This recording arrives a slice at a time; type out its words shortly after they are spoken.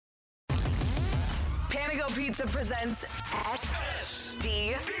Panago Pizza presents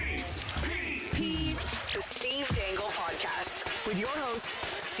SDP, the Steve Dangle Podcast, with your hosts,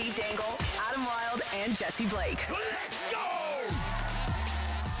 Steve Dangle, Adam Wilde, and Jesse Blake. Let's go!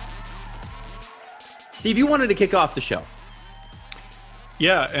 Steve, you wanted to kick off the show.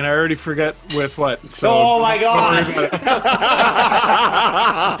 Yeah, and I already forget with what. So oh, my God.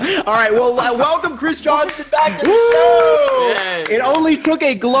 All right, well, welcome Chris Johnson back to the show. Yay. It only took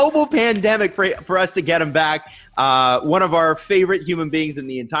a global pandemic for us to get him back. One of our favorite human beings in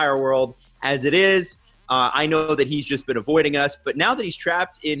the entire world. As it is, I know that he's just been avoiding us, but now that he's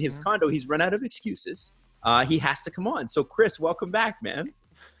trapped in his condo, he's run out of excuses. He has to come on. So, Chris, welcome back, man.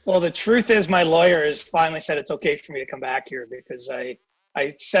 Well, the truth is my lawyer has finally said it's okay for me to come back here because I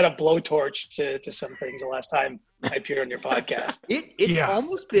set a blowtorch to some things the last time I appeared on your podcast. It's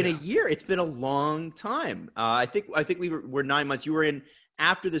almost been a year. It's been a long time. I think we were 9 months. You were in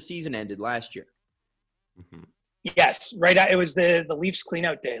after the season ended last year. Mm-hmm. Yes, right. It was the Leafs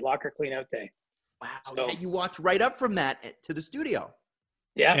cleanout day, locker cleanout day. Wow. So, you walked right up from that to the studio.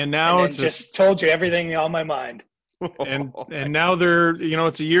 Yeah. And now it's just told you everything on my mind. And now they're,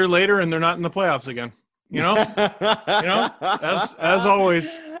 it's a year later and they're not in the playoffs again. As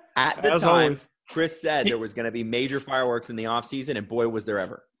always. At the time, Chris said there was going to be major fireworks in the offseason, and boy, was there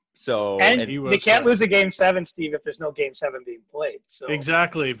ever. So, and they can't lose a Game 7, Steve, if there's no Game 7 being played. So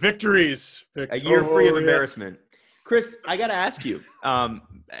exactly. Victories. A year free of embarrassment. Chris, I got to ask you. I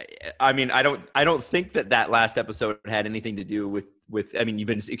don't think that last episode had anything to do with. You've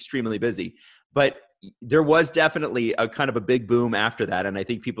been extremely busy, but there was definitely a kind of a big boom after that, and I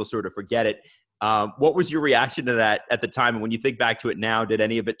think people sort of forget it. What was your reaction to that at the time? And when you think back to it now, did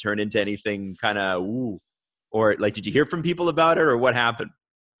any of it turn into anything kind of or like, did you hear from people about it, or what happened?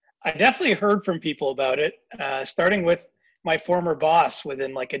 I definitely heard from people about it, starting with my former boss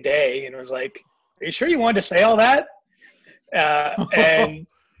within like a day, and was like, "Are you sure you wanted to say all that?" And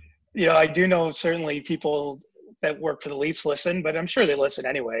I do know certainly people that work for the Leafs listen, but I'm sure they listen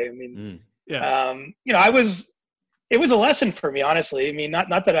anyway. I mean, it was a lesson for me, honestly. I mean, not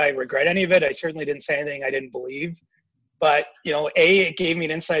that I regret any of it. I certainly didn't say anything I didn't believe. But, it gave me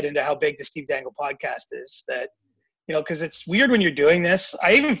an insight into how big the Steve Dangle podcast is. That, because it's weird when you're doing this.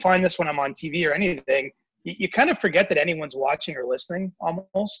 I even find this when I'm on TV or anything. You kind of forget that anyone's watching or listening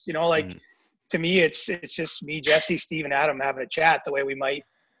almost. To me, it's just me, Jesse, Steve, and Adam having a chat the way we might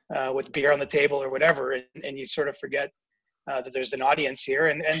with beer on the table or whatever. And you sort of forget that there's an audience here.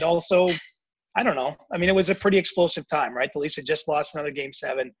 And also – I don't know. I mean, it was a pretty explosive time, right? The Leafs had just lost another Game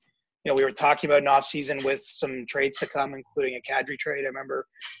 7. We were talking about an offseason with some trades to come, including a Kadri trade. I remember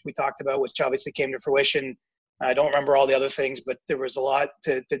we talked about, which obviously came to fruition. I don't remember all the other things, but there was a lot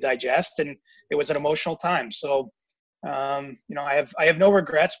to digest, and it was an emotional time. So, I have no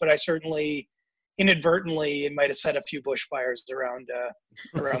regrets, but I certainly inadvertently might have set a few bushfires around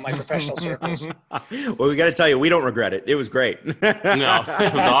my professional circles. Well, we got to tell you, we don't regret it. It was great. No,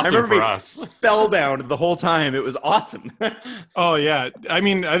 it was awesome for us. Spellbound the whole time. It was awesome. Oh yeah. I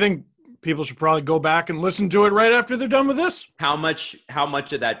mean, I think people should probably go back and listen to it right after they're done with this. How much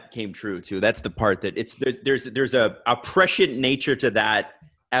of that came true too? That's the part that there's a prescient nature to that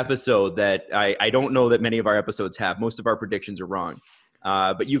episode that I don't know that many of our episodes have. Most of our predictions are wrong.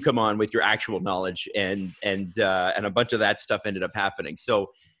 But you come on with your actual knowledge, and a bunch of that stuff ended up happening. So,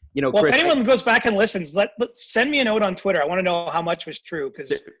 well, Chris, if anyone goes back and listens, send me a note on Twitter. I want to know how much was true,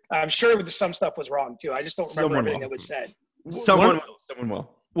 because I'm sure some stuff was wrong too. I just don't remember everything that was said. Someone will.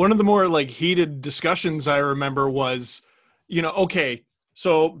 One of the more heated discussions I remember was, okay,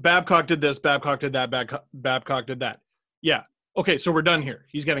 so Babcock did this, Babcock did that, Babcock did that. Yeah. Okay, so we're done here.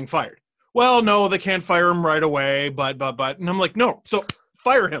 He's getting fired. Well, no, they can't fire him right away, but. And I'm like, no, so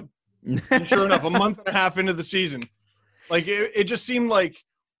fire him. And sure enough, a month and a half into the season, it just seemed like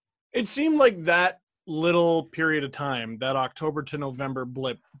that little period of time, that October to November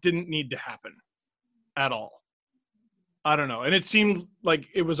blip, didn't need to happen at all. I don't know. And it seemed like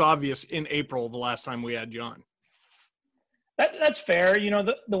it was obvious in April, the last time we had John. That's fair.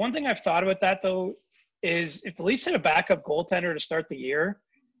 The one thing I've thought about that, though, is if the Leafs had a backup goaltender to start the year,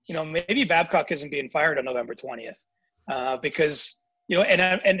 maybe Babcock isn't being fired on November 20th because,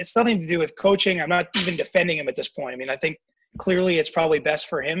 and it's nothing to do with coaching. I'm not even defending him at this point. I mean, I think clearly it's probably best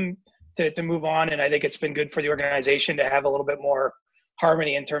for him to move on. And I think it's been good for the organization to have a little bit more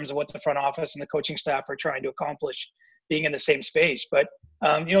harmony in terms of what the front office and the coaching staff are trying to accomplish being in the same space. But,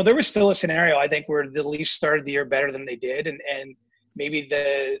 there was still a scenario, I think, where the Leafs started the year better than they did. And maybe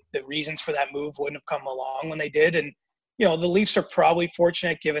the reasons for that move wouldn't have come along when they did. And, the Leafs are probably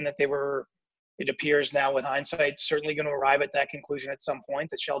fortunate given that they were, it appears now with hindsight, certainly going to arrive at that conclusion at some point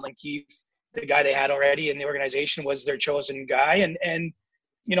that Sheldon Keefe the guy they had already in the organization was their chosen guy. And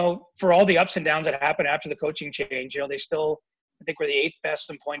for all the ups and downs that happened after the coaching change, they still, I think, were the 8th best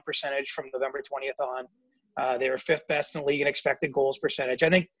in point percentage from November 20th on. They were 5th best in the league in expected goals percentage. I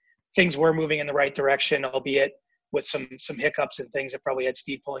think things were moving in the right direction, albeit with some hiccups and things that probably had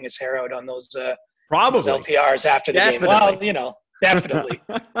Steve pulling his hair out on those LTRs after the game. Well, definitely.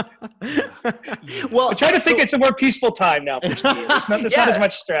 Well, I try to think it's a more peaceful time now for Steve. There's not as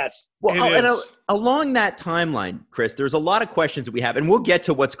much stress. Well, along that timeline, Chris, there's a lot of questions that we have, and we'll get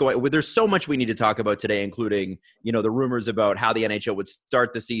to what's going. There's so much we need to talk about today, including the rumors about how the NHL would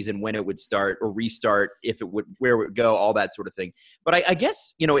start the season, when it would start or restart, if it would, where it would go, all that sort of thing. But I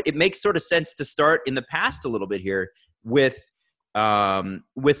guess it makes sort of sense to start in the past a little bit here with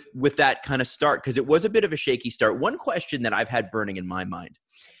that kind of start, because it was a bit of a shaky start. One question that I've had burning in my mind,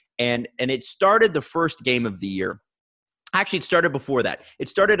 and it started the first game of the year. Actually, it started before that. It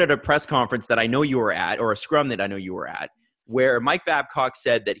started at a press conference that I know you were at, or a scrum that I know you were at, where Mike Babcock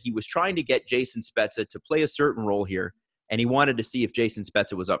said that he was trying to get Jason Spezza to play a certain role here, and he wanted to see if Jason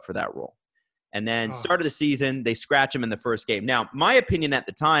Spezza was up for that role. And then start of the season, they scratch him in the first game. Now, my opinion at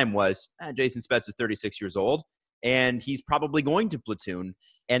the time was, Jason Spezza is 36 years old, and he's probably going to platoon,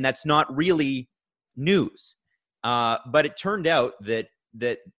 and that's not really news. But it turned out that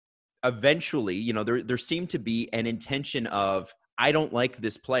eventually, there seemed to be an intention of, I don't like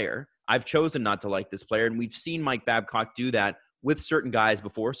this player. I've chosen not to like this player. And we've seen Mike Babcock do that with certain guys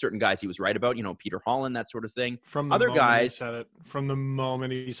before, certain guys he was right about, Peter Holland, that sort of thing. From the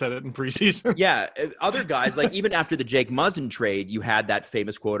moment he said it in preseason. Yeah. Other guys, like even after the Jake Muzzin trade, you had that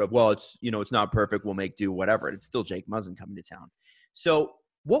famous quote of, well, it's, it's not perfect. We'll make do, whatever. It's still Jake Muzzin coming to town. So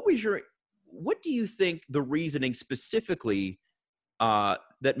what do you think the reasoning specifically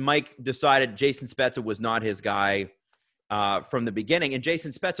that Mike decided Jason Spezza was not his guy from the beginning? And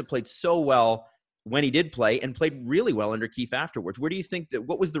Jason Spezza played so well when he did play, and played really well under Keefe afterwards. Where do you think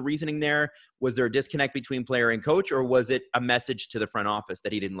what was the reasoning there? Was there a disconnect between player and coach, or was it a message to the front office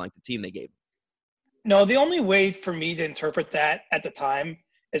that he didn't like the team they gave him? No, the only way for me to interpret that at the time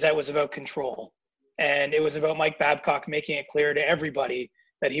is that it was about control. And it was about Mike Babcock making it clear to everybody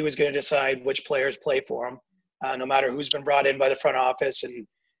that he was going to decide which players play for him, no matter who's been brought in by the front office and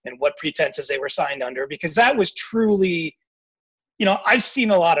what pretenses they were signed under. Because that was truly, I've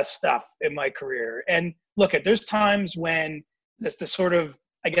seen a lot of stuff in my career. And look, there's times when the sort of,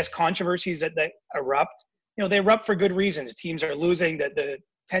 I guess, controversies that erupt, they erupt for good reasons. Teams are losing, the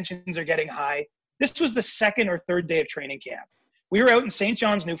tensions are getting high. This was the second or third day of training camp. We were out in St.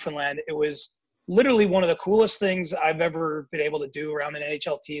 John's, Newfoundland. It was literally one of the coolest things I've ever been able to do around an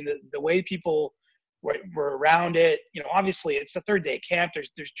NHL team. The way people were around it, obviously it's the third day camp.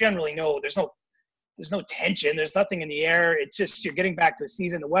 There's generally there's no tension. There's nothing in the air. It's just, you're getting back to a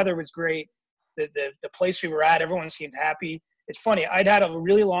season. The weather was great. The place we were at, everyone seemed happy. It's funny. I'd had a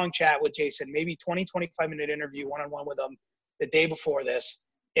really long chat with Jason, maybe 20, 25-minute interview one-on-one with him the day before this,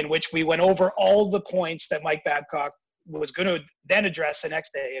 in which we went over all the points that Mike Babcock was going to then address the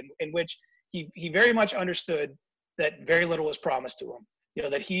next day, in which he very much understood that very little was promised to him.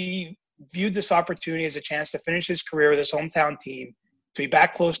 That he viewed this opportunity as a chance to finish his career with his hometown team, to be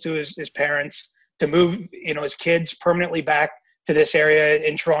back close to his parents, to move, his kids permanently back to this area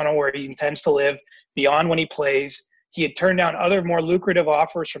in Toronto where he intends to live beyond when he plays. He had turned down other more lucrative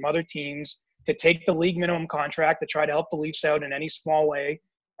offers from other teams to take the league minimum contract to try to help the Leafs out in any small way,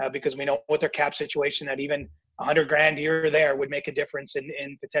 because we know with their cap situation that even $100,000 here or there would make a difference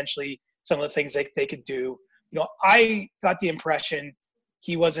in potentially some of the things they could do. I got the impression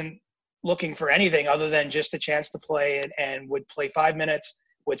he wasn't looking for anything other than just a chance to play, and would play 5 minutes,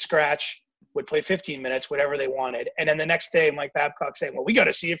 would scratch, would play 15 minutes, whatever they wanted. And then the next day, Mike Babcock saying, well, we got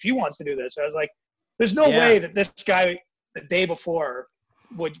to see if he wants to do this. I was like, there's no way that this guy the day before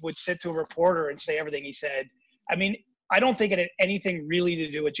would sit to a reporter and say everything he said. I mean, I don't think it had anything really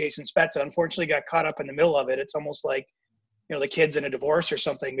to do with Jason Spezza. Unfortunately, got caught up in the middle of it. It's almost like, the kids in a divorce or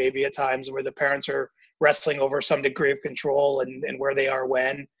something, maybe at times, where the parents are wrestling over some degree of control and where they are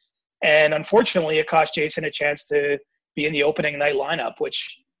when. And unfortunately, it cost Jason a chance to be in the opening night lineup,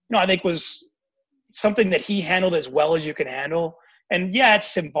 which, I think was something that he handled as well as you can handle. And yeah, it's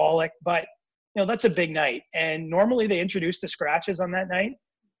symbolic, but that's a big night. And normally they introduced the scratches on that night.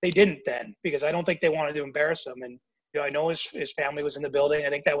 They didn't then, because I don't think they wanted to embarrass him. And, I know his family was in the building. I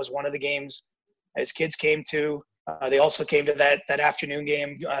think that was one of the games his kids came to. They also came to that afternoon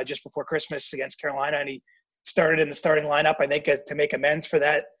game just before Christmas against Carolina. And he started in the starting lineup, I think, to make amends for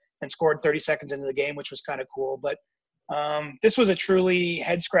that, and scored 30 seconds into the game, which was kind of cool. But this was a truly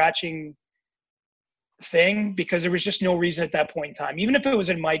head-scratching thing, because there was just no reason at that point in time. Even if it was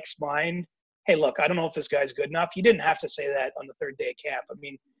in Mike's mind hey, look, I don't know if this guy's good enough. You didn't have to say that on the third day of camp. I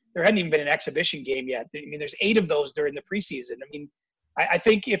mean, there hadn't even been an exhibition game yet. I mean, there's 8 of those during the preseason. I mean, I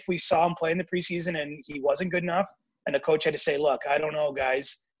think if we saw him play in the preseason and he wasn't good enough and the coach had to say, look, I don't know,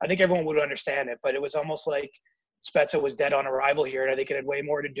 guys, I think everyone would understand it. But it was almost like Spezza was dead on arrival here. And I think it had way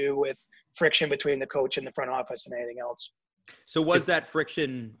more to do with friction between the coach and the front office than anything else. So was that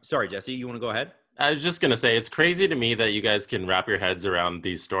friction – sorry, Jesse, you want to go ahead? I was just going to say, it's crazy to me that you guys can wrap your heads around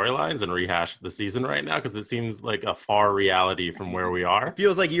these storylines and rehash the season right now, because it seems like a far reality from where we are. It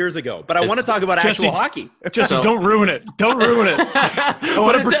feels like years ago. But I want to talk about Jesse, actual hockey. Jesse, don't ruin it. Don't ruin it. I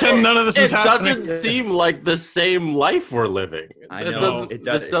want to pretend none of this is happening. It doesn't seem like the same life we're living. I know.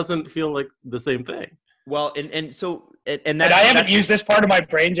 This doesn't feel like the same thing. Well, and I haven't used this part of my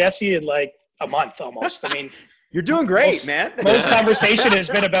brain, Jesse, in like a month almost. I mean – you're doing great, man. Most conversation has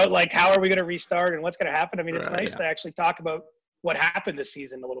been about like how are we going to restart and what's going to happen. I mean, it's nice to actually talk about what happened this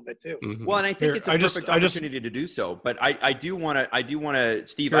season a little bit too. Mm-hmm. Well, and I think it's a perfect opportunity to do so. But I do want to,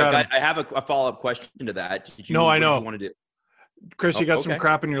 Steve. I have a follow up question to that. No, I know. What do you want to do? Chris, you got some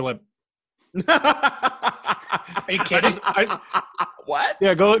crap in your lip. Are you kidding? What?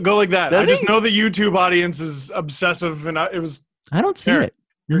 Yeah, go like that. I just know the YouTube audience is obsessive, and it was. I don't see it.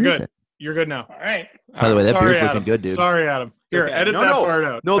 You're good. You're good now. All right. By the way, that beard's Adam. looking good, dude. Sorry, Adam. Here, edit that part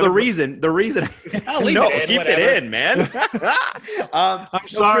out. No, the reason. I'll leave it in, keep whatever. it in, man. I'm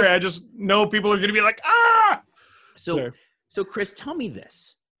sorry. Chris, I just know people are going to be like, ah. So Chris, tell me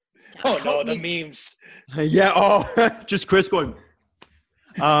this. The memes. Yeah. Oh, just Chris going.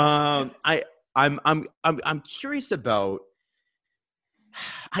 I'm curious about.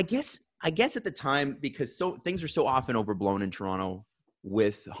 I guess at the time, because things are so often overblown in Toronto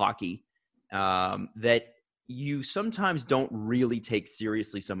with hockey, that you sometimes don't really take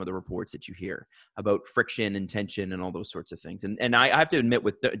seriously some of the reports that you hear about friction and tension and all those sorts of things. And I have to admit,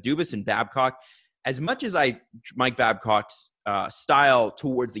 with Dubas and Babcock, as much as Mike Babcock's style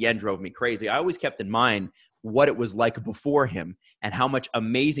towards the end drove me crazy, I always kept in mind what it was like before him and how much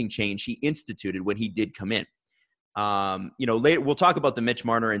amazing change he instituted when he did come in. Later we'll talk about the Mitch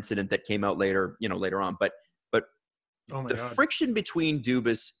Marner incident that came out later on, but the friction between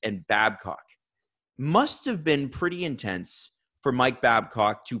Dubas and Babcock must have been pretty intense for Mike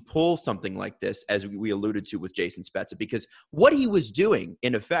Babcock to pull something like this, as we alluded to with Jason Spezza, because what he was doing,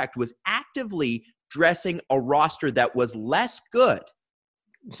 in effect, was actively dressing a roster that was less good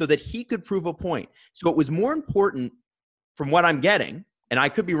so that he could prove a point. So it was more important, from what I'm getting, and I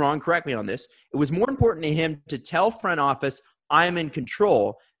could be wrong, correct me on this, it was more important to him to tell front office, I'm in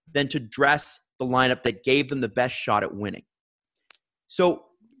control, than to dress the lineup that gave them the best shot at winning. So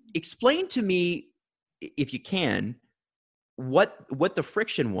explain to me, if you can, what the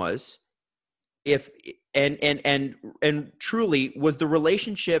friction was, and truly, was the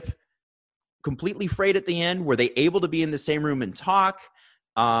relationship completely frayed at the end? Were they able to be in the same room and talk?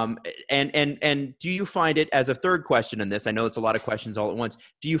 And do you find it, as a third question in this, I know it's a lot of questions all at once,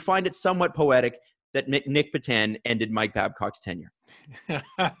 do you find it somewhat poetic that Nick Petan ended Mike Babcock's tenure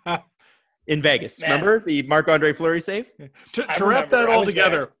in Vegas? Man. Remember the Marc-Andre Fleury save? To wrap that all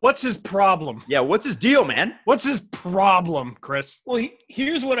together, what's his problem? Yeah, what's his deal, man? What's his problem, Chris? Well,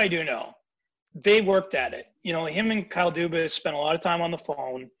 here's what I do know. They worked at it. Him and Kyle Dubas spent a lot of time on the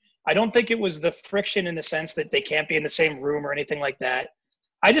phone. I don't think it was the friction in the sense that they can't be in the same room or anything like that.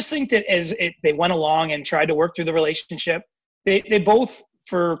 I just think that they went along and tried to work through the relationship, they both,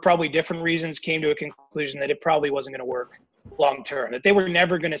 for probably different reasons, came to a conclusion that it probably wasn't going to work long term, that they were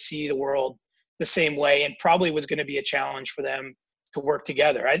never going to see the world the same way, and probably was going to be a challenge for them to work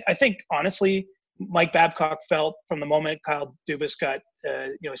together. I think, honestly, Mike Babcock felt from the moment Kyle Dubas got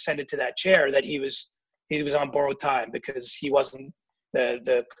ascended to that chair that he was on borrowed time, because he wasn't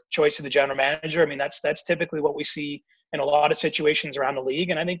the choice of the general manager. I mean, that's typically what we see in a lot of situations around the league.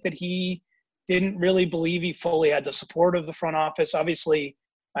 And I think that he didn't really believe he fully had the support of the front office. Obviously,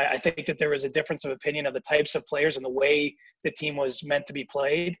 I think that there was a difference of opinion of the types of players and the way the team was meant to be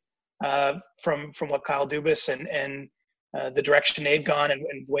played from what Kyle Dubas and the direction they'd gone and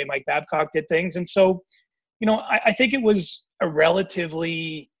the way Mike Babcock did things. And so, I think it was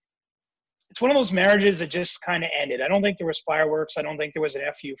it's one of those marriages that just kind of ended. I don't think there was fireworks. I don't think there was an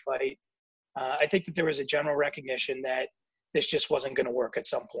FU fight. I think that there was a general recognition that this just wasn't going to work at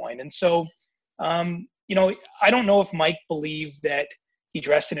some point. And so, I don't know if Mike believed that he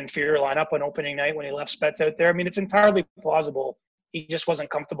dressed an inferior lineup on opening night when he left Spezza out there. I mean, it's entirely plausible. He just wasn't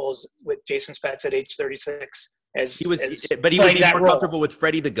comfortable with Jason Spezza at age 36. But he would be more comfortable with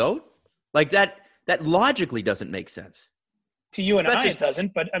Freddie the Goat? Like that logically doesn't make sense. To you and I, it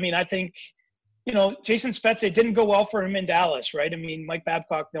doesn't. But I mean, I think Jason Spezza, it didn't go well for him in Dallas, right? I mean, Mike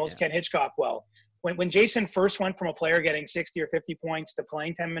Babcock knows Ken Hitchcock well. When Jason first went from a player getting 60 or 50 points to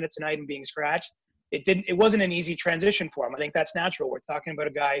playing 10 minutes a night and being scratched, it wasn't an easy transition for him. I think that's natural. We're talking about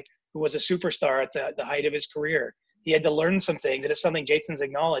a guy who was a superstar at the height of his career. He had to learn some things. And it's something Jason's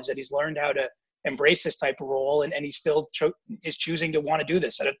acknowledged, that he's learned how to embrace this type of role, and he still is choosing to want to do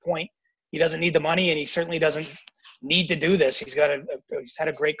this. At a point, he doesn't need the money, and he certainly doesn't need to do this. He's had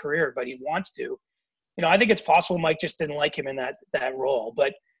a great career, but he wants to. I think it's possible Mike just didn't like him in that role.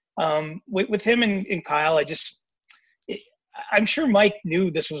 But with him and Kyle, I'm sure Mike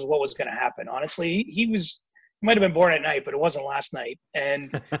knew this was what was going to happen. Honestly, he might have been born at night, but it wasn't last night.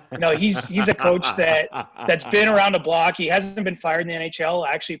 And he's a coach that's been around the block. He hasn't been fired in the NHL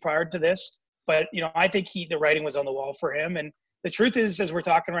actually prior to this, but I think the writing was on the wall for him. And the truth is, as we're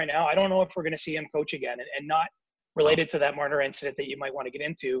talking right now, I don't know if we're going to see him coach again, and not related to that Marner incident that you might want to get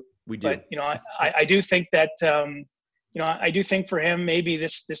into. We do. But I do think that I do think for him maybe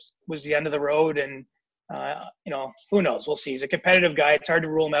this was the end of the road, and who knows? We'll see. He's a competitive guy. It's hard to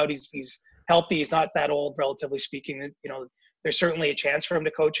rule him out. He's healthy. He's not that old, relatively speaking. There's certainly a chance for him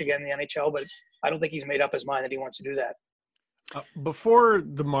to coach again in the NHL, but I don't think he's made up his mind that he wants to do that. Before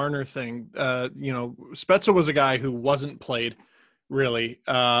the Marner thing, Spezza was a guy who wasn't played really,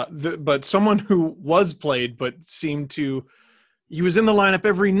 but someone who was played but seemed to. He was in the lineup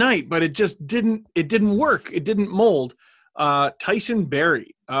every night, but it just didn't work. It didn't mold. Tyson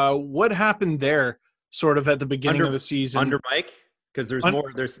Barrie. What happened there? Sort of at the beginning of the season under Mike, because there's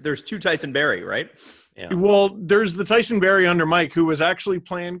more. There's two Tyson Barrie, right? Yeah. Well, there's the Tyson Barrie under Mike, who was actually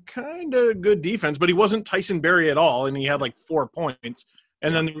playing kind of good defense, but he wasn't Tyson Barrie at all, and he had like 4 points.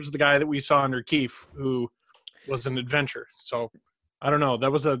 And then there was the guy that we saw under Keefe, who was an adventure. So I don't know.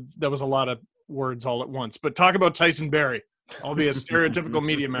 That was a lot of words all at once. But talk about Tyson Barrie. I'll be a stereotypical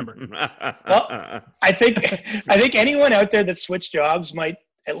media member. Well, I think anyone out there that switched jobs might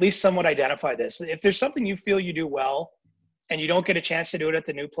at least somewhat identify this. If there's something you feel you do well and you don't get a chance to do it at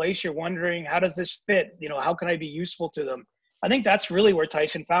the new place, you're wondering, how does this fit? How can I be useful to them? I think that's really where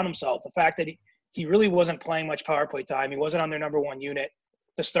Tyson found himself. The fact that he really wasn't playing much power play time. He wasn't on their number one unit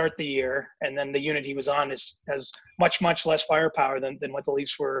to start the year. And then the unit he was on has much, much less firepower than what the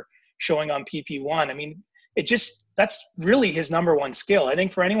Leafs were showing on PP1. I mean, that's really his number one skill. I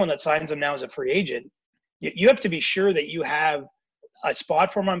think for anyone that signs him now as a free agent, you have to be sure that you have a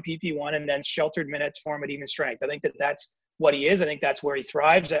spot for him on PP1 and then sheltered minutes for him at even strength. I think that's what he is. I think that's where he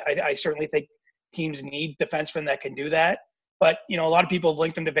thrives. I certainly think teams need defensemen that can do that. But, a lot of people have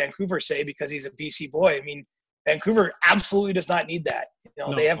linked him to Vancouver, say, because he's a BC boy. I mean, Vancouver absolutely does not need that.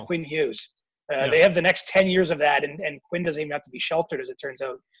 No. They have Quinn Hughes. They have the next 10 years of that, and Quinn doesn't even have to be sheltered, as it turns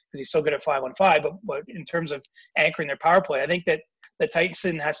out, because he's so good at 5-on-5. But in terms of anchoring their power play, I think that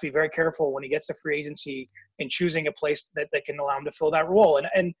Tyson has to be very careful when he gets to free agency in choosing a place that can allow him to fill that role.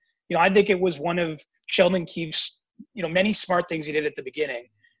 And I think it was one of Sheldon Keefe's many smart things he did at the beginning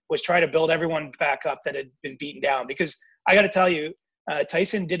was try to build everyone back up that had been beaten down. Because I got to tell you,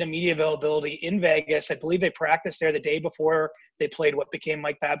 Tyson did a media availability in Vegas. I believe they practiced there the day before they played what became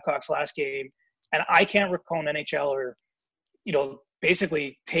Mike Babcock's last game. And I can't recall an NHLer,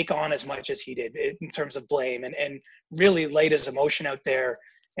 basically take on as much as he did in terms of blame and really laid his emotion out there,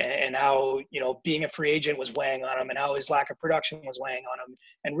 and how, being a free agent was weighing on him, and how his lack of production was weighing on him,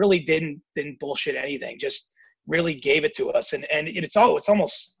 and really didn't bullshit anything, just really gave it to us. And it's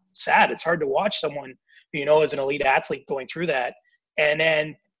almost sad. It's hard to watch someone who as an elite athlete going through that. And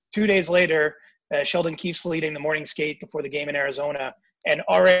then 2 days later, Sheldon Keefe's leading the morning skate before the game in Arizona. And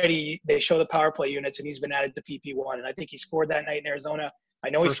already they show the power play units, and he's been added to PP1. And I think he scored that night in Arizona. I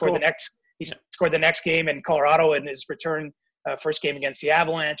know he scored the next game in Colorado in his return first game against the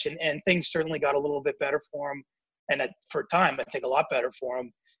Avalanche. And things certainly got a little bit better for him. And for a time, I think a lot better for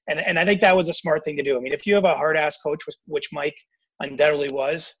him. And I think that was a smart thing to do. I mean, if you have a hard-ass coach, which Mike undoubtedly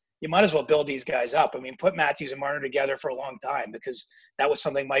was, you might as well build these guys up. I mean, put Matthews and Marner together for a long time, because that was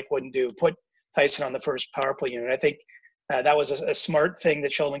something Mike wouldn't do. Put Tyson on the first power play unit. I think that was a smart thing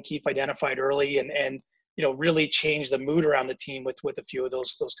that Sheldon Keefe identified early, and really changed the mood around the team with a few of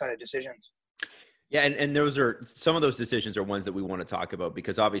those kind of decisions. Yeah, and some of those decisions are ones that we want to talk about,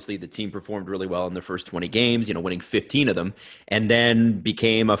 because obviously the team performed really well in the first 20 games, winning 15 of them, and then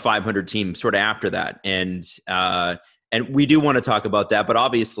became a 500 team sort of after that. And we do want to talk about that, but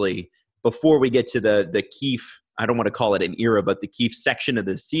obviously before we get to the Keefe, I don't want to call it an era, but the Keefe section of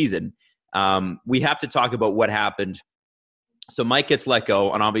the season, we have to talk about what happened. So Mike gets let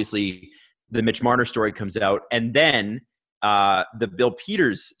go, and obviously the Mitch Marner story comes out, and then the Bill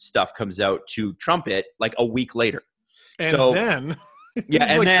Peters stuff comes out to trumpet like a week later. And Yeah,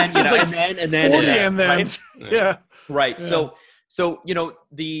 It's and like- then it's like and then 40 yeah, and then right? yeah. Right. Yeah. So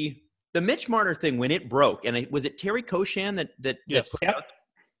the Mitch Marner thing when it broke, and was it Terry Koshan that Yes. put Yep.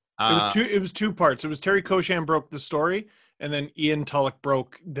 out? It was two parts. It was Terry Koshan broke the story, and then Ian Tulloch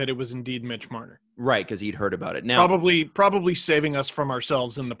broke that it was indeed Mitch Marner. Right, because he'd heard about it. Now, Probably saving us from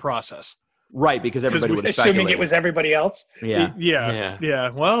ourselves in the process. right, because everybody we- would have Assuming speculated. it was everybody else. Yeah, Yeah.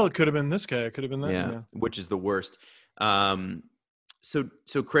 Well, it could have been this guy. It could have been that. yeah, which is the worst. So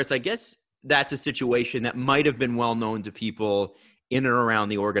Chris, I guess that's a situation that might have been well known to people in and around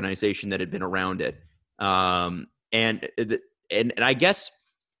the organization that had been around it. And I guess,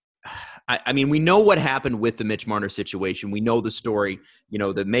 I mean, we know what happened with the Mitch Marner situation. We know the story,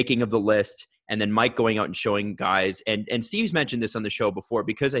 the making of the list, and then Mike going out and showing guys. And Steve's mentioned this on the show before,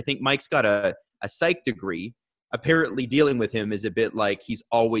 because I think Mike's got a psych degree. Apparently dealing with him is a bit like he's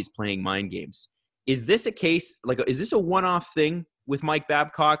always playing mind games. Is this a case, is this a one-off thing with Mike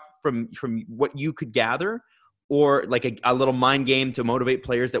Babcock from what you could gather, or like a little mind game to motivate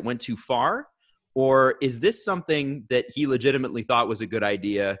players that went too far? Or is this something that he legitimately thought was a good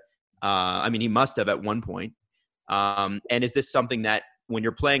idea? I mean, he must have at one point. And is this something that when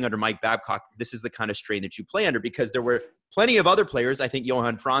you're playing under Mike Babcock, this is the kind of strain that you play under? Because there were plenty of other players, I think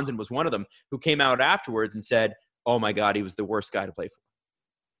Johan Franzen was one of them, who came out afterwards and said, oh my God, he was the worst guy to play for.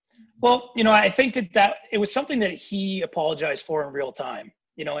 Well, I think that it was something that he apologized for in real time,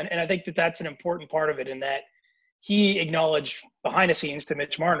 and I think that that's an important part of it, in that he acknowledged behind the scenes to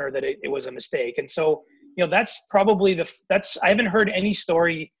Mitch Marner that it was a mistake. And so, that's probably I haven't heard any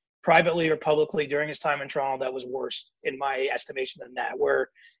story privately or publicly during his time in Toronto that was worse, in my estimation, than that, where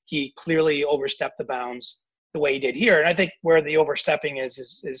he clearly overstepped the bounds the way he did here. And I think where the overstepping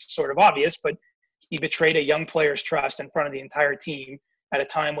is sort of obvious, but he betrayed a young player's trust in front of the entire team at a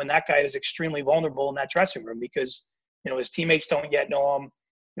time when that guy is extremely vulnerable in that dressing room, because, his teammates don't yet know him.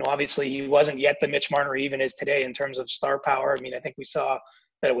 Obviously he wasn't yet the Mitch Marner even is today in terms of star power. I mean, I think we saw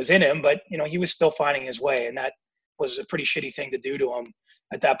that it was in him, but, he was still finding his way, and that was a pretty shitty thing to do to him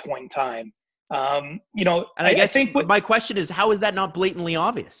at that point in time. And I think but my question is, how is that not blatantly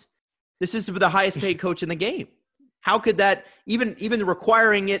obvious? This is the highest paid coach in the game. How could that, even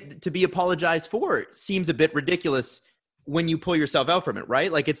requiring it to be apologized for, seems a bit ridiculous when you pull yourself out from it,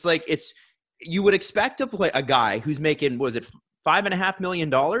 right? You would expect to play a guy who's making, was it $5.5 million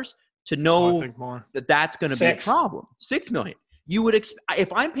to know I think more. that that's going to be a problem? $6 million. You would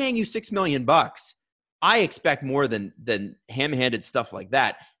if I'm paying you $6 million, I expect more than ham-handed stuff like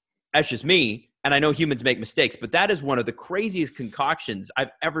that. That's just me. And I know humans make mistakes, but that is one of the craziest concoctions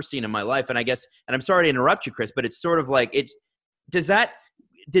I've ever seen in my life. And I guess, and I'm sorry to interrupt you, Chris, but it's sort of like, did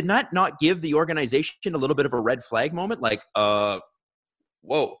that not give the organization a little bit of a red flag moment? Like,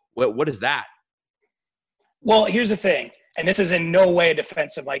 whoa, what is that? Well, here's the thing, and this is in no way a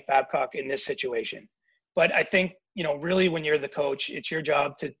defense of Mike Babcock in this situation, but I think, really when you're the coach, it's your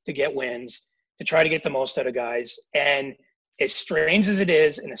job to get wins, to try to get the most out of guys. And as strange as it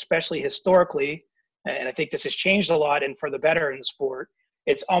is, and especially historically, and I think this has changed a lot and for the better in the sport,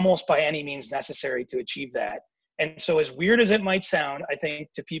 it's almost by any means necessary to achieve that. And so as weird as it might sound, I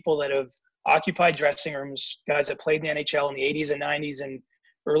think to people that have occupied dressing rooms, guys that played in the NHL in the 80s and 90s and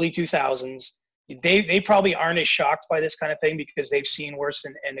early 2000s, they probably aren't as shocked by this kind of thing because they've seen worse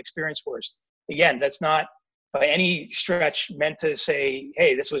and experienced worse. Again, that's not by any stretch meant to say,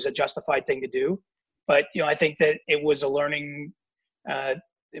 hey, this was a justified thing to do. But, I think that it was a learning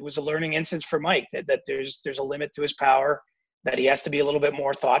instance for Mike, that there's a limit to his power, that he has to be a little bit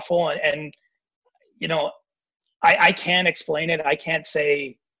more thoughtful. And I can't explain it. I can't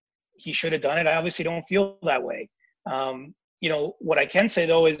say he should have done it. I obviously don't feel that way. What I can say,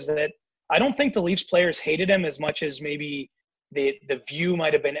 though, is that I don't think the Leafs players hated him as much as maybe the view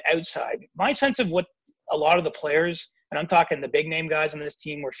might have been outside. My sense of what a lot of the players, and I'm talking the big name guys on this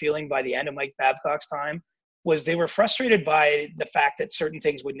team, were feeling by the end of Mike Babcock's time, was they were frustrated by the fact that certain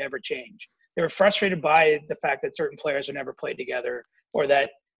things would never change. They were frustrated by the fact that certain players would never play together, or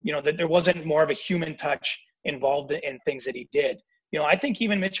that, that there wasn't more of a human touch involved in things that he did. I think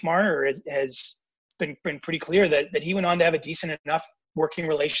even Mitch Marner has been pretty clear that he went on to have a decent enough working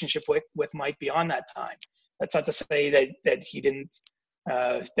relationship with Mike beyond that time. That's not to say that he didn't,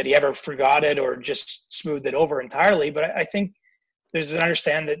 that he ever forgot it or just smoothed it over entirely. But I think there's an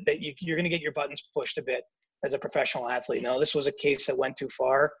understanding that you're going to get your buttons pushed a bit as a professional athlete. Now, this was a case that went too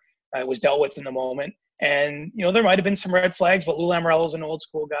far. It was dealt with in the moment. And, there might have been some red flags, but Lou Lamoriello's an old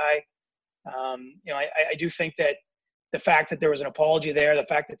school guy. I do think that the fact that there was an apology there, the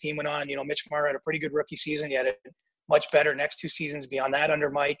fact the team went on, Mitch Marner had a pretty good rookie season. He had a much better next two seasons beyond that under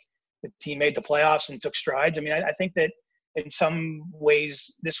Mike. The team made the playoffs and took strides. I mean, I think that in some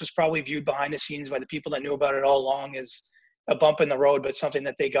ways, this was probably viewed behind the scenes by the people that knew about it all along as a bump in the road, but something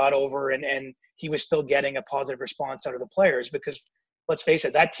that they got over, and he was still getting a positive response out of the players. Because let's face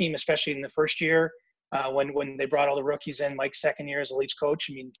it, that team, especially in the first year, when they brought all the rookies in, Mike's second year as a Leafs coach,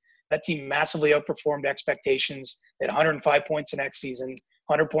 I mean, that team massively outperformed expectations. They had 105 points the next season,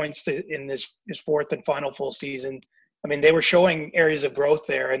 100 points in his fourth and final full season. I mean, they were showing areas of growth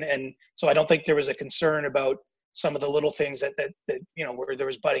there, and so I don't think there was a concern about some of the little things that where there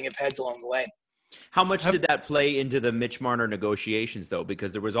was butting of heads along the way. How much did that play into the Mitch Marner negotiations, though?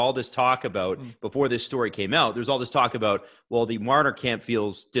 Because there was all this talk about, before this story came out, there's all this talk about, well, the Marner camp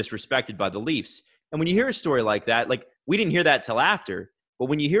feels disrespected by the Leafs. And when you hear a story like that, like, we didn't hear that till after, but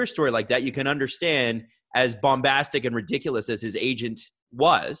when you hear a story like that, you can understand, as bombastic and ridiculous as his agent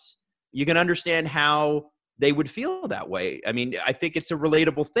was, you can understand how they would feel that way. I mean, I think it's a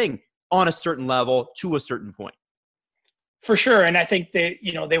relatable thing on a certain level to a certain point. For sure. And I think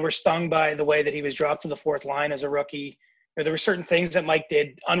they were stung by the way that he was dropped to the fourth line as a rookie. There were certain things that Mike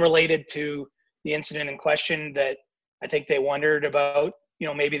did unrelated to the incident in question that I think they wondered about,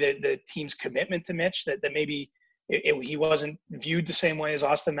 maybe the team's commitment to Mitch, that maybe he wasn't viewed the same way as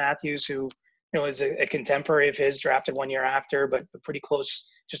Austin Matthews, who, is a contemporary of his, drafted 1 year after, but pretty close,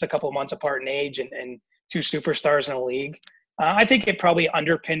 just a couple of months apart in age, and two superstars in the league. I think it probably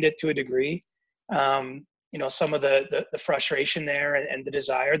underpinned it to a degree. Some of the frustration there and the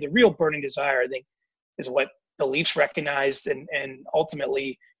desire, the real burning desire, I think, is what the Leafs recognized, and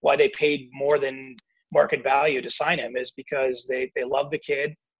ultimately why they paid more than market value to sign him, is because they love the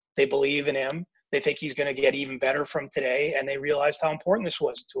kid. They believe in him. They think he's going to get even better from today, and they realized how important this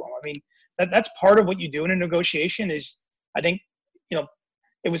was to him. I mean, that's part of what you do in a negotiation is, I think,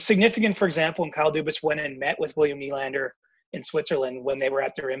 it was significant, for example, when Kyle Dubas went and met with William Nylander in Switzerland when they were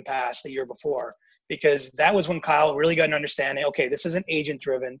at their impasse the year before, because that was when Kyle really got an understanding, okay, this isn't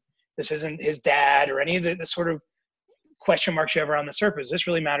agent-driven. This isn't his dad or any of the sort of question marks you have around the surface. This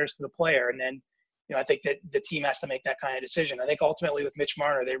really matters to the player. And then, I think that the team has to make that kind of decision. I think ultimately with Mitch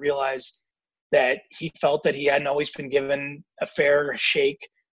Marner, they realized that he felt that he hadn't always been given a fair shake,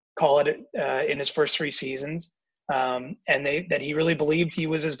 call it, in his first 3 seasons. And that he really believed he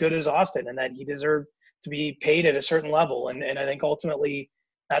was as good as Austin and that he deserved to be paid at a certain level. And I think ultimately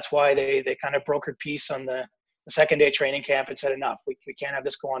that's why they kind of brokered peace on the second day training camp and said, enough, we can't have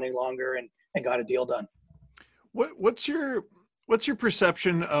this go on any longer, and got a deal done. What's your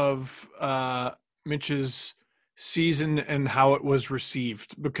perception of Mitch's season and how it was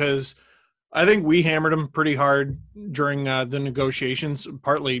received? Because I think we hammered him pretty hard during the negotiations,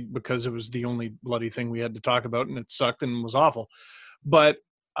 partly because it was the only bloody thing we had to talk about, and it sucked and was awful. But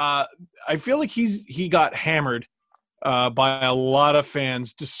I feel like he got hammered by a lot of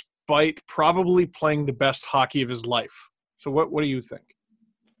fans, despite probably playing the best hockey of his life. So what do you think?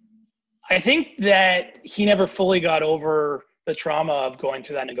 I think that he never fully got over the trauma of going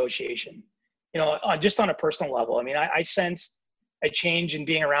through that negotiation. Just on a personal level. I mean, I sensed a change in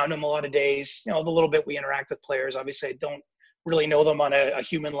being around him a lot of days. The little bit we interact with players. Obviously, I don't really know them on a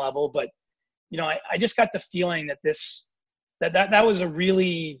human level, but I just got the feeling that that was a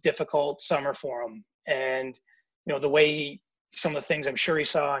really difficult summer for him. And the way some of the things I'm sure he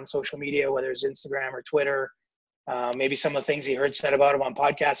saw on social media, whether it's Instagram or Twitter, maybe some of the things he heard said about him on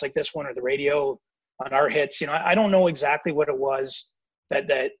podcasts like this one or the radio on our hits. I don't know exactly what it was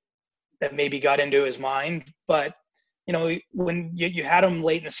that maybe got into his mind, but when you had him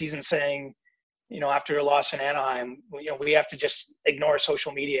late in the season saying, after a loss in Anaheim, we have to just ignore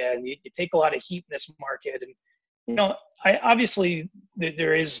social media, and you take a lot of heat in this market. And I obviously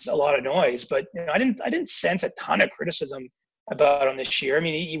there is a lot of noise, but I didn't sense a ton of criticism about him this year. I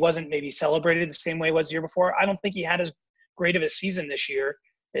mean, he wasn't maybe celebrated the same way he was the year before. I don't think he had as great of a season this year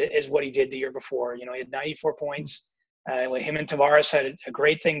as what he did the year before. He had 94 points. Him and Tavares had a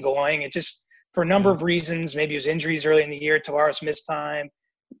great thing going. It just, for a number of reasons, maybe it was injuries early in the year, Tavares missed time.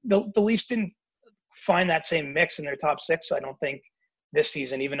 The Leafs didn't find that same mix in their top 6, I don't think, this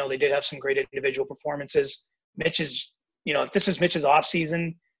season, even though they did have some great individual performances. Mitch is, if this is Mitch's off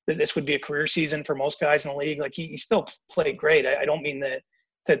season, this would be a career season for most guys in the league. Like, he still played great. I don't mean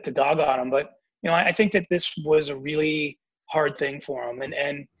to dog on him, but, I think that this was a really hard thing for him.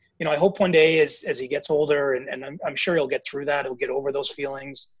 And I hope one day as he gets older, and I'm sure he'll get through that, he'll get over those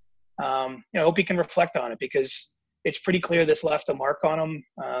feelings. I hope he can reflect on it, because it's pretty clear this left a mark on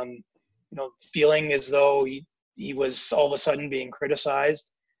him. Feeling as though he was all of a sudden being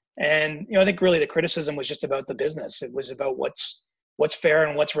criticized. And, I think really the criticism was just about the business. It was about what's fair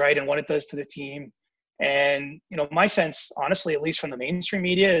and what's right and what it does to the team. And, my sense, honestly, at least from the mainstream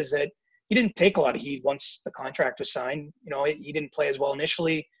media, is that, he didn't take a lot of heat once the contract was signed. You know, he didn't play as well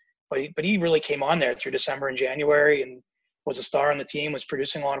initially, but he really came on there through December and January and was a star on the team, was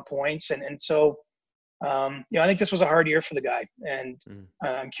producing a lot of points. And so, you know, I think this was a hard year for the guy, and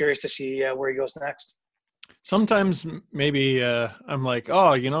I'm curious to see where he goes next. Sometimes maybe I'm like,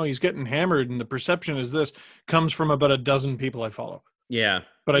 oh, you know, he's getting hammered, and the perception is this comes from about a dozen people I follow. Yeah.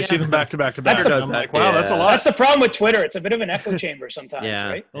 But I see them back to back to back. That's And I'm like, wow, that's a lot. That's the problem with Twitter. It's a bit of an echo chamber sometimes,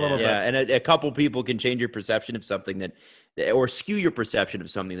 right? A little bit. Yeah, and a couple people can change your perception of something that, or skew your perception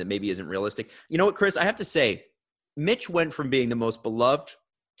of something that maybe isn't realistic. You know what, Chris? I have to say, Mitch went from being the most beloved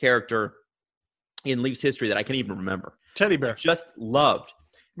character in Leafs history that I can even remember. Teddy bear. Just loved.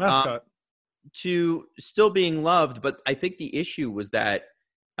 Mascot. To still being loved, but I think the issue was that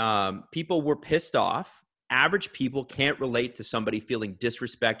people were pissed off. Average people can't relate to somebody feeling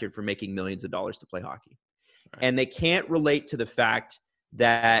disrespected for making millions of dollars to play hockey. Right. And they can't relate to the fact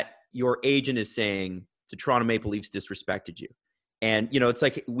that your agent is saying the Toronto Maple Leafs disrespected you. And, you know, it's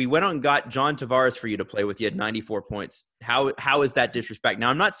like we went on and got John Tavares for you to play with. You had 94 points. How is that disrespect? Now,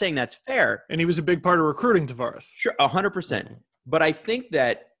 I'm not saying that's fair. And he was a big part of recruiting Tavares. Sure, 100%. But I think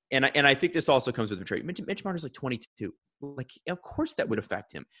that, and I think this also comes with maturity. Mitch Marner's like 22. Like, of course that would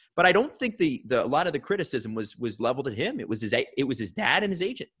affect him. But I don't think the a lot of the criticism was leveled at him. It was his dad and his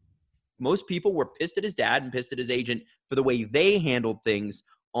agent. Most people were pissed at his dad and pissed at his agent for the way they handled things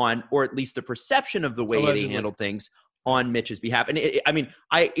on, or at least the perception of the way Allegedly. they handled things on Mitch's behalf. And I mean,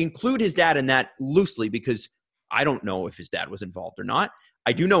 I include his dad in that loosely because I don't know if his dad was involved or not.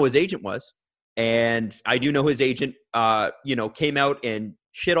 I do know his agent was. And I do know his agent, came out and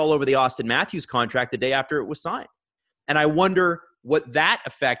shit all over the Austin Matthews contract the day after it was signed. And I wonder what that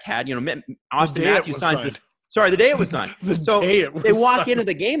effect had. You know, Austin Matthews signed the day it was signed. They walk into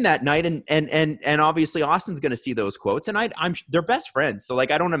the game that night, and obviously Austin's going to see those quotes, and I'm they're best friends. So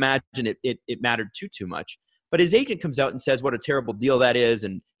like I don't imagine it mattered too much. But his agent comes out and says what a terrible deal that is,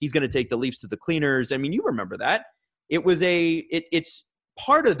 and he's going to take the Leafs to the cleaners. I mean, you remember that. It was it's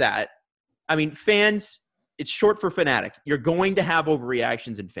part of that. I mean, fans. It's short for fanatic. You're going to have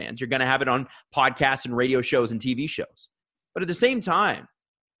overreactions in fans. You're going to have it on podcasts and radio shows and TV shows. But at the same time,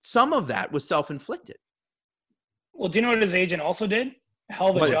 some of that was self-inflicted. Well, do you know what his agent also did? A hell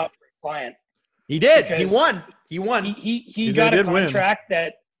of a job for a client. He did. He won. He got a contract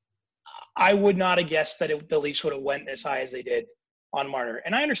that I would not have guessed that the Leafs would have went as high as they did on Marner.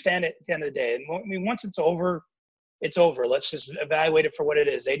 And I understand it at the end of the day. And I mean, once it's over, it's over. Let's just evaluate it for what it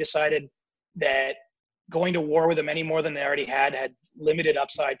is. They decided that going to war with him any more than they already had limited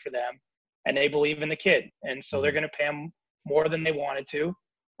upside for them, and they believe in the kid, and so they're going to pay him more than they wanted to,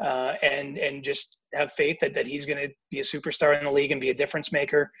 and just have faith that he's going to be a superstar in the league and be a difference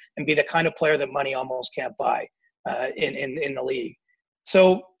maker and be the kind of player that money almost can't buy in the league.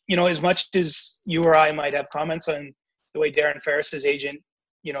 So, you know, as much as you or I might have comments on the way Darren Ferris's agent,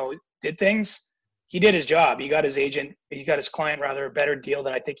 you know, did things, he did his job. He got his client rather a better deal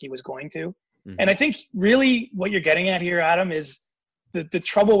than I think he was going to. Mm-hmm. And I think really what you're getting at here, Adam, is the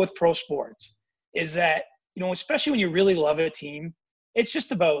trouble with pro sports is that, you know, especially when you really love a team, it's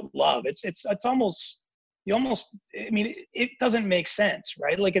just about love. It's almost, it doesn't make sense,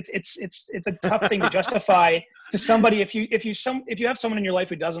 right? Like it's a tough thing to justify to somebody. If you have someone in your life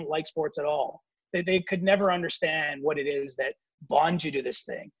who doesn't like sports at all, they could never understand what it is that bonds you to this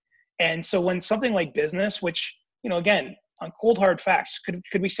thing. And so when something like business, which, you know, again, on cold hard facts,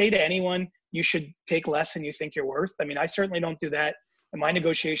 could we say to anyone, you should take less than you think you're worth? I mean, I certainly don't do that in my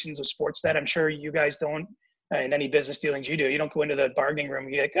negotiations with Sportsnet. I'm sure you guys don't in any business dealings you do. You don't go into the bargaining room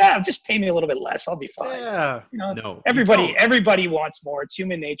and you're like, just pay me a little bit less. I'll be fine. Yeah. You know, no, everybody wants more. It's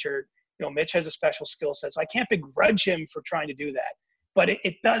human nature. You know, Mitch has a special skill set, so I can't begrudge him for trying to do that. But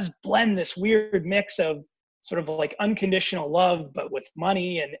it does blend this weird mix of sort of like unconditional love, but with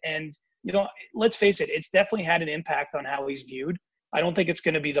money. And you know, let's face it, it's definitely had an impact on how he's viewed. I don't think it's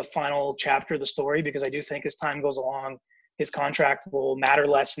going to be the final chapter of the story, because I do think as time goes along, his contract will matter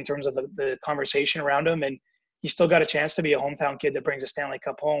less in terms of the conversation around him. And he's still got a chance to be a hometown kid that brings a Stanley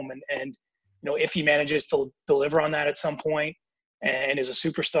Cup home. And you know, if he manages to deliver on that at some point and is a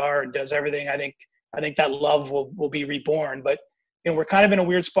superstar and does everything, I think that love will be reborn. But, you know, we're kind of in a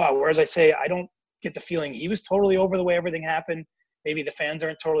weird spot where, as I say, I don't get the feeling he was totally over the way everything happened. Maybe the fans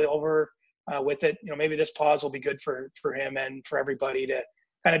aren't totally over with it. You know, maybe this pause will be good for him and for everybody to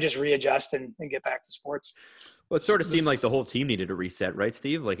kind of just readjust and get back to sports. Well, it sort of seemed like the whole team needed a reset, right,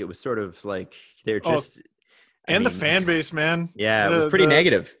 Steve? Like it was sort of like they're just the fan base, man. Yeah, it was pretty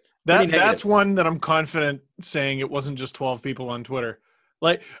negative. That's one that I'm confident saying it wasn't just 12 people on Twitter.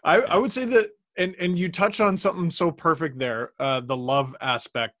 Like I would say that, and you touch on something so perfect there, the love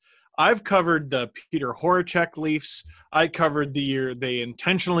aspect. I've covered the Peter Horacek Leafs. I covered the year they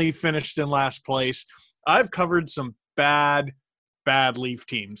intentionally finished in last place. I've covered some bad Leaf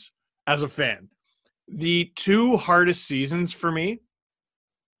teams as a fan. The two hardest seasons for me,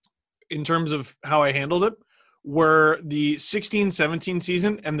 in terms of how I handled it, were the 16-17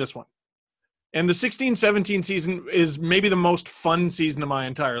 season and this one. And the 16-17 season is maybe the most fun season of my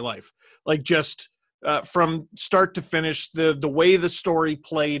entire life. Like, just from start to finish, the way the story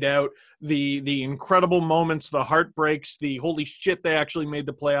played out, the incredible moments, the heartbreaks, the holy shit, they actually made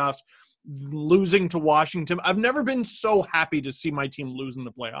the playoffs, losing to Washington. I've never been so happy to see my team lose in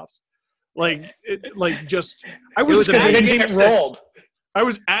the playoffs. I was because they didn't get rolled. I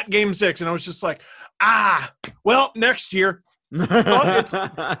was at game 6 and I was just like, well, next year. It's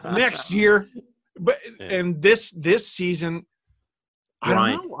next year. But and this season, I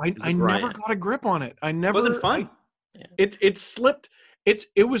don't know. I never got a grip on it. I never. It wasn't fun. It slipped.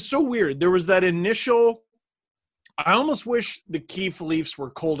 It was so weird. There was that initial. I almost wish the Keefe Leafs were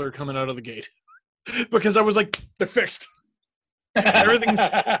colder coming out of the gate, because I was like, they're fixed.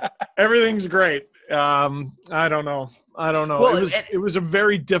 Everything's great. I don't know. Well, it was a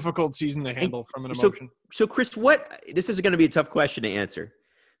very difficult season to handle from an emotion. So Chris, this is going to be a tough question to answer,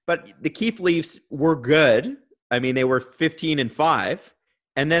 but the Keefe Leafs were good. I mean, they were 15-5,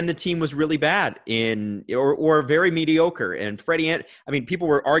 and then the team was really bad or very mediocre. And Freddie, people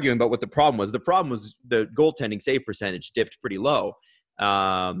were arguing about what the problem was. The problem was the goaltending save percentage dipped pretty low.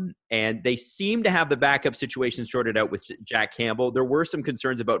 And they seem to have the backup situation sorted out with Jack Campbell. There were some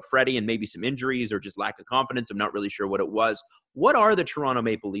concerns about Freddie and maybe some injuries or just lack of confidence. I'm not really sure what it was. What are the Toronto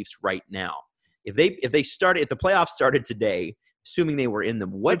Maple Leafs right now? If the playoffs started today, assuming they were in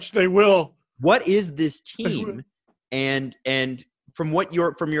them, which they will, what is this team? And from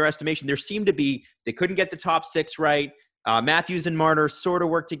your estimation, there seemed to be, they couldn't get the top 6 right. Matthews and Marner sort of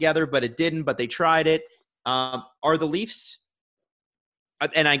worked together, but it didn't, but they tried it. Are the Leafs,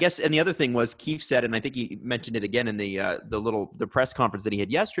 and I guess, and the other thing was Keefe said, and I think he mentioned it again in the press conference that he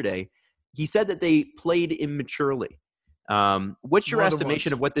had yesterday. He said that they played immaturely. What's your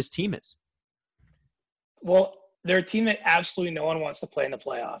estimation of what this team is? Well, they're a team that absolutely no one wants to play in the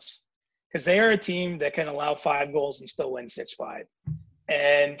playoffs, because they are a team that can allow 5 goals and still win 6-5.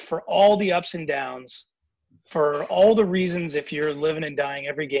 And for all the ups and downs, for all the reasons, if you're living and dying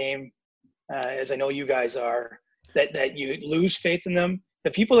every game, as I know you guys are, that you lose faith in them. The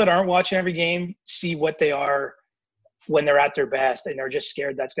people that aren't watching every game see what they are when they're at their best, and they're just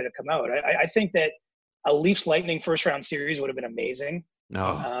scared that's going to come out. I think that a Leafs Lightning first round series would have been amazing.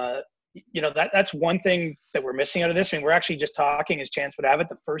 No. That's one thing that we're missing out of this. I mean, we're actually just talking, as chance would have it,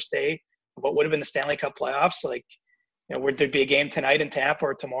 the first day of what would have been the Stanley Cup playoffs. Like, would there be a game tonight in Tampa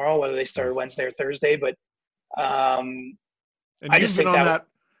or tomorrow, whether they start Wednesday or Thursday? But I just think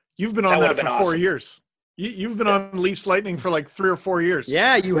you've been on that for 4 years. You've been on Leafs Lightning for like 3 or 4 years.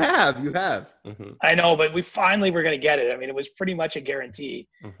 Yeah, you have. Mm-hmm. I know, but we finally were going to get it. I mean, it was pretty much a guarantee.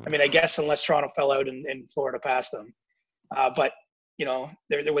 Mm-hmm. I mean, I guess unless Toronto fell out and Florida passed them. But,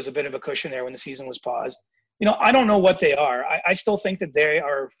 there was a bit of a cushion there when the season was paused. I don't know what they are. I still think that they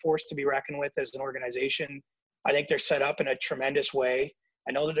are forced to be reckoned with as an organization. I think they're set up in a tremendous way.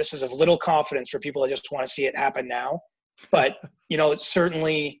 I know that this is of little confidence for people that just want to see it happen now. But, it's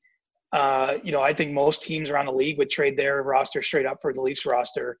certainly – I think most teams around the league would trade their roster straight up for the Leafs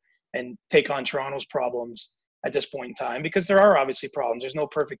roster and take on Toronto's problems at this point in time, because there are obviously problems. There's no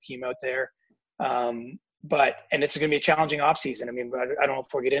perfect team out there. And it's going to be a challenging offseason. I mean, I don't know if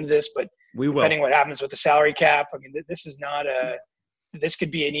we'll get into this, but depending on what happens with the salary cap, I mean, this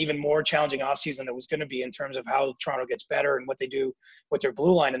could be an even more challenging offseason than it was going to be in terms of how Toronto gets better and what they do with their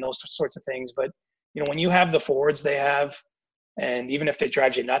blue line and those sorts of things. But, when you have the forwards they have, and even if it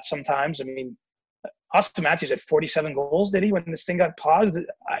drives you nuts sometimes, I mean, Austin Matthews had 47 goals, did he, when this thing got paused?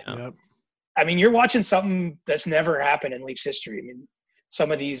 I mean, you're watching something that's never happened in Leafs history. I mean,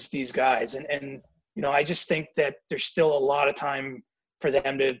 some of these guys. And I just think that there's still a lot of time for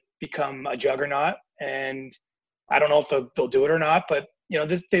them to become a juggernaut. And I don't know if they'll do it or not, but,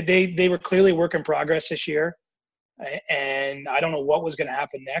 they were clearly a work in progress this year. And I don't know what was going to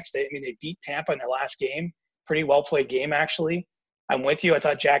happen next. They beat Tampa in their last game. Pretty well played game, actually. I'm with you. I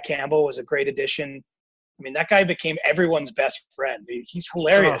thought Jack Campbell was a great addition. I mean, that guy became everyone's best friend. He's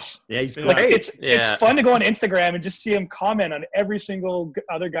hilarious. Yeah, he's great. Like, it's fun to go on Instagram and just see him comment on every single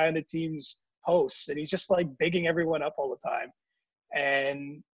other guy on the team's posts, and he's just like bigging everyone up all the time.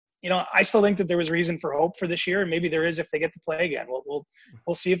 And I still think that there was reason for hope for this year, and maybe there is if they get to play again.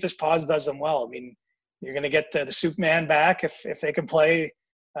 We'll see if this pause does them well. I mean, you're going to get the Soup Man back if they can play.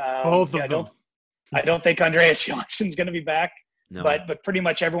 Both of them. I don't think Andreas Johnsson's going to be back No. but pretty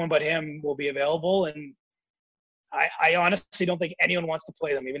much everyone but him will be available. And I honestly don't think anyone wants to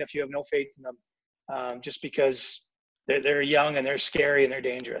play them, even if you have no faith in them, just because they're young and they're scary and they're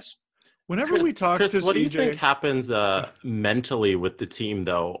dangerous. Whenever we talk Chris, to what do you think CJ, happens mentally with the team,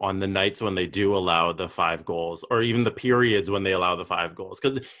 though, on the nights when they do allow the 5 goals, or even the periods when they allow the 5 goals?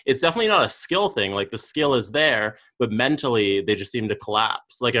 Because it's definitely not a skill thing. Like, the skill is there, but mentally they just seem to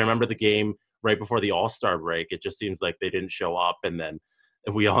collapse. Like, I remember the game right before the All-Star break. It just seems like they didn't show up, and then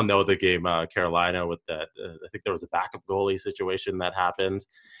we all know the game Carolina with that. I think there was a backup goalie situation that happened,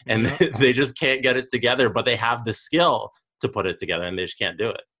 and they just can't get it together. But they have the skill to put it together, and they just can't do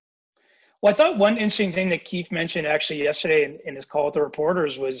it. Well, I thought one interesting thing that Keith mentioned actually yesterday in his call with the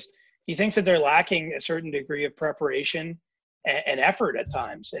reporters was he thinks that they're lacking a certain degree of preparation and effort at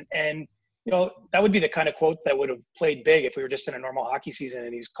times. And that would be the kind of quote that would have played big if we were just in a normal hockey season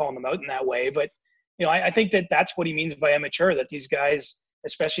and he's calling them out in that way. But, I think that that's what he means by immature, that these guys,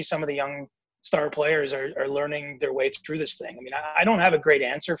 especially some of the young star players, are learning their way through this thing. I mean, I don't have a great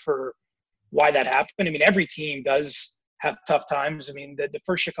answer for why that happened. I mean, every team does have tough times. I mean, the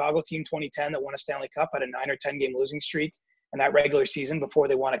first Chicago team, 2010, that won a Stanley Cup had a 9 or 10 game losing streak in that regular season before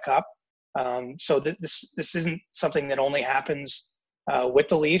they won a cup. So this isn't something that only happens with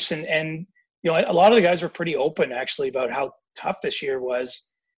the Leafs. And a lot of the guys were pretty open actually about how tough this year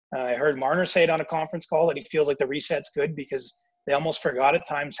was. I heard Marner say it on a conference call that he feels like the reset's good because they almost forgot at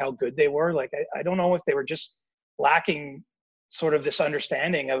times how good they were. Like, I don't know if they were just lacking sort of this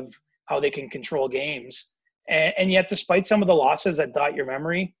understanding of how they can control games. And yet, despite some of the losses that dot your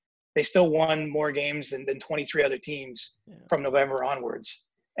memory, they still won more games than 23 other teams from November onwards.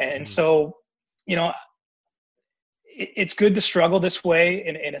 And so, it's good to struggle this way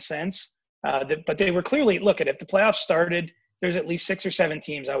in a sense. But they were clearly, if the playoffs started, there's at least 6 or 7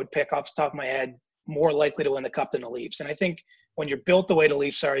 teams I would pick off the top of my head more likely to win the Cup than the Leafs. And I think when you're built the way the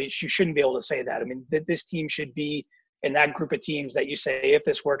Leafs are, you shouldn't be able to say that. I mean, this team should be in that group of teams that you say, if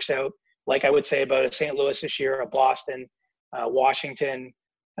this works out, like I would say about a St. Louis this year, a Boston, Washington,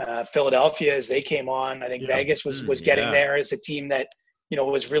 Philadelphia as they came on. I think Vegas was getting there as a team that,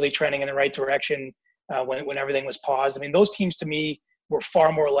 was really trending in the right direction when everything was paused. I mean, those teams to me were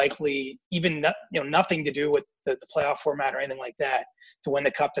far more likely, even nothing to do with the playoff format or anything like that, to win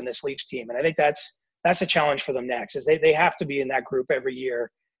the Cup than this Leafs team. And I think that's a challenge for them next, is they have to be in that group every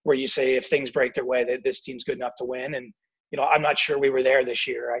year where you say if things break their way, that this team's good enough to win. And I'm not sure we were there this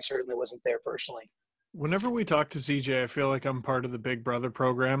year. I certainly wasn't there personally. whenever we talk to CJ, I feel like I'm part of the Big Brother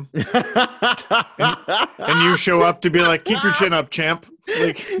program. and you show up to be like, keep your chin up, champ.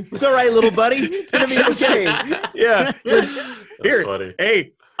 Like, it's all right, little buddy. It's going to be okay. Yeah. Here, funny.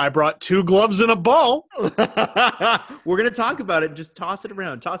 Hey, I brought 2 gloves and a ball. We're going to talk about it. Just toss it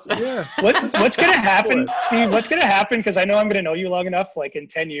around. Toss it. Yeah. What's going to happen, Steve? What's going to happen? Because I know I'm going to know you long enough, like in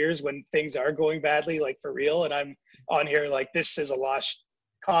 10 years when things are going badly, like for real, and I'm on here like this is a lost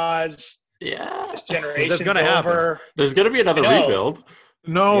cause. Yeah. This generation's gonna happen. over. There's going to be another rebuild.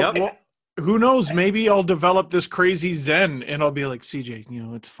 No, Yep. well, who knows? Maybe I'll develop this crazy zen and I'll be like, CJ,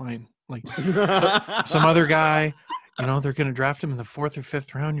 it's fine. Like some other guy, they're going to draft him in the 4th or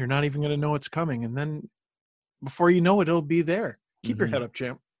 5th round. You're not even going to know it's coming. And then before you know it, it'll be there. Keep your head up,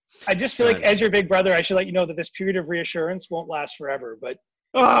 champ. I just feel like as your big brother, I should let you know that this period of reassurance won't last forever. But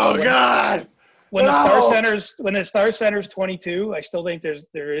Oh, God. when the Star Center's 22, I still think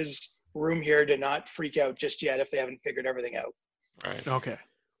there is room here to not freak out just yet if they haven't figured everything out. Right. Okay.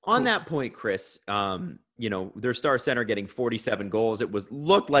 On that point, Chris, their star center getting 47 goals. It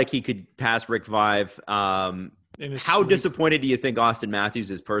looked like he could pass Rick Vive. How disappointed do you think Austin Matthews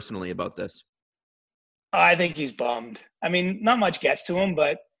is personally about this? I think he's bummed. I mean, not much gets to him,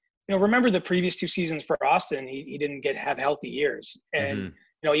 but remember the previous 2 seasons for Austin, he didn't have healthy years. And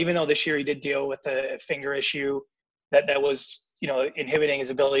even though this year he did deal with a finger issue that was inhibiting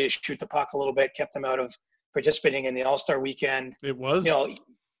his ability to shoot the puck a little bit, kept him out of participating in the All-Star weekend. It was?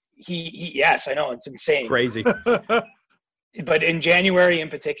 He yes, I know, it's insane. Crazy. But in January in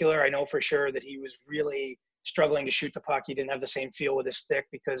particular, I know for sure that he was really struggling to shoot the puck. He didn't have the same feel with his stick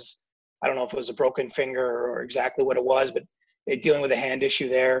because I don't know if it was a broken finger or exactly what it was, but dealing with a hand issue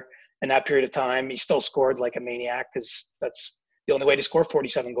there in that period of time. He still scored like a maniac because that's the only way to score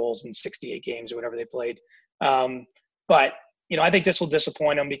 47 goals in 68 games or whatever they played. But I think this will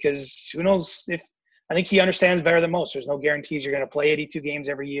disappoint him because who knows if – I think he understands better than most. There's no guarantees you're going to play 82 games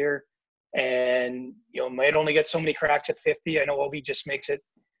every year. And, might only get so many cracks at 50. I know Ovi just makes it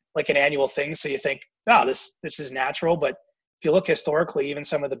like an annual thing. So you think, this is natural. But if you look historically, even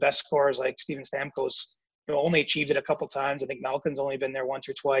some of the best scorers like Steven Stamkos, only achieved it a couple times. I think Malkin's only been there once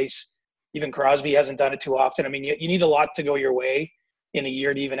or twice. Even Crosby hasn't done it too often. I mean, you need a lot to go your way in a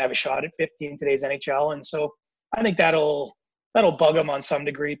year to even have a shot at 50 in today's NHL. And so I think that'll bug them on some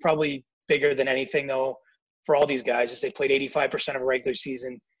degree. Probably bigger than anything, though, for all these guys, is they played 85% of a regular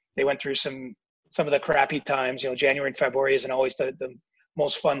season. They went through some of the crappy times. January and February isn't always the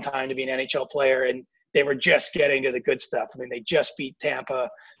most fun time to be an NHL player, and they were just getting to the good stuff. I mean, they just beat Tampa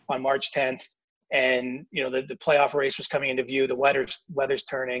on March 10th, and the playoff race was coming into view. The weather's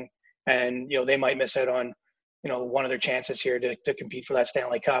turning, and they might miss out on one of their chances here to compete for that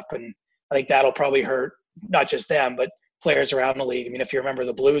Stanley Cup. And I think that'll probably hurt not just them, but players around the league. I mean, if you remember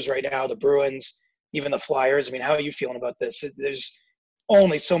the Blues right now, the Bruins, even the Flyers. I mean, how are you feeling about this? There's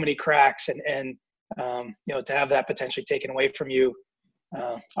only so many cracks, and to have that potentially taken away from you.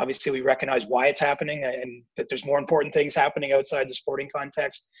 Obviously, we recognize why it's happening, and that there's more important things happening outside the sporting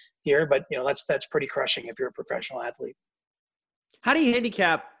context here. But that's pretty crushing if you're a professional athlete. How do you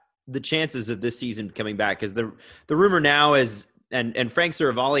handicap the chances of this season coming back? Because the rumor now is, and Frank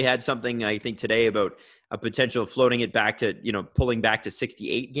Saravalli had something I think today about a potential floating it back to pulling back to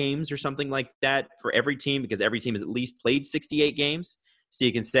 68 games or something like that for every team, because every team has at least played 68 games. So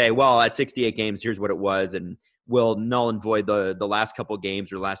you can say, well, at 68 games, here's what it was, and will null and void the last couple of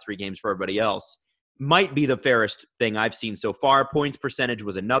games or last 3 games for everybody else. Might be the fairest thing I've seen so far. Points percentage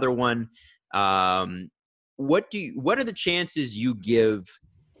was another one. What are the chances you give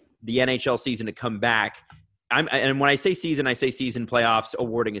the NHL season to come back? And when I say season playoffs,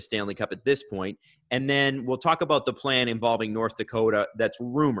 awarding a Stanley Cup at this point. And then we'll talk about the plan involving North Dakota that's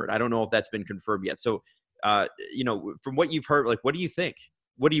rumored. I don't know if that's been confirmed yet. So, from what you've heard, what do you think?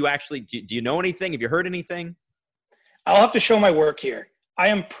 What do you actually, do you know anything? Have you heard anything? I'll have to show my work here. I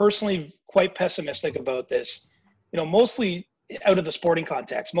am personally quite pessimistic about this, mostly out of the sporting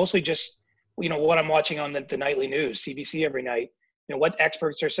context, mostly just, what I'm watching on the nightly news, CBC every night, what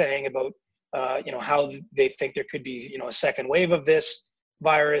experts are saying about, how they think there could be, a second wave of this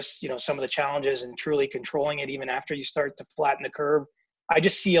virus, some of the challenges and truly controlling it even after you start to flatten the curve. I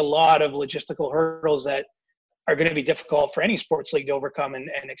just see a lot of logistical hurdles that are going to be difficult for any sports league to overcome and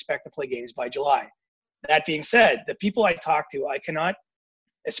expect to play games by July. That being said, the people I talk to, I cannot,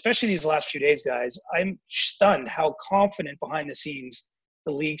 especially these last few days, guys, I'm stunned how confident behind the scenes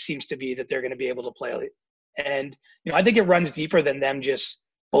the league seems to be that they're going to be able to play. And, I think it runs deeper than them just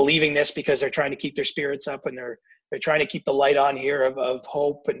believing this because they're trying to keep their spirits up and they're trying to keep the light on here of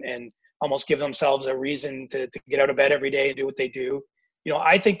hope and almost give themselves a reason to get out of bed every day and do what they do.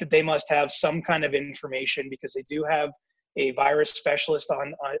 I think that they must have some kind of information because they do have a virus specialist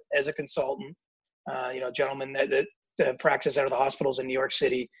on as a consultant, gentlemen that practice out of the hospitals in New York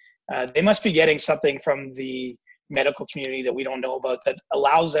City. They must be getting something from the medical community that we don't know about that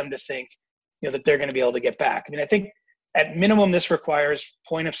allows them to think, that they're going to be able to get back. I mean, I think at minimum, this requires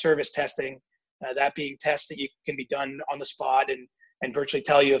point of service testing, that being tests that you can be done on the spot and virtually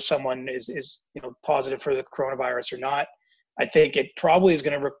tell you if someone is positive for the coronavirus or not. I think it probably is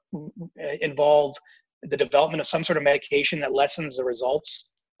going to involve the development of some sort of medication that lessens the results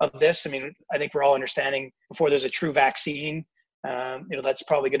of this. I mean, I think we're all understanding before there's a true vaccine, that's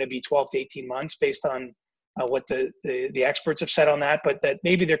probably going to be 12 to 18 months based on what the experts have said on that, but that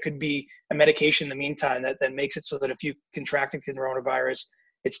maybe there could be a medication in the meantime that makes it so that if you contract the coronavirus,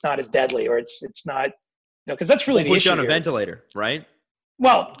 it's not as deadly, or it's not, because that's really the issue. Put you on a ventilator, right?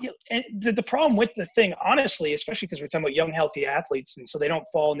 Well, the problem with the thing, honestly, especially because we're talking about young, healthy athletes, and so they don't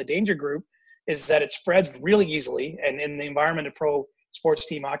fall in the danger group, is that it spreads really easily. And in the environment a pro sports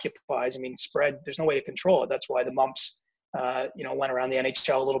team occupies, there's no way to control it. That's why the mumps, went around the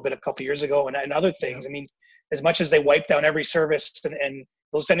NHL a little bit a couple of years ago and other things. As much as they wipe down every service and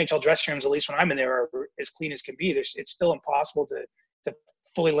those NHL dressing rooms, at least when I'm in there, are as clean as can be. It's still impossible to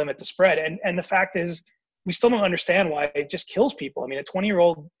fully limit the spread. And the fact is, we still don't understand why it just kills people. A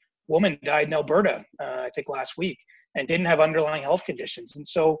 20-year-old woman died in Alberta, I think last week, and didn't have underlying health conditions. And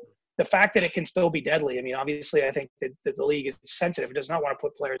so the fact that it can still be deadly, obviously I think that the league is sensitive. It does not want to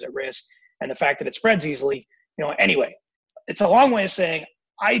put players at risk. And the fact that it spreads easily, anyway, it's a long way of saying,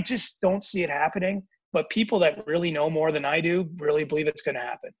 I just don't see it happening. But people that really know more than I do really believe it's going to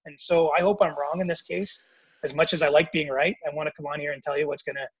happen. And so I hope I'm wrong in this case. As much as I like being right, I want to come on here and tell you what's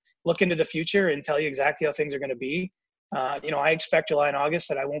going to look into the future and tell you exactly how things are going to be. I expect July and August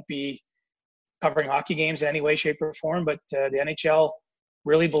that I won't be covering hockey games in any way, shape, or form. But the NHL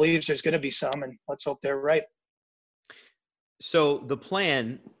really believes there's going to be some, and let's hope they're right. So the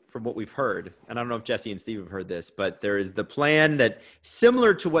plan, from what we've heard, and I don't know if Jesse and Steve have heard this, but there is the plan that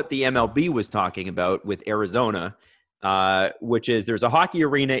similar to what the MLB was talking about with Arizona, which is there's a hockey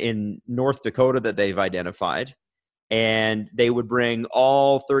arena in North Dakota that they've identified. and they would bring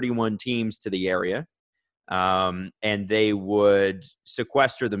all 31 teams to the area, and they would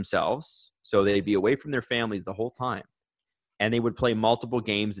sequester themselves, so they'd be away from their families the whole time, and they would play multiple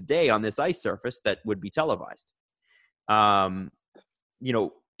games a day on this ice surface that would be televised.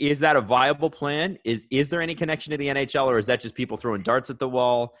 Is that a viable plan? Is there any connection to the NHL, or is that just people throwing darts at the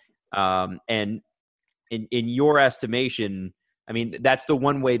wall? And in your estimation, I mean, that's the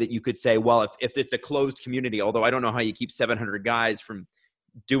one way that you could say, well, if it's a closed community, although I don't know how you keep 700 guys from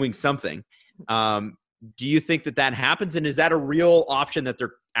doing something. Do you think that happens? And is that a real option that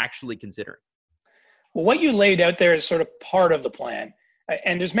they're actually considering? Well, what you laid out there is sort of part of the plan.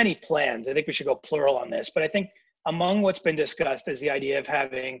 And there's many plans. I think we should go plural on this. But I think among what's been discussed is the idea of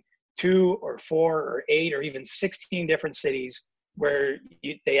having 2 or 4 or 8 or even 16 different cities where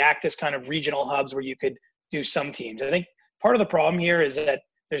they act as kind of regional hubs where you could do some teams. I think part of the problem here is that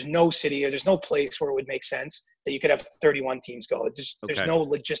there's no city or there's no place where it would make sense that you could have 31 teams go. There's no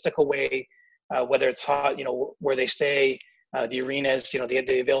logistical way, whether it's hot, where they stay, the arenas,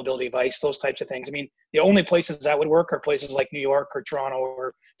 the availability of ice, those types of things. I mean, the only places that would work are places like New York or Toronto,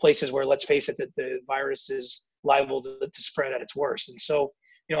 or places where, let's face it, that the virus is liable to spread at its worst. And so,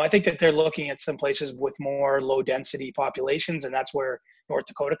 I think that they're looking at some places with more low density populations, and that's where North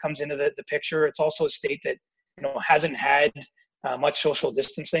Dakota comes into the picture. It's also a state that, hasn't had much social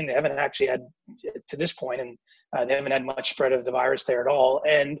distancing. They haven't actually had to this point, and they haven't had much spread of the virus there at all.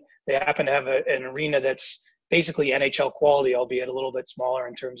 And they happen to have an arena that's basically NHL quality, albeit a little bit smaller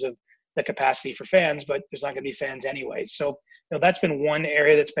in terms of the capacity for fans, but there's not going to be fans anyway. So, that's been one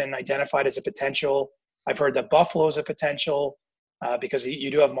area that's been identified as a potential. I've heard that Buffalo is a potential because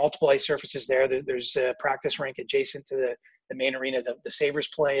you do have multiple ice surfaces there. There's a practice rink adjacent to the main arena the Sabres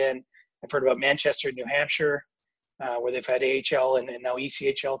play in. I've heard about Manchester, New Hampshire, where they've had AHL and now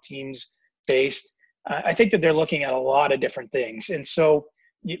ECHL teams based. I think that they're looking at a lot of different things. And so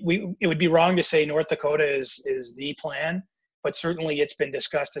it would be wrong to say North Dakota is the plan, but certainly it's been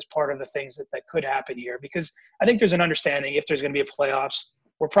discussed as part of the things that could happen here, because I think there's an understanding if there's going to be a playoffs,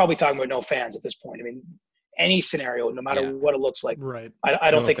 we're probably talking about no fans at this point. I mean, any scenario, no matter what it looks like. Right. I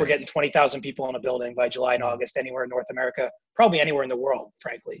don't think we're getting 20,000 people in a building by July and August anywhere in North America, probably anywhere in the world,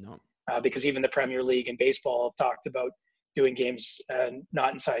 frankly, because even the Premier League and baseball have talked about doing games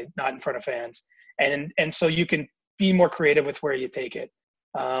not in front of fans. And so you can be more creative with where you take it.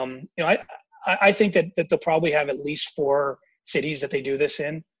 I think that they'll probably have at least 4 cities that they do this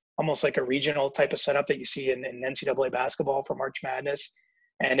in, almost like a regional type of setup that you see in NCAA basketball for March Madness.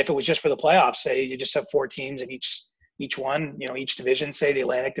 And if it was just for the playoffs, say you just have 4 teams in each one, each division, say the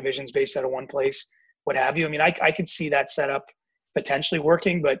Atlantic Division's based out of one place, what have you. I mean, I could see that setup potentially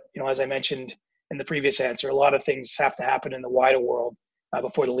working, but as I mentioned in the previous answer, a lot of things have to happen in the wider world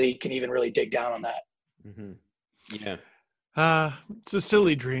before the league can even really dig down on that. Mm-hmm. Yeah. It's a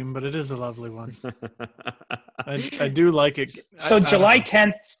silly dream, but it is a lovely one. I do like it. So July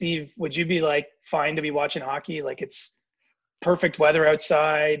 10th, Steve, would you be fine to be watching hockey? It's perfect weather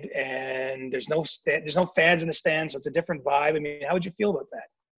outside and there's no fans in the stands, so it's a different vibe. I mean, how would you feel about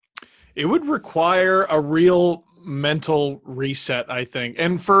that? It would require a real mental reset, I think,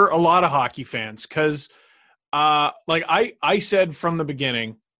 and for a lot of hockey fans, because I said from the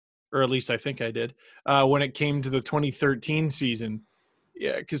beginning, or at least I think I did, when it came to the 2013 season.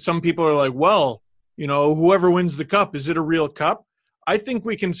 Yeah, because some people are like, well, whoever wins the cup, is it a real cup? I think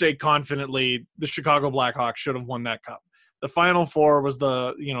we can say confidently the Chicago Blackhawks should have won that cup. The Final Four was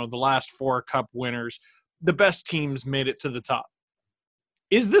the last 4 cup winners. The best teams made it to the top.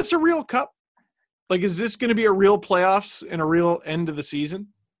 Is this a real cup? Is this going to be a real playoffs and a real end of the season?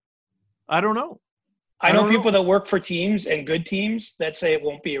 I don't know. I know people that work for teams and good teams that say it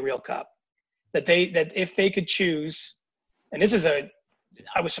won't be a real cup. That if they could choose, and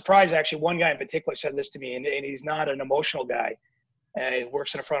I was surprised actually. One guy in particular said this to me, and he's not an emotional guy. He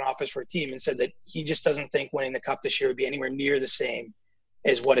works in a front office for a team, and said that he just doesn't think winning the cup this year would be anywhere near the same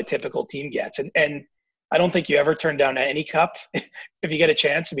as what a typical team gets. And I don't think you ever turn down any cup if you get a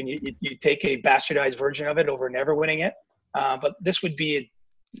chance. I mean, you take a bastardized version of it over never winning it. But this will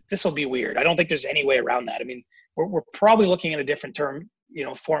be weird. I don't think there's any way around that. I mean, we're probably looking at a different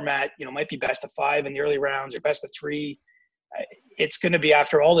format. Might be best of 5 in the early rounds or best of 3. It's going to be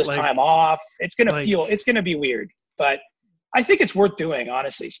after all this time off. It's going to be weird, but I think it's worth doing,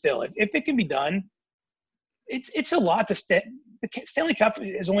 honestly. Still, if it can be done, it's a lot. The Stanley Cup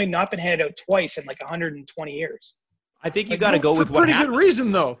has only not been handed out twice in 120 years. I think you got to go with what pretty good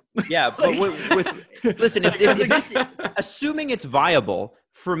reason, though. Yeah, but listen, if this, assuming it's viable,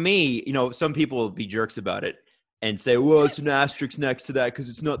 for me, some people will be jerks about it. and say, well, it's an asterisk next to that because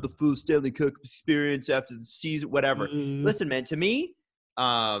it's not the full Stanley Cup experience after the season, whatever. Listen, man, to me,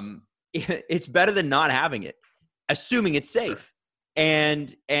 it's better than not having it, assuming it's safe. Sure.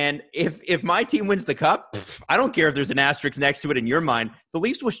 And if my team wins the cup, I don't care if there's an asterisk next to it in your mind. The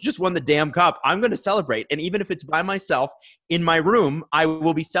Leafs just won the damn cup. I'm going to celebrate. And even if it's by myself in my room, I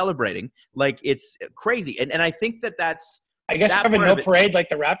will be celebrating. Like, it's crazy. And I think that's – I guess having no parade like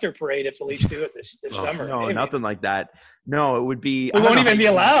the Raptor parade if the Leafs do it this summer. No, maybe. Nothing like that. No, it would be – We won't even be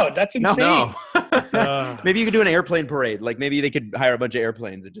allowed. That's insane. No. Maybe you could do an airplane parade. Like, maybe they could hire a bunch of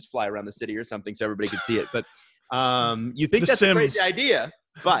airplanes and just fly around the city or something so everybody could see it. But – you think that's a great idea,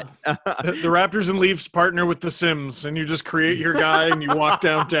 but the Raptors and Leafs partner with the Sims, and you just create your guy and you walk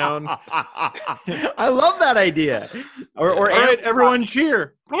downtown. I love that idea. Or all right, everyone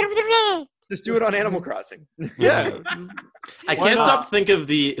cheer. Just do it on Animal Crossing. Yeah. I can't stop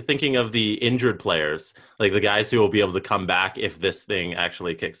thinking of the injured players, like the guys who will be able to come back if this thing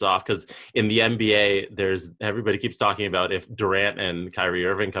actually kicks off. Because in the NBA, everybody keeps talking about if Durant and Kyrie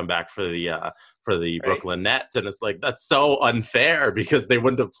Irving come back for the Brooklyn Nets, and it's like that's so unfair because they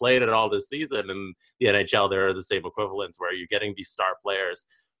wouldn't have played at all this season. In the NHL, there are the same equivalents where you're getting these star players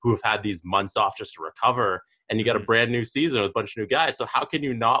who have had these months off just to recover, and you got a brand new season with a bunch of new guys. So how can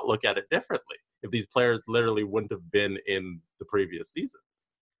you not look at it differently if these players literally wouldn't have been in the previous season?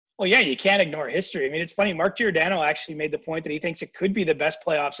 Well, yeah, you can't ignore history. I mean, it's funny. Mark Giordano actually made the point that he thinks it could be the best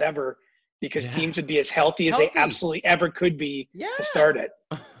playoffs ever because teams would be as healthy as they absolutely ever could be to start it.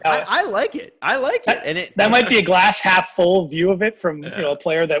 I like it. I like it. And that might be a glass half full view of it from a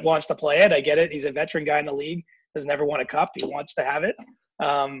player that wants to play it. I get it. He's a veteran guy in the league, has never won a cup. He wants to have it.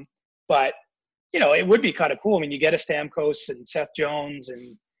 But it would be kind of cool. I mean, you get a Stamkos and Seth Jones,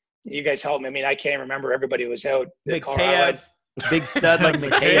 and you guys help me. I mean, I can't remember everybody who was out. Mikheyev, big stud like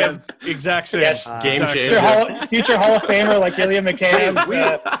Mikheyev. Exact same. Yes. Game changer. Future Hall of Famer like Ilya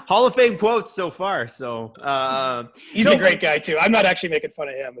Mikheyev. Hall of Fame quotes so far. So he's a great guy too. I'm not actually making fun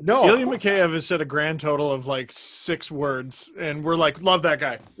of him. No, Ilya Mikheyev has said a grand total of like 6 words, and we're like, love that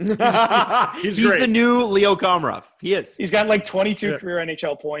guy. He's great. The new Leo Komarov. He is. He's got like 22 career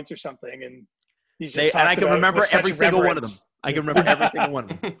NHL points or something, and he's just and I can remember every single one of them. I can remember every single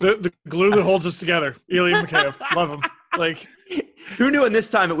one of them. The glue that holds us together. Ilya Mikheyev. Love him. Like, who knew? And this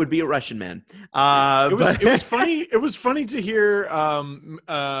time it would be a Russian man. It was funny. It was funny to hear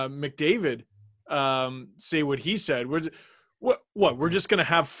McDavid say what he said. What? We're just gonna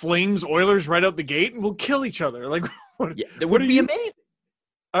have Flames Oilers right out the gate, and we'll kill each other. Like, it would be amazing.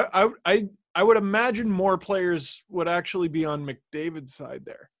 I would imagine more players would actually be on McDavid's side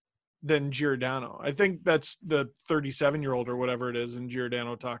there than Giordano. I think that's the 37-year-old or whatever it is, and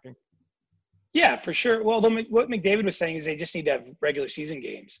Giordano talking. Yeah, for sure. Well, what McDavid was saying is they just need to have regular season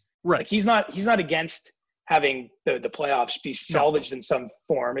games. Right. Like he's not against having the playoffs be salvaged in some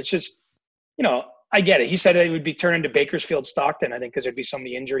form. It's just, I get it. He said it would be turned into Bakersfield Stockton, I think, because there'd be so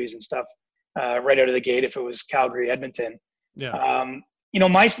many injuries and stuff right out of the gate if it was Calgary Edmonton. Yeah.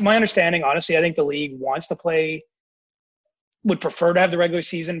 My understanding, honestly, I think the league would prefer to have the regular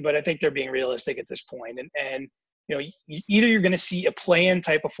season, but I think they're being realistic at this point. And either you're going to see a play-in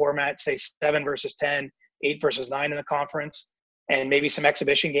type of format, say 7 versus 10, 8 versus 9 in the conference, and maybe some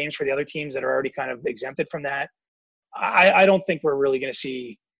exhibition games for the other teams that are already kind of exempted from that. I don't think we're really going to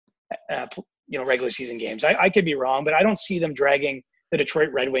see, regular season games. I could be wrong, but I don't see them dragging the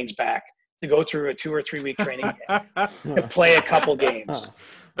Detroit Red Wings back to go through a 2 or 3 week training camp to play a couple games,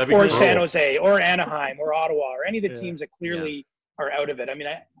 or San Jose, or Anaheim, or Ottawa, or any of the teams that clearly are out of it. I mean,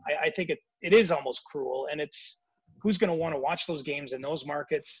 I think it is almost cruel, and it's who's going to want to watch those games in those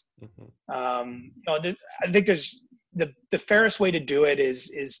markets. I think there's the fairest way to do it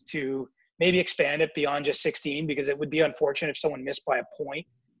is to maybe expand it beyond just 16, because it would be unfortunate if someone missed by a point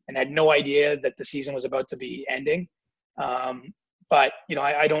and had no idea that the season was about to be ending. But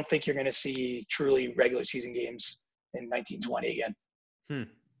I don't think you're going to see truly regular season games in 1920 again.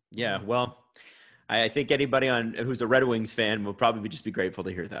 Yeah, well, I think anybody who's a Red Wings fan will probably just be grateful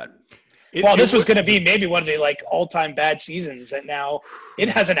to hear that. This was going to be maybe one of the all-time bad seasons, and now it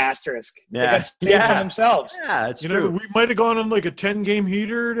has an asterisk. Yeah. They got saved from themselves. Yeah, it's true. We might have gone on like a 10-game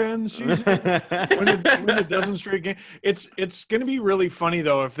heater to end the season. win a dozen straight games. It's going to be really funny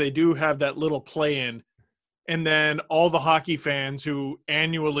though if they do have that little play-in, and then all the hockey fans who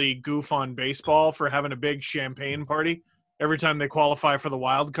annually goof on baseball for having a big champagne party every time they qualify for the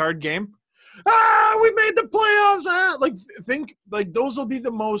wild card game. We made the playoffs. Those will be the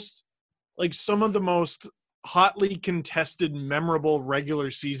most. Like some of the most hotly contested, memorable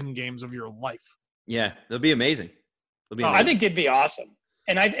regular season games of your life. Yeah, they'll be amazing. I think it'd be awesome.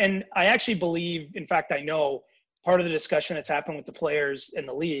 And I actually believe, in fact, I know part of the discussion that's happened with the players in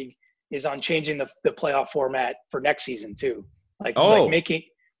the league is on changing the playoff format for next season too. Like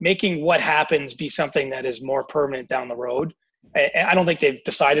making what happens be something that is more permanent down the road. I don't think they've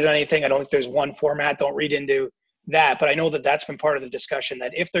decided on anything. I don't think there's one format. Don't read into that. But I know that that's been part of the discussion,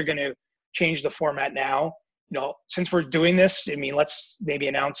 that if they're going to change the format now, since we're doing this, I mean, let's maybe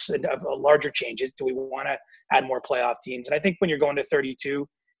announce a larger changes. Do we want to add more playoff teams? And I think when you're going to 32,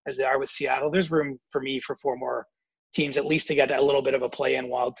 as they are with Seattle, there's room for me for 4 more teams, at least to get a little bit of a play-in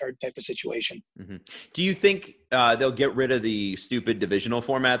wild card type of situation. Mm-hmm. Do you think they'll get rid of the stupid divisional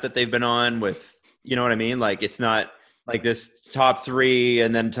format that they've been on with, you know what I mean? Like, it's not like this top 3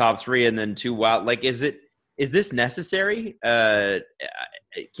 and then top 3 and then 2 wild. Like, is this necessary?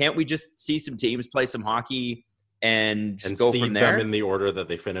 Can't we just see some teams play some hockey and go seed from there? them in the order that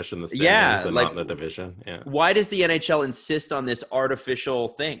they finish in the standings and not in the division? Yeah. Why does the NHL insist on this artificial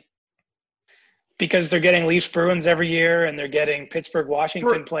thing? Because they're getting Leafs Bruins every year, and they're getting Pittsburgh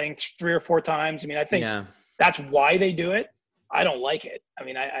Washington playing 3 or 4 times. I mean, I think that's why they do it. I don't like it. I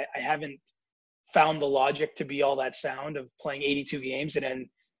mean, I haven't found the logic to be all that sound of playing 82 games and then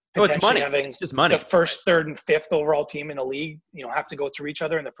potentially having it's just money. The first, 3rd, and 5th overall team in the league, have to go through each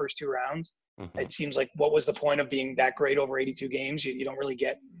other in the first 2 rounds. Mm-hmm. It seems like, what was the point of being that great over 82 games? You don't really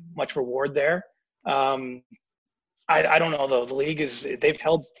get much reward there. I don't know though. The league they've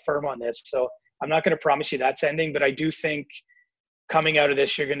held firm on this, so I'm not going to promise you that's ending, but I do think coming out of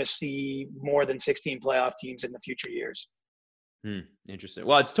this, you're going to see more than 16 playoff teams in the future years. Interesting.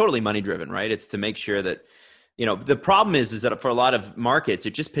 Well, it's totally money driven, right? It's to make sure that, the problem is that for a lot of markets,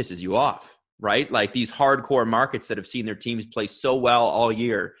 it just pisses you off, right? Like these hardcore markets that have seen their teams play so well all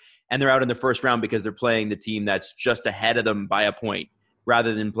year, and they're out in the first round because they're playing the team that's just ahead of them by a point,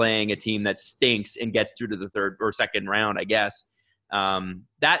 rather than playing a team that stinks and gets through to the 3rd or 2nd round, I guess.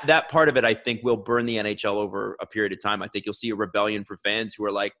 That part of it, I think, will burn the NHL over a period of time. I think you'll see a rebellion for fans who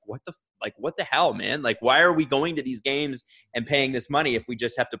are like, what the hell, man? Like, why are we going to these games and paying this money if we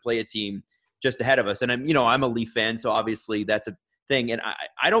just have to play a team just ahead of us? And I'm a Leaf fan, so obviously that's a thing. And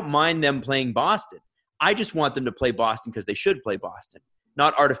I don't mind them playing Boston. I just want them to play Boston because they should play Boston,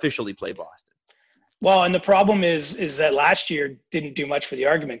 not artificially play Boston. Well, and the problem is that last year didn't do much for the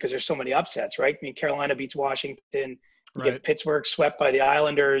argument because there's so many upsets, right? I mean, Carolina beats Washington. You get Pittsburgh swept by the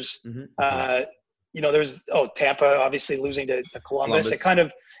Islanders. Mm-hmm. There's Tampa obviously losing to Columbus. It kind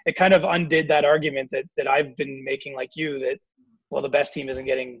of undid that argument that I've been making, like you, that the best team isn't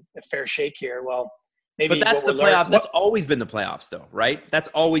getting a fair shake here. Well, maybe. But that's the playoffs. That's always been the playoffs, though, right? That's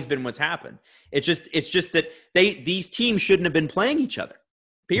always been what's happened. It's just that these teams shouldn't have been playing each other.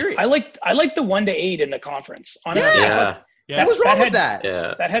 Period. I like the 1-8 in the conference. Honestly, what was wrong with that?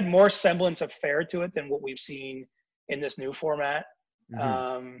 Yeah, that had more semblance of fair to it than what we've seen in this new format.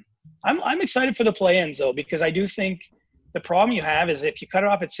 Mm-hmm. I'm excited for the play-ins though, because I do think the problem you have is if you cut it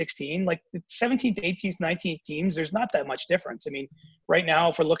off at 16, like the 17th, 18th, 19th teams, there's not that much difference. I mean, right now,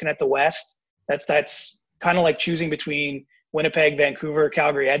 if we're looking at the West, that's kind of like choosing between Winnipeg, Vancouver,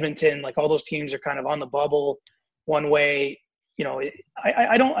 Calgary, Edmonton. Like all those teams are kind of on the bubble one way.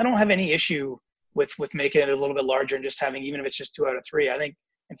 I don't have any issue with making it a little bit larger and just having, even if it's just 2 out of 3. I think,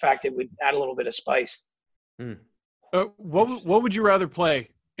 in fact, it would add a little bit of spice. What would you rather play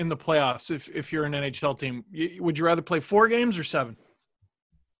in the playoffs if you're an NHL team? Would you rather play 4 games or 7?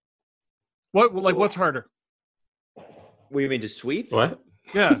 What's harder? What do you mean, to sweep? What?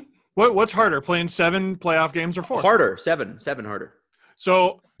 Yeah. What's harder, playing 7 playoff games or 4? Harder. 7 harder.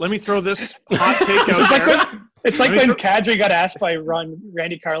 So let me throw this hot take out there. It's like when Kadri got asked by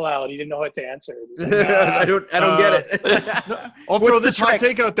Randy Carlyle and he didn't know what to answer. Like, I don't get it. I'll throw this hot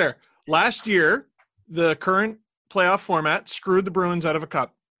take out there. Last year, the current playoff format screwed the Bruins out of a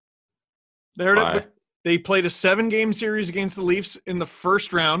cup. They played a 7-game series against the Leafs in the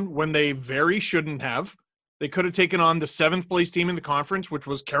first round when they very shouldn't have. They could have taken on the 7th place team in the conference, which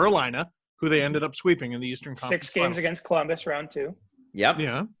was Carolina, who they ended up sweeping in the Eastern Conference. 6 games against Columbus, round 2. Yep.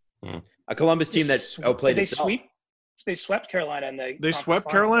 Yeah. A Columbus team that outplayed itself. They swept Carolina. They swept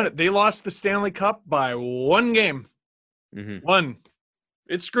Carolina. They lost the Stanley Cup by 1 game. Mm-hmm. 1.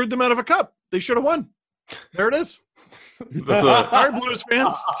 It screwed them out of a cup. They should have won. There it is. Sorry, Blues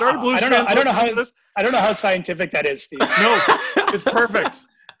fans. I don't know how scientific that is, Steve. No, it's perfect.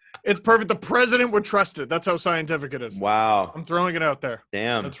 It's perfect. The president would trust it. That's how scientific it is. Wow. I'm throwing it out there.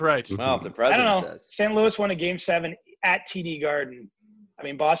 Damn. That's right. Well, if the president I don't know. says. St. Louis won a Game 7 at TD Garden. I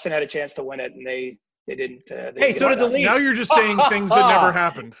mean, Boston had a chance to win it, and they didn't. Hey, so did the Leafs. Now you're just saying things that never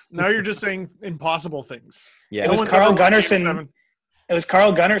happened. Now you're just saying impossible things. Yeah. It was Carl Gunnarsson. It was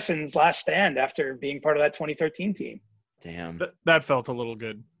Carl Gunnarsson's last stand after being part of that 2013 team. Damn. That felt a little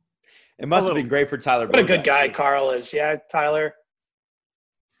good. It must have been great for Tyler. What a good guy Carl is. Yeah, Tyler.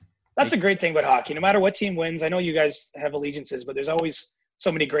 That's a great thing about hockey. No matter what team wins, I know you guys have allegiances, but there's always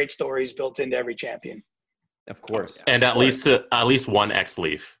so many great stories built into every champion. Of course. And at least one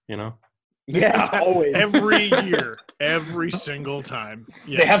ex-Leaf, you know? Yeah, always. Every year. Every single time.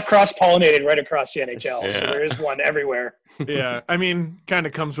 Yes. They have cross-pollinated right across the NHL, so there is one everywhere. Yeah, I mean, kind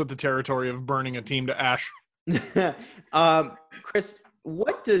of comes with the territory of burning a team to ash. Chris,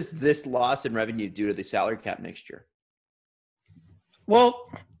 what does this loss in revenue do to the salary cap next year? Well,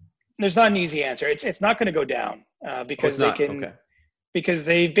 there's not an easy answer. It's not going to go down because because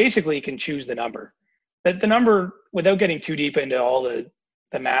they basically can choose the number. The number, without getting too deep into all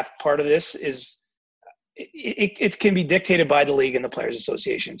the math part of this, is it can be dictated by the league and the Players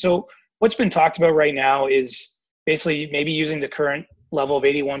Association. So what's been talked about right now is basically maybe using the current level of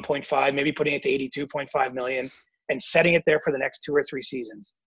 81.5, maybe putting it to 82.5 million and setting it there for the next 2 or 3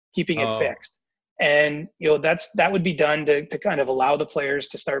 seasons, keeping it fixed. And, that would be done to kind of allow the players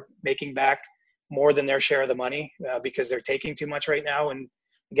to start making back more than their share of the money because they're taking too much right now. And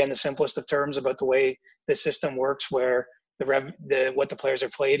again, the simplest of terms about the way the system works, where what the players are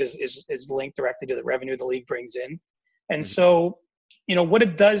paid is linked directly to the revenue the league brings in. And so, what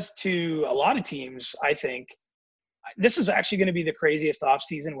it does to a lot of teams, I think, this is actually going to be the craziest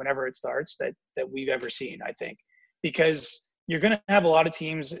offseason whenever it starts that we've ever seen, I think, because you're going to have a lot of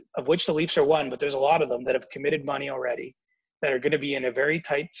teams, of which the Leafs are one, but there's a lot of them that have committed money already that are going to be in a very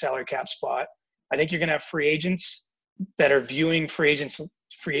tight salary cap spot. I think you're going to have free agents that are viewing free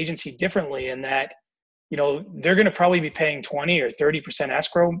agency differently, in that, they're going to probably be paying 20 or 30%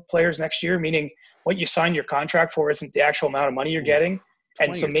 escrow players next year, meaning what you sign your contract for isn't the actual amount of money you're getting.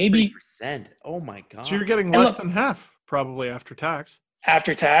 And so maybe %. Oh my God. So you're getting less than half probably after tax.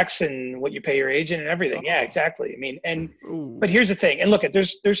 After tax and what you pay your agent and everything. Yeah, exactly. I mean, but here's the thing. And look,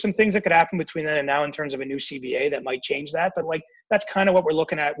 there's some things that could happen between then and now in terms of a new CBA that might change that. But that's kind of what we're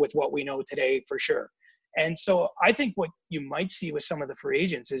looking at with what we know today for sure. And so I think what you might see with some of the free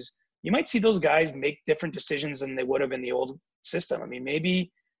agents is you might see those guys make different decisions than they would have in the old system. I mean,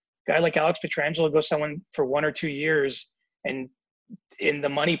 maybe a guy like Alex Pietrangelo goes someone for 1 or 2 years, and in the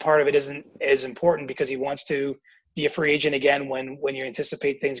money part of it isn't as important because he wants to be a free agent again when you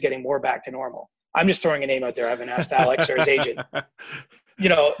anticipate things getting more back to normal. I'm just throwing a name out there. I haven't asked Alex or his agent. But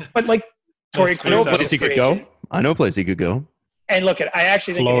Torrey Krug, I know a place he could go. I know a place he could go. And look, I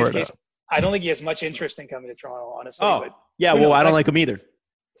actually think Florida. in his case, I don't think he has much interest in coming to Toronto, honestly. Oh, but yeah. Well, I don't like him either.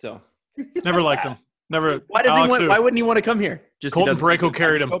 So Never liked him. Never. why does he want? Why wouldn't he want to come here? Just Colton Parayko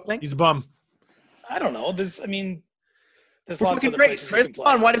carried him. Thing? He's a bum. I don't know. There's We're lots of other great. places Chris, he can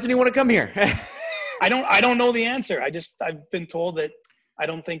play. why doesn't he want to come here? I don't know the answer. I've been told that I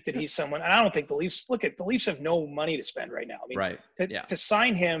don't think that he's someone, and I don't think the Leafs have no money to spend right now. I mean, right. To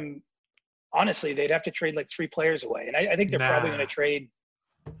sign him, honestly, they'd have to trade 3 players away. And I think they're probably going to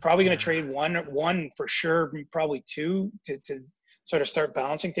trade one for sure, probably 2 to sort of start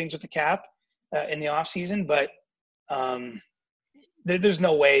balancing things with the cap in the off season. But there's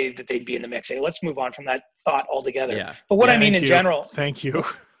no way that they'd be in the mix. Hey, let's move on from that thought altogether. Yeah. But what I mean in general. Thank you.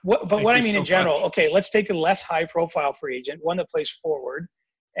 What I mean in general, okay, let's take a less high-profile free agent, one that plays forward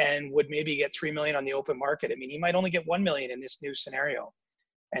and would maybe get $3 million on the open market. I mean, he might only get $1 million in this new scenario.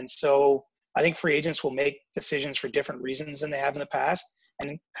 And so I think free agents will make decisions for different reasons than they have in the past.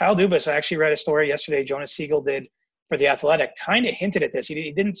 And Kyle Dubas, I actually read a story yesterday, Jonas Siegel did for The Athletic, kind of hinted at this.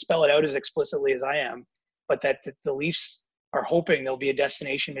 He didn't spell it out as explicitly as I am, but that the Leafs are hoping there'll be a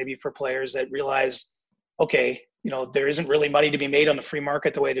destination maybe for players that realize, okay, there isn't really money to be made on the free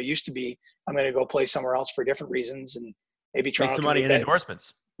market the way there used to be. I'm going to go play somewhere else for different reasons, and maybe try make some money in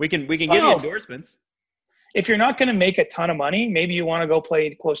endorsements. We can give you endorsements. If you're not going to make a ton of money, maybe you want to go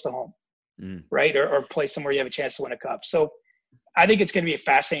play close to home, right? Or play somewhere you have a chance to win a cup. So I think it's going to be a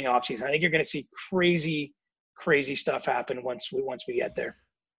fascinating offseason. I think you're going to see crazy, crazy stuff happen once we get there.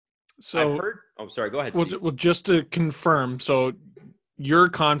 So, sorry, go ahead. Well, just to confirm, so you're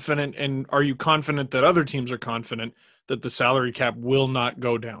confident, and are you confident that other teams are confident that the salary cap will not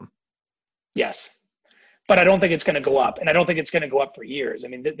go down? Yes, but I don't think it's going to go up, and I don't think it's going to go up for years. I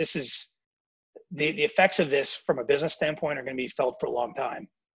mean, this is the effects of this from a business standpoint are going to be felt for a long time.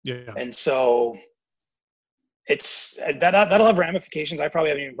 Yeah, and so it's that'll have ramifications I probably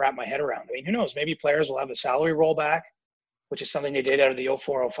haven't even wrapped my head around. I mean, who knows? Maybe players will have a salary rollback, which is something they did out of the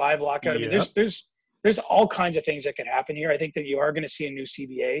 04-05 lockout. I mean, there's all kinds of things that can happen here. I think that you are going to see a new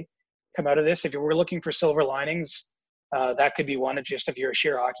CBA come out of this. If you were looking for silver linings, that could be one. If you're a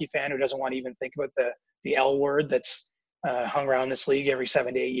sheer hockey fan who doesn't want to even think about the L word that's hung around this league every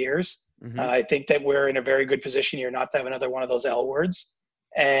 7 to 8 years, I think that we're in a very good position here not to have another one of those L words.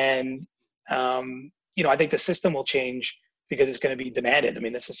 And, I think the system will change because it's going to be demanded. I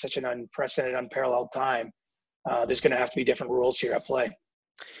mean, this is such an unprecedented, unparalleled time. There's going to have to be different rules here at play.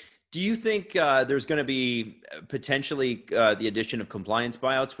 Do you think there's going to be potentially the addition of compliance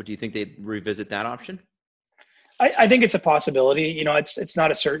buyouts? But do you think they'd revisit that option? I think it's a possibility. It's not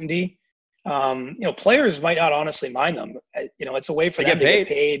a certainty. Players might not honestly mind them. It's a way for them to get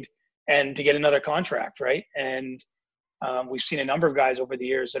paid and to get another contract, right? And we've seen a number of guys over the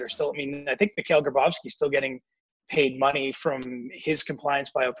years that are still. I mean, I think Mikhail Grabovski's still getting paid money from his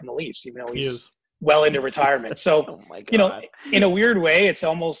compliance buyout from the Leafs, even though he's well into retirement. So, in a weird way, it's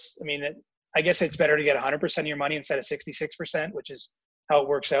almost. I mean, I guess it's better to get 100% of your money instead of 66%, which is how it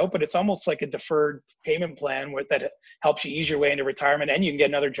works out, but it's almost like a deferred payment plan that helps you ease your way into retirement, and you can get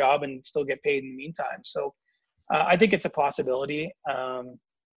another job and still get paid in the meantime. So I think it's a possibility,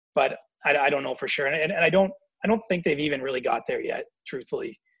 but I don't know for sure. And I don't think they've even really got there yet,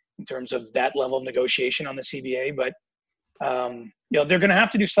 truthfully, in terms of that level of negotiation on the CBA. But, they're going to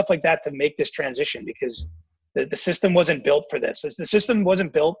have to do stuff like that to make this transition, because the system wasn't built for this. The system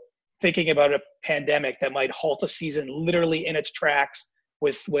wasn't built thinking about a pandemic that might halt a season literally in its tracks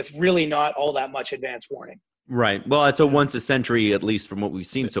with really not all that much advance warning. Right. Well, it's a once a century, at least from what we've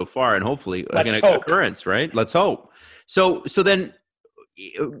seen so far, and hopefully an occurrence, right? Let's hope. So then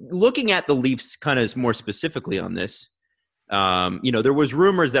looking at the Leafs kind of more specifically on this, there was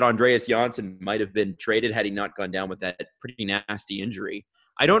rumors that Andreas Johnsson might have been traded had he not gone down with that pretty nasty injury.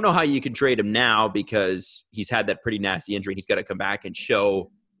 I don't know how you can trade him now because he's had that pretty nasty injury. He's got to come back and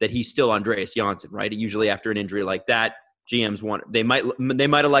show that he's still Andreas Johnsson, right? Usually after an injury like that, GMs they might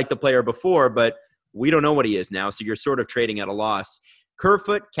have liked the player before, but we don't know what he is now. So you're sort of trading at a loss.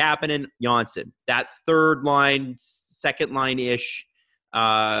 Kerfoot, Kapanen, Johnsson, that third line, second line-ish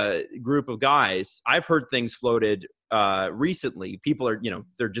group of guys. I've heard things floated recently. People are,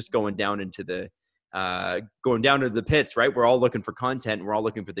 they're just going down into the pits, right? We're all looking for content. And we're all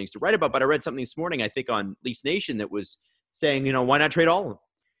looking for things to write about. But I read something this morning, I think on Leafs Nation, that was saying, why not trade all of them?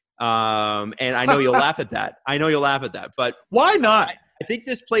 And I know you'll laugh at that. But why not? I think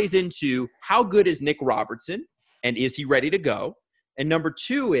this plays into how good is Nick Robertson, and is he ready to go? And number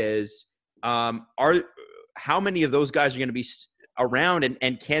two is, how many of those guys are going to be around,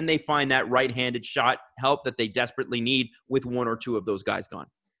 and can they find that right-handed shot help that they desperately need with one or two of those guys gone?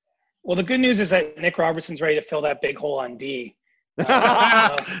 Well, the good news is that Nick Robertson's ready to fill that big hole on D. There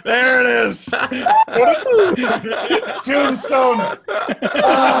it is. Tombstone.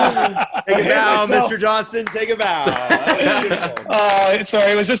 Take a bow, Mr. Johnston. Take a bow.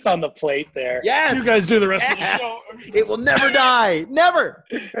 Sorry, it was just on the plate there. Yes. You guys do the rest of the show. It will never die. Never.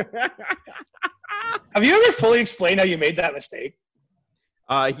 Have you ever fully explained how you made that mistake?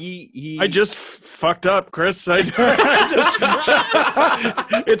 I just fucked up, Chris. It's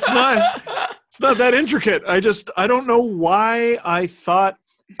not that intricate. I don't know why I thought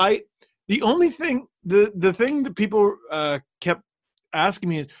the only thing, the thing that people kept asking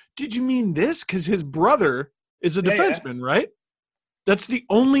me is, did you mean this? Because his brother is a defenseman, right? That's the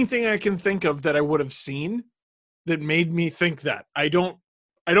only thing I can think of that I would have seen that made me think that. I don't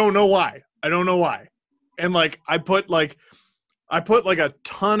know why. And I put a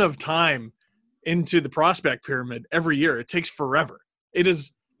ton of time into the prospect pyramid every year. It takes forever. It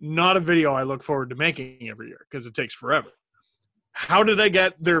is not a video I look forward to making every year because it takes forever. How did I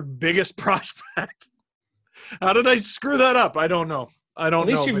get their biggest prospect? How did I screw that up? I don't know. At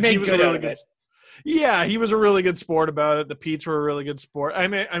least you've made good out of it. Yeah, he was a really good sport about it. The Petes were a really good sport. I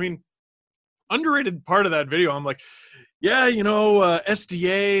mean, underrated part of that video, I'm like, yeah,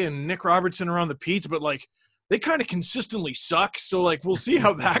 SDA and Nick Robertson are on the Petes, but they kind of consistently suck. So we'll see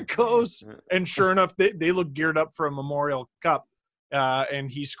how that goes. And sure enough, they look geared up for a Memorial Cup.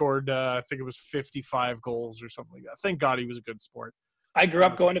 And he scored, I think it was 55 goals or something like that. Thank God he was a good sport. I grew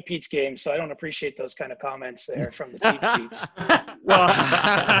up going to Pete's games, so I don't appreciate those kind of comments there from the cheap seats. Well,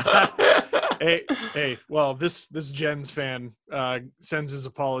 hey. Well, this Jens fan sends his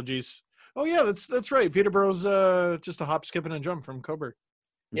apologies. Oh yeah, that's right. Peterborough's just a hop, skip, and a jump from Coburg.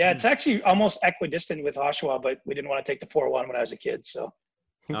 Yeah, it's actually almost equidistant with Oshawa, but we didn't want to take the 4-1 when I was a kid. So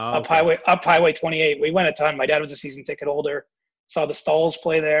up Highway 28, we went a ton. My dad was a season ticket holder. Saw the Stalls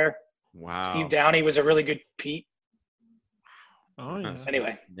play there. Wow. Steve Downey was a really good Pete. Oh yeah.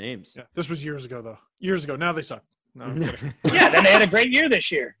 Anyway, names. Yeah, this was years ago though. Years ago. Now they suck. No, I'm kidding. Yeah, then they had a great year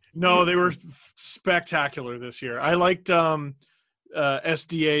this year. No, they were spectacular this year. I liked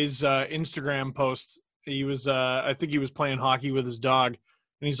SDA's Instagram post. He was, I think he was playing hockey with his dog,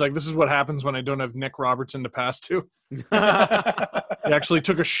 And he's like, this is what happens when I don't have Nick Robertson to pass to. He actually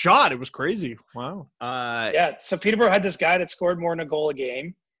took a shot. It was crazy. Wow. Yeah. So Peterborough had this guy that scored more than a goal a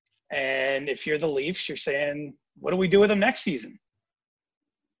game. And if you're the Leafs, you're saying, what do we do with him next season?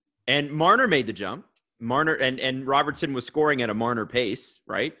 And Marner made the jump. Marner and Robertson was scoring at a Marner pace,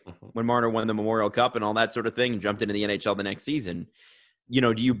 right? Mhm. When Marner won the Memorial Cup and all that sort of thing, and jumped into the NHL the next season. You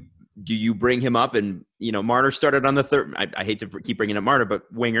know, do you bring him up? And, you know, Marner started on the third. I hate to keep bringing up Marner,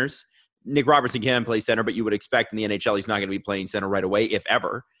 but wingers. Nick Robertson can play center, but you would expect in the NHL he's not going to be playing center right away, if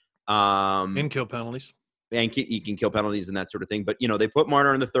ever. And kill penalties. And he can kill penalties and that sort of thing. But, you know, they put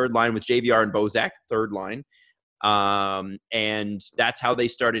Marner on the third line with JVR and Bozak, third line. And that's how they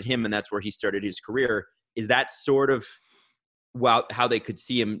started him, and that's where he started his career. Is that sort of how they could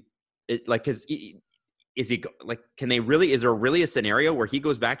see him? Because is he like? Can they really? Is there really a scenario where he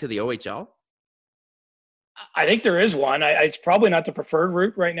goes back to the OHL? I think there is one. It's probably not the preferred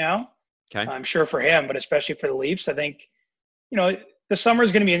route right now. Okay. I'm sure for him, but especially for the Leafs, I think, you know, the summer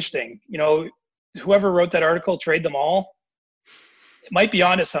is going to be interesting. You know, whoever wrote that article, Trade Them All, it might be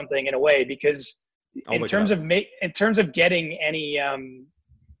onto something in a way, because in terms of getting any,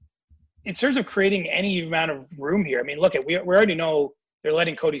 in terms of creating any amount of room here. I mean, look, we already know they're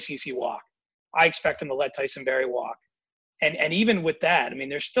letting Cody Ceci walk. I expect them to let Tyson Barrie walk, and even with that, I mean,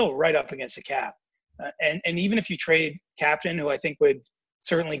 they're still right up against the cap. And even if you trade Captain, who I think would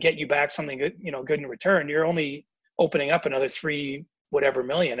certainly get you back something good, you know, good in return, you're only opening up another $3 whatever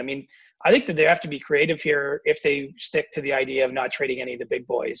million. I mean, I think that they have to be creative here if they stick to the idea of not trading any of the big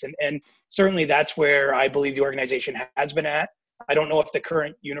boys. And certainly that's where I believe the organization has been at. I don't know if the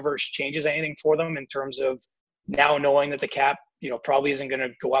current universe changes anything for them in terms of now knowing that the cap, you know, probably isn't going to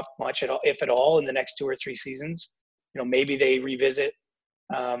go up much at all, if at all, in the next 2 or 3 seasons. You know, maybe they revisit,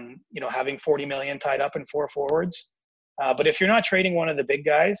 you know, having $40 million tied up in 4 forwards. But if you're not trading one of the big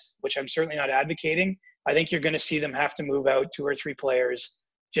guys, which I'm certainly not advocating, I think you're going to see them have to move out 2 or 3 players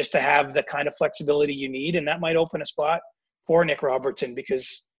just to have the kind of flexibility you need. And that might open a spot for Nick Robertson,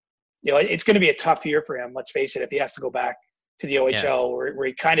 because, you know, it's going to be a tough year for him. Let's face it, if he has to go back to the OHL where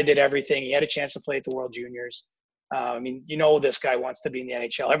he kind of did everything. He had a chance to play at the World Juniors. I mean, you know, this guy wants to be in the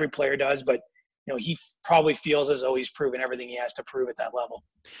NHL. Every player does, but, you know, he probably feels as though he's proven everything he has to prove at that level.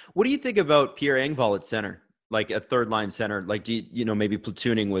 What do you think about Pierre Engvall at center? Like a third line center, like, do you know, maybe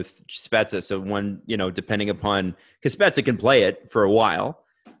platooning with Spezza? So one, you know, depending upon, because Spezza can play it for a while.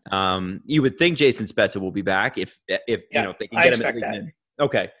 You would think Jason Spezza will be back if you know, if they can get him at league min.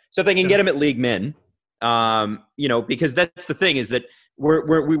 Okay. So if they can get him at league min, you know, because that's the thing, is that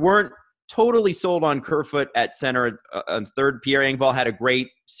we weren't totally sold on Kerfoot at center. On third, Pierre Engvall had a great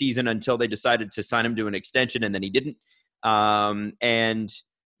season until they decided to sign him to an extension, and then he didn't. And,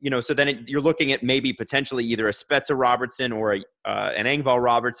 you know, so then you're looking at maybe potentially either a Spezza Robertson or an Engvall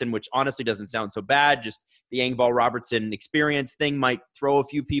Robertson, which honestly doesn't sound so bad. Just the Engvall Robertson experience thing might throw a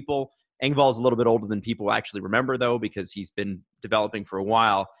few people. Engvall's a little bit older than people actually remember, though, because he's been developing for a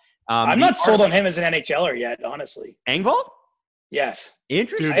while. I'm not sold on him as an NHLer yet, honestly. Engvall? Yes.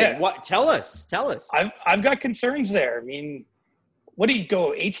 Interesting. Yeah. What? Tell us. I've got concerns there. I mean, what did he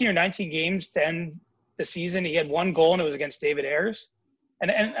go 18 or 19 games to end the season? He had 1 goal, and it was against David Ayres.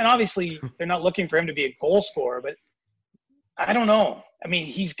 And obviously they're not looking for him to be a goal scorer, but I don't know. I mean,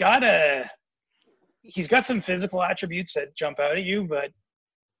 he's got some physical attributes that jump out at you, but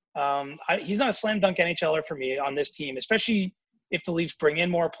he's not a slam dunk NHLer for me on this team, especially if the Leafs bring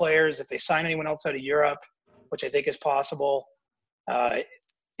in more players, if they sign anyone else out of Europe, which I think is possible.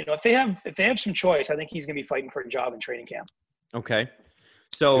 You know, if they have some choice, I think he's going to be fighting for a job in training camp. Okay.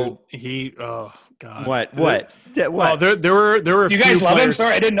 So Dude, oh God. What? Well, there were a Do you few guys love him? players.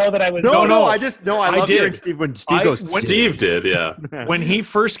 Sorry, I didn't know that I was. No. I love did. hearing Steve when Steve goes. Steve did, yeah. When he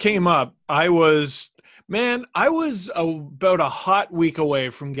first came up, I was about a hot week away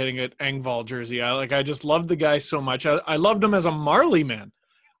from getting an Engvall jersey. I just loved the guy so much. I loved him as a Marley man.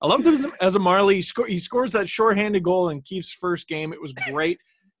 I loved him as a Marley. He scores that shorthanded goal in Keefe's first game. It was great.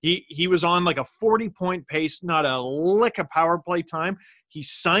 He was on like a 40-point pace, not a lick of power play time. He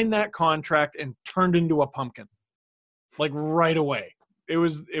signed that contract and turned into a pumpkin, like right away. It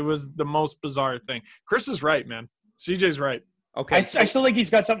was the most bizarre thing. Chris is right, man. CJ's right. Okay. I still think he's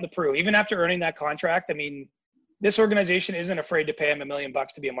got something to prove, even after earning that contract. I mean, this organization isn't afraid to pay him $1 million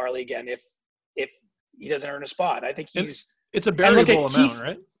to be a Marley again if he doesn't earn a spot. I think it's a variable amount, Keefe,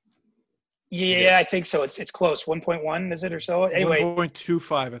 right? Yeah, I think so. It's close. 1.1 is it or so? Anyway,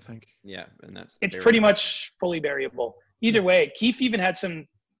 1.25, I think. Yeah, and it's pretty much fully variable. Either way, Keefe even had some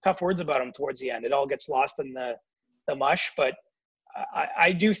tough words about him towards the end. It all gets lost in the mush, but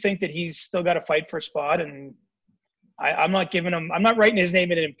I do think that he's still got to fight for a spot, and I'm not giving him. I'm not writing his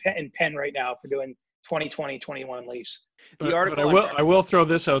name in pen right now for doing 2020-21 Leafs. The article I will throw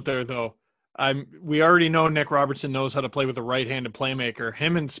this out there though. We already know Nick Robertson knows how to play with a right-handed playmaker.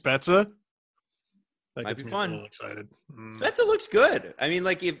 Him and Spezza. That might gets be me fun. a little excited. Spezza looks good. I mean,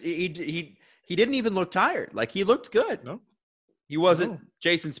 like if he didn't even look tired. Like he looked good. No, he wasn't No.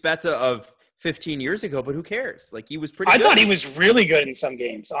 Jason Spezza of 15 years ago, but who cares? Like he was pretty. I good. thought he was really good in some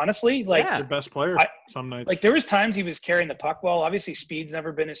games. Honestly, like Yeah. the best player I- some nights. like there was times he was carrying the puck well. Obviously, speed's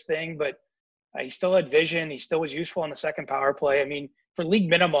never been his thing, but he still had vision. He still was useful on the second power play. I mean, for league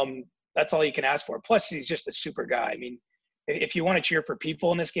minimum, that's all you can ask for. Plus, he's just a super guy. I mean, if you want to cheer for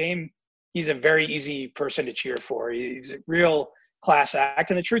people in this game, he's a very easy person to cheer for. He's a real class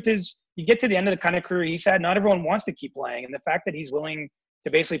act. And the truth is, you get to the end of the kind of career he's had, not everyone wants to keep playing. And the fact that he's willing to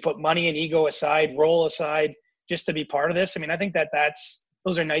basically put money and ego aside, role aside, just to be part of this, I mean, I think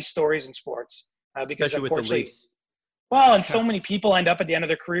those are nice stories in sports. Because especially with the unfortunately, Leafs. well, and so many people end up at the end of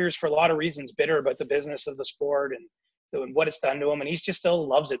their careers for a lot of reasons, bitter about the business of the sport and what it's done to him. And he's just still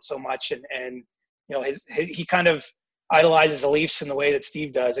loves it so much. And you know, he kind of idolizes the Leafs in the way that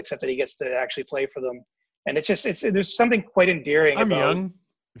Steve does, except that he gets to actually play for them. And there's something quite endearing I'm about young.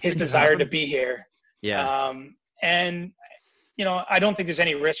 his desire to be here. Yeah. And you know, I don't think there's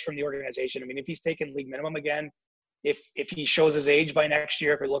any risk from the organization. I mean, if he's taking league minimum again, if he shows his age by next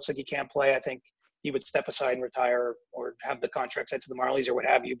year, if it looks like he can't play, I think he would step aside and retire or have the contract sent to the Marlies or what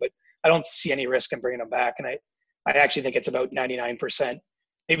have you. But I don't see any risk in bringing him back. And I actually think it's about 99%.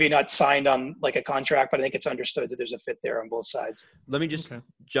 Maybe not signed on like a contract, but I think it's understood that there's a fit there on both sides. Let me just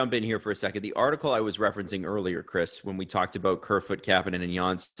jump in here for a second. The article I was referencing earlier, Chris, when we talked about Kerfoot, Kapanen, and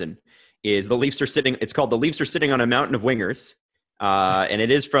Johnsson, is the Leafs are sitting. It's called "The Leafs Are Sitting on a Mountain of Wingers," and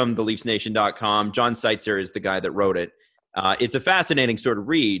it is from theleafsnation.com. John Seitzer is the guy that wrote it. It's a fascinating sort of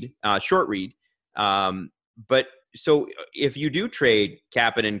read, short read. But so if you do trade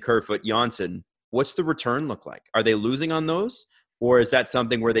Kapanen, Kerfoot, Johnsson, what's the return look like? Are they losing on those? Or is that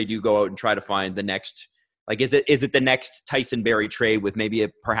something where they do go out and try to find the next, like, is it the next Tyson Barrie trade with maybe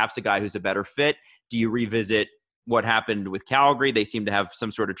perhaps a guy who's a better fit? Do you revisit what happened with Calgary? They seem to have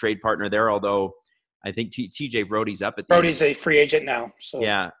some sort of trade partner there, although I think TJ Brodie's up at the Brodie's a free agent now. So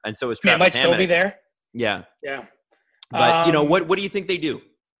yeah, and so is it Travis might still be Hamonic. there. Yeah. Yeah. But, what do you think they do?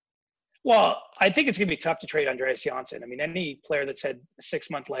 Well, I think it's going to be tough to trade Andreas Johnsson. I mean, any player that's had a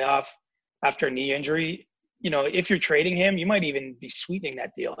 6-month layoff after a knee injury, if you're trading him, you might even be sweetening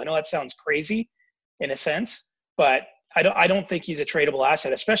that deal. I know that sounds crazy in a sense, but I don't think he's a tradable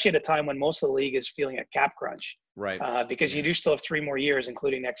asset, especially at a time when most of the league is feeling a cap crunch. Right. Because you do still have 3 more years,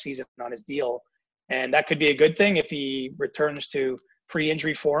 including next season, on his deal. And that could be a good thing if he returns to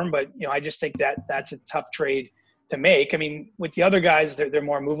pre-injury form. But, I just think that that's a tough trade to make. I mean, with the other guys, they're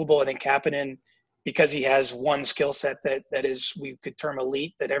more movable. I think Kapanen, because he has one skill set that is, we could term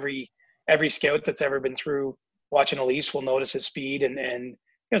elite, that every scout that's ever been through watching a Leafs will notice his speed and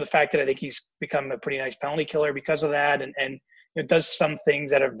the fact that I think he's become a pretty nice penalty killer because of that and does some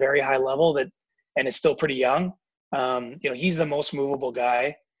things at a very high level and is still pretty young. He's the most movable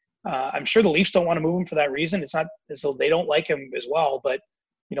guy. I'm sure the Leafs don't want to move him for that reason. It's not as though they don't like him as well, but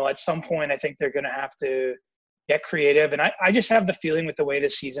at some point I think they're going to have to get creative. And I just have the feeling with the way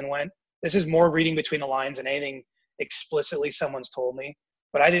this season went, this is more reading between the lines than anything explicitly someone's told me.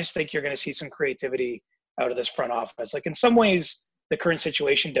 But I just think you're going to see some creativity out of this front office. Like in some ways, the current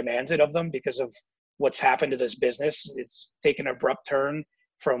situation demands it of them because of what's happened to this business. It's taken an abrupt turn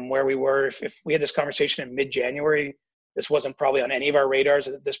from where we were. If we had this conversation in mid-January, this wasn't probably on any of our radars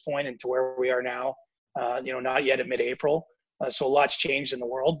at this point and to where we are now, not yet at mid-April. So a lot's changed in the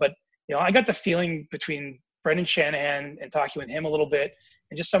world. But, I got the feeling between Brendan Shanahan and talking with him a little bit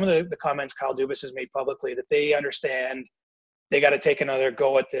and just some of the comments Kyle Dubas has made publicly that they understand they got to take another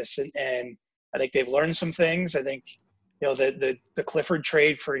go at this. And I think they've learned some things. I think, the Clifford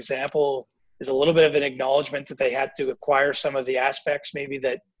trade, for example, is a little bit of an acknowledgement that they had to acquire some of the aspects maybe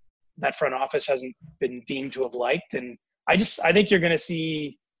that front office hasn't been deemed to have liked. And I think you're going to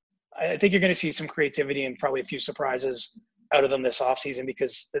see some creativity and probably a few surprises out of them this offseason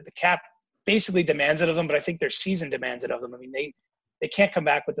because the cap basically demands it of them, but I think their season demands it of them. I mean, they can't come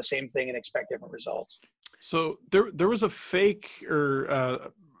back with the same thing and expect different results. So there was a fake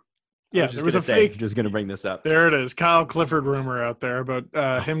there was a fake. fake. Just going to bring this up. There it is. Kyle Clifford rumor out there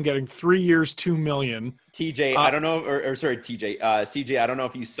about him getting 3 years, $2 million. TJ, I don't know, or sorry, TJ, CJ, I don't know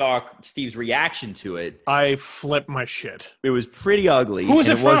if you saw Steve's reaction to it. I flipped my shit. It was pretty ugly. Who was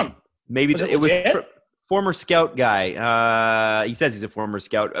it from? Maybe Was it was legit? former scout guy. He says he's a former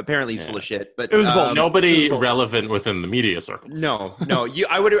scout. Apparently, he's full of shit. But It was bullshit. Nobody relevant within the media circles. No.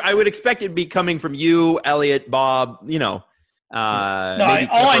 I would expect it to be coming from you, Elliot, Bob. You know. No,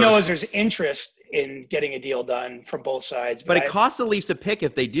 all I know is there's interest in getting a deal done from both sides. But it costs the Leafs a pick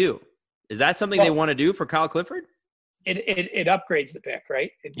if they do. Is that something they want to do for Kyle Clifford? It upgrades the pick,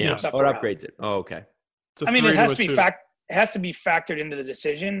 right? It moves up it around. upgrades it. Oh, okay. I mean, it has to be factored into the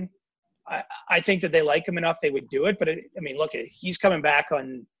decision. I think that they like him enough they would do it. But look, he's coming back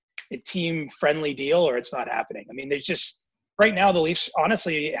on a team-friendly deal, or it's not happening. I mean, there's just right now the Leafs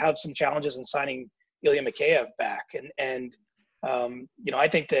honestly have some challenges in signing Ilya Mikheyev back, and I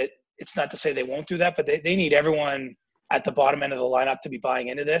think that it's not to say they won't do that, but they need everyone at the bottom end of the lineup to be buying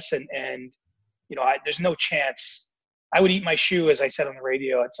into this, and there's no chance. I would eat my shoe, as I said on the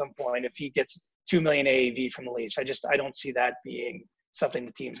radio at some point, if he gets $2 million AAV from the Leafs. I don't see that being something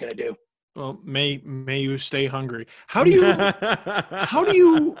the team's going to do. Well, may you stay hungry. How do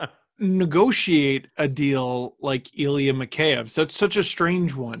you negotiate a deal like Ilya Mikheyev? That's such a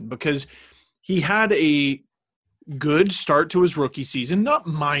strange one because he had a good start to his rookie season, not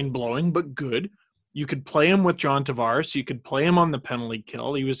mind-blowing, but good. You could play him with John Tavares. You could play him on the penalty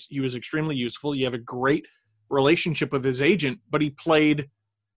kill. He was extremely useful. You have a great relationship with his agent, but he played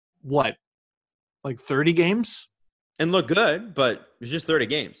what, like 30 games? And looked good, but it was just 30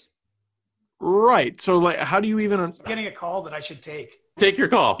 games. Right. So, like, how do you even getting a call that I should take? Take your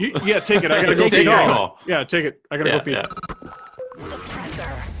call. Take it. I gotta go take pee. your call. Yeah, take it. I gotta go pee. The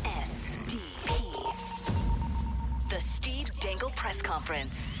Presser. SDP. The Steve Dangle Press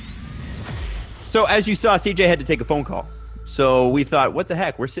Conference. So as you saw, CJ had to take a phone call. So we thought, what the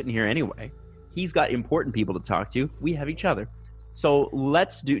heck? We're sitting here anyway. He's got important people to talk to. We have each other. So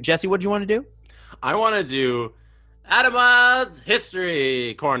let's do – Jesse, what do you want to do? I want to do Adam Wild's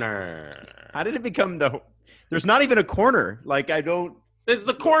History Corner. How did it become the – there's not even a corner. Like I don't – This is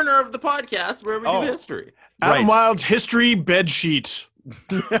the corner of the podcast where we do history. Adam Wild's History Bed Sheet.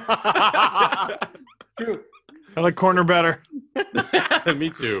 I like corner better. Me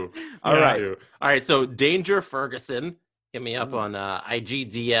too. All right. So Danger Ferguson hit me up on IG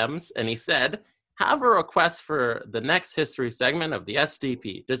DMs, and he said, have a request for the next history segment of the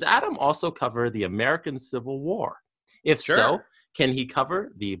SDP. Does Adam also cover the American Civil War? If so, can he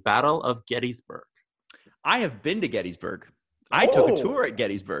cover the Battle of Gettysburg? I have been to Gettysburg. I took a tour at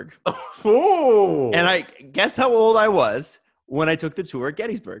Gettysburg. Oh. And I guess how old I was when I took the tour at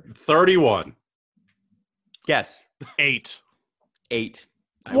Gettysburg. 31. Guess. 8.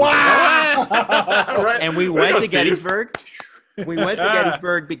 Wow. Right. And we went to Gettysburg. We went to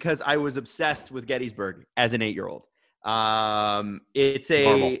Gettysburg because I was obsessed with Gettysburg as an 8-year-old. It's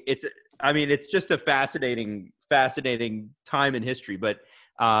just a fascinating time in history. But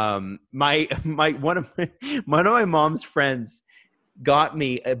one of my mom's friends got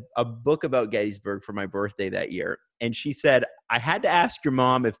me a book about Gettysburg for my birthday that year, and she said I had to ask your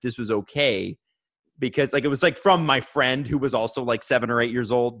mom if this was okay. Because it was from my friend who was also 7 or 8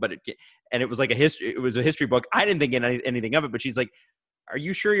 years old, and it was it was a history book. I didn't think anything of it, but she's like, "Are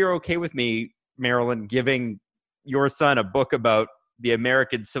you sure you're okay with me, Marilyn, giving your son a book about the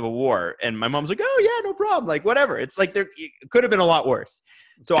American Civil War?" And my mom's like, "Oh yeah, no problem. Whatever." It's it could have been a lot worse.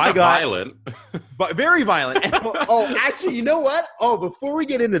 So I got violent, but very violent. And, actually, you know what? Before we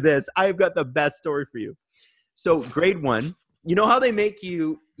get into this, I've got the best story for you. So grade 1. You know how they make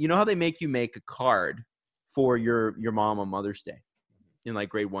you make a card for your mom on Mother's Day in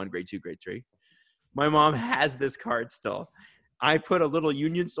grade 1, grade 2, grade 3. My mom has this card still. I put a little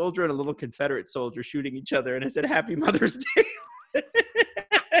Union soldier and a little Confederate soldier shooting each other, and I said, "Happy Mother's Day."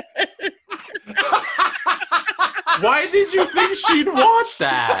 Why did you think she'd want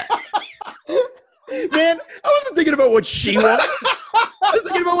that? Man, I wasn't thinking about what she wanted. I was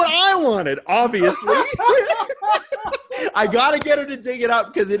thinking about what I wanted, obviously. I got to get her to dig it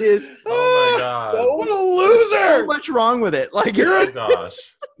up because it is oh my God. What a loser. So much wrong with it. You're Oh gosh.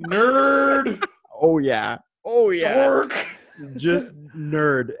 nerd. Oh yeah. Dork. Just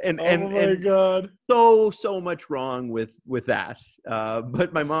nerd. And God. So much wrong with that.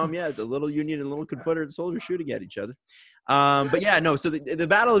 But my mom, the little Union and little Confederate soldiers shooting at each other. But yeah, no. So the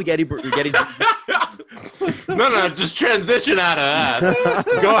Battle of Gettysburg. No, just transition out of that.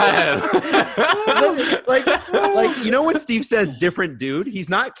 Go ahead. When Steve says different dude, he's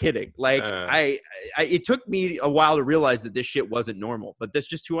not kidding. It took me a while to realize that this shit wasn't normal, but that's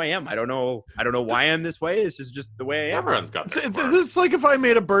just who I am. I don't know why I'm this way. This is just the way I am. Everyone's got that. It's like if I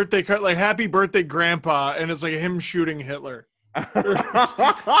made a birthday card, "Happy Birthday, Grandpa," and it's him shooting Hitler.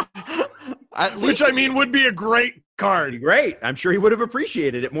 Which would be a great card. Great. I'm sure he would have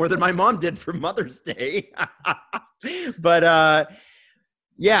appreciated it more than my mom did for Mother's Day. But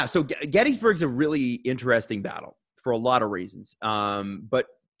yeah, so Gettysburg's a really interesting battle for a lot of reasons. But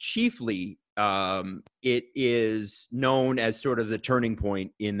chiefly, it is known as sort of the turning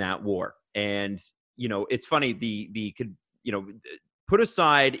point in that war. And, it's funny, put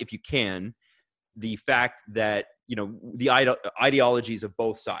aside, if you can, the fact that, the ideologies of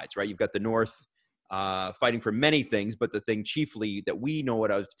both sides, right? You've got the North fighting for many things, but the thing chiefly that we know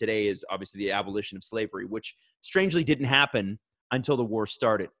of today is obviously the abolition of slavery, which strangely didn't happen until the war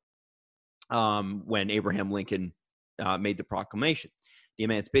started, when Abraham Lincoln made the proclamation, the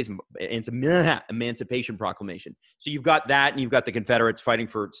Emancipation Proclamation. So you've got that, and you've got the Confederates fighting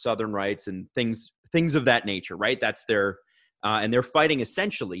for Southern rights and things of that nature, right? That's their and they're fighting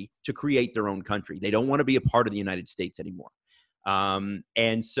essentially to create their own country. They don't want to be a part of the United States anymore.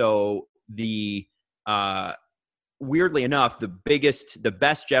 And so weirdly enough, the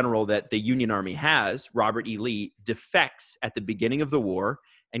best general that the Union Army has, Robert E. Lee, defects at the beginning of the war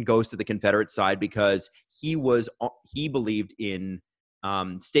and goes to the Confederate side because he believed in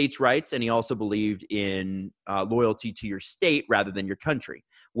states' rights, and he also believed in loyalty to your state rather than your country,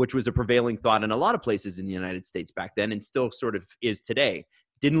 which was a prevailing thought in a lot of places in the United States back then, and still sort of is today.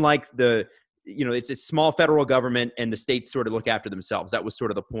 Didn't like it's a small federal government, and the states sort of look after themselves. That was sort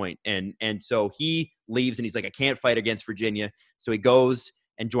of the point. And so he leaves, and he's like, I can't fight against Virginia. So he goes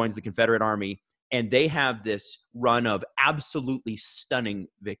and joins the Confederate Army, and they have this run of absolutely stunning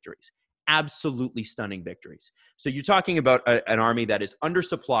victories. Absolutely stunning victories. So you're talking about an army that is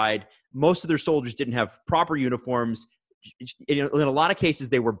undersupplied. Most of their soldiers didn't have proper uniforms. In a lot of cases,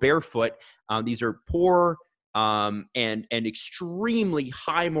 they were barefoot. These are poor and extremely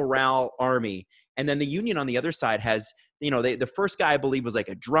high morale army. And then the Union on the other side has, the first guy I believe was like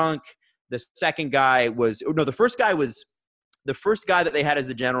a drunk. The second guy the first guy that they had as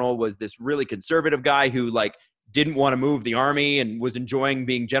the general was this really conservative guy who didn't want to move the army and was enjoying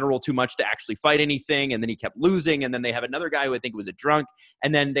being general too much to actually fight anything. And then he kept losing. And then they have another guy who I think was a drunk.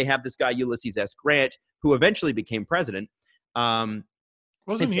 And then they have this guy, Ulysses S. Grant, who eventually became president.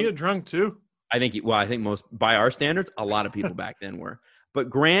 Wasn't he a drunk too? I think most, by our standards, a lot of people back then were. But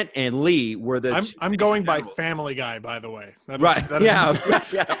Grant and Lee were the. I'm going by Family Guy, by the way. Right. Yeah.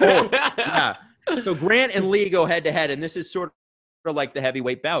 So Grant and Lee go head to head, and this is sort of like the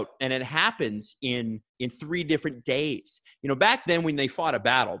heavyweight bout, and it happens in 3 different days. Back then when they fought a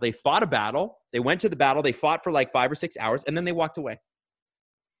battle, they went to the battle, they fought for 5 or 6 hours, and then they walked away.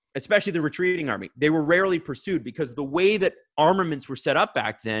 Especially the retreating army. They were rarely pursued because the way that armaments were set up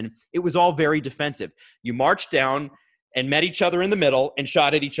back then, it was all very defensive. You marched down and met each other in the middle and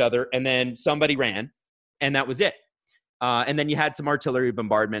shot at each other, and then somebody ran, and that was it. And then you had some artillery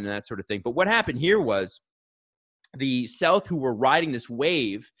bombardment and that sort of thing. But what happened here was the South, who were riding this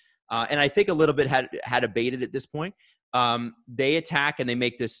wave, and I think a little bit had abated at this point, they attack and they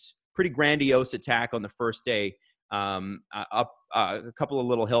make this pretty grandiose attack on the first day up a couple of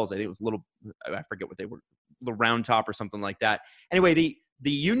little hills. I think it was I forget what they were, little round top or something like that. Anyway, the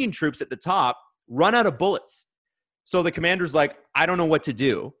Union troops at the top run out of bullets. So the commander's like, I don't know what to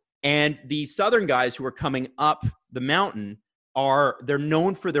do. And the Southern guys who are coming up the mountain they're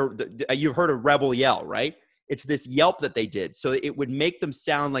known for you've heard of rebel yell, right? It's this yelp that they did. So it would make them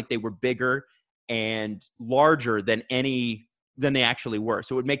sound like they were bigger and larger than they actually were.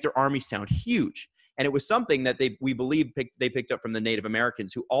 So it would make their army sound huge. And it was something that we believe they picked up from the Native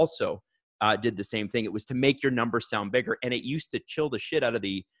Americans, who also did the same thing. It was to make your numbers sound bigger. And it used to chill the shit out of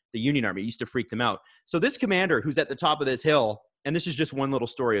the Union Army. It used to freak them out. So this commander who's at the top of this hill, and this is just one little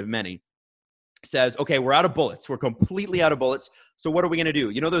story of many, says, okay, we're out of bullets. We're completely out of bullets. So what are we going to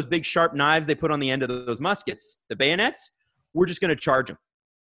do? Those big sharp knives they put on the end of those muskets, the bayonets? We're just going to charge them.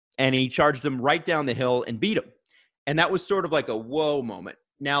 And he charged them right down the hill and beat them. And that was sort of like a whoa moment.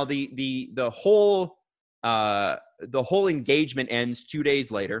 Now the whole engagement ends 2 days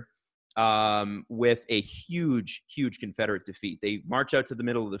later with a huge Confederate defeat. They march out to the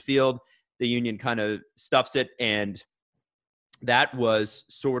middle of the field. The Union kind of stuffs it, and that was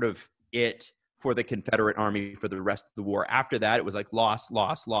sort of it for the Confederate Army for the rest of the war. After that, it was like loss.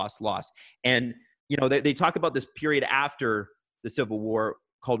 And, they talk about this period after the Civil War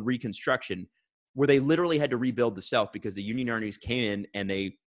called Reconstruction, where they literally had to rebuild the South because the Union armies came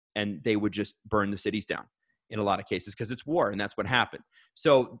in and they would just burn the cities down in a lot of cases because it's war, and that's what happened.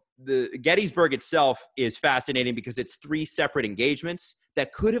 So the Gettysburg itself is fascinating because it's 3 separate engagements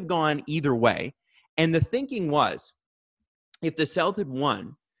that could have gone either way. And the thinking was, if the South had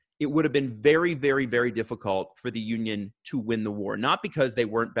won, it would have been very, very, very difficult for the Union to win the war. Not because they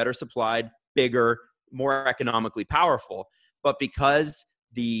weren't better supplied, bigger, more economically powerful, but because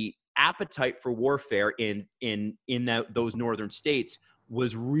the appetite for warfare in those northern states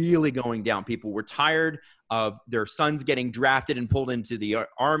was really going down. People were tired of their sons getting drafted and pulled into the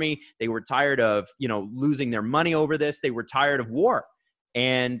army. They were tired of, losing their money over this. They were tired of war.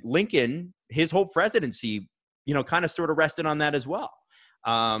 And Lincoln, his whole presidency, kind of sort of rested on that as well.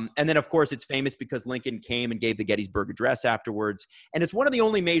 And then, of course, it's famous because Lincoln came and gave the Gettysburg Address afterwards. And it's one of the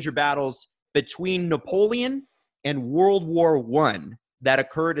only major battles between Napoleon and World War I that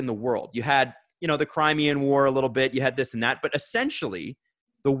occurred in the world. You had, the Crimean War a little bit. You had this and that. But essentially,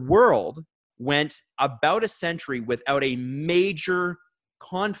 the world went about a century without a major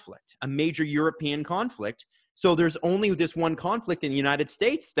conflict, a major European conflict. So there's only this one conflict in the United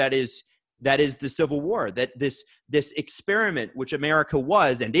States that is the Civil War, that this experiment, which America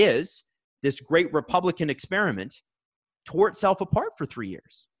was and is, this great Republican experiment, tore itself apart for 3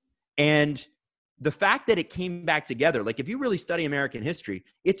 years. And the fact that it came back together, like if you really study American history,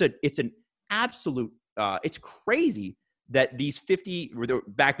 it's an absolute, it's crazy that these 50,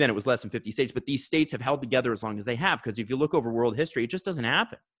 back then it was less than 50 states, but these states have held together as long as they have. Because if you look over world history, it just doesn't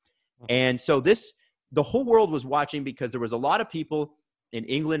happen. And so the whole world was watching because there was a lot of people in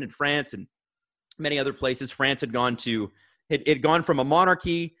England and France and many other places. France had gone from a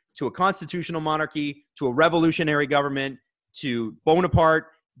monarchy to a constitutional monarchy to a revolutionary government to Bonaparte,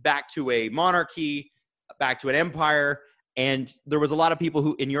 back to a monarchy, back to an empire. And there was a lot of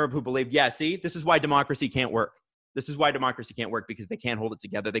people in Europe who believed, this is why democracy can't work. This is why democracy can't work, because they can't hold it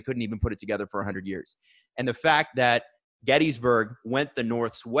together. They couldn't even put it together for 100 years. And the fact that Gettysburg went the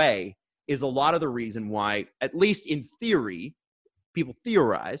North's way is a lot of the reason why, at least in theory, people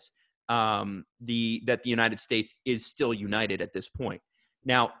theorize that the United States is still united at this point.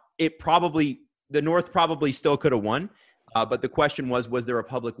 Now, the North probably still could have won, but the question was there a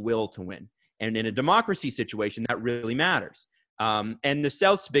public will to win? And in a democracy situation, that really matters. And the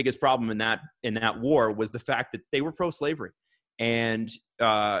South's biggest problem in that war was the fact that they were pro-slavery. And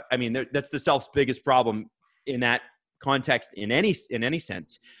that's the South's biggest problem in that context in any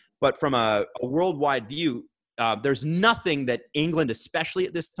sense. But from a worldwide view, there's nothing that England, especially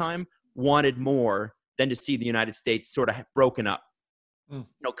at this time, wanted more than to see the United States sort of broken up,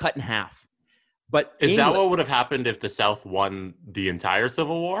 cut in half. But is that what would have happened if the South won the entire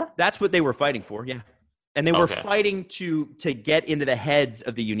Civil War? That's what they were fighting for, yeah. And they were fighting to get into the heads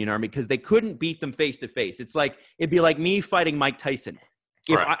of the Union Army because they couldn't beat them face to face. It'd be like me fighting Mike Tyson.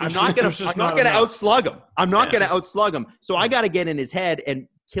 I'm not going to outslug him. I'm not going to outslug him. So I got to get in his head and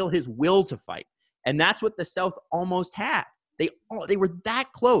kill his will to fight. And that's what the South almost had. They were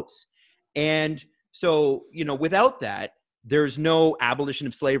that close. And so, without that, there's no abolition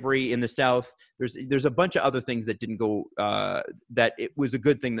of slavery in the South. There's a bunch of other things that didn't go, that it was a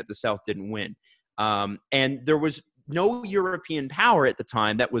good thing that the South didn't win. And there was no European power at the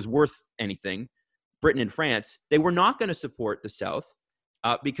time that was worth anything, Britain and France. They were not going to support the South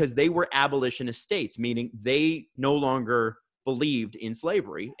because they were abolitionist states, meaning they no longer believed in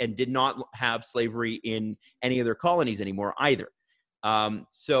slavery and did not have slavery in any of their colonies anymore either.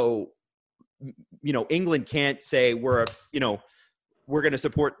 So, England can't say we're going to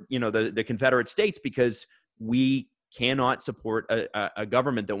support, the Confederate States because we cannot support a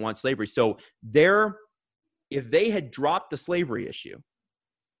government that wants slavery. So if they had dropped the slavery issue,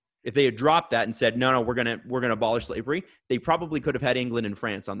 if they had dropped that and said, no, we're going to abolish slavery, they probably could have had England and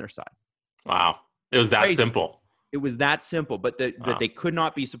France on their side. Wow. It was that simple. It was that simple, but they could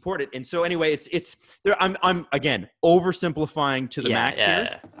not be supported. And so anyway, it's there. I'm again oversimplifying to the max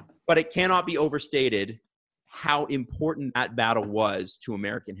here, but it cannot be overstated how important that battle was to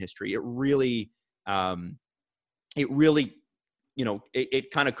American history. It really,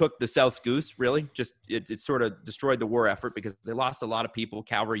 it kind of cooked the South's goose. Really, just it sort of destroyed the war effort because they lost a lot of people,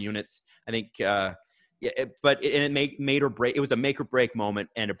 cavalry units. I think, it made or break. It was a make or break moment,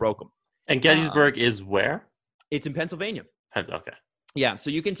 and it broke them. And Gettysburg is where? It's in Pennsylvania. Okay. Yeah, so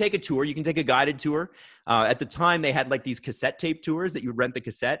you can take a tour. You can take a guided tour. At the time, they had like these cassette tape tours that you rent the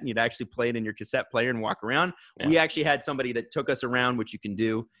cassette and you'd actually play it in your cassette player and walk around. Yeah. We actually had somebody that took us around, which you can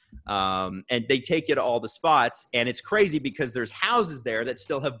do. And they take you to all the spots. And it's crazy because there's houses there that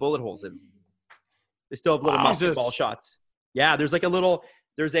still have bullet holes in them. They still have little musket ball shots. Yeah, there's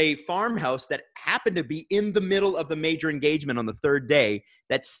a farmhouse that happened to be in the middle of the major engagement on the third day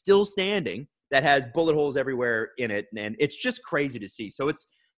that's still standing, that has bullet holes everywhere in it. And it's just crazy to see. So it's,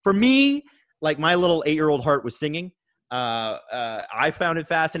 for me, like my little 8-year-old heart was singing. I found it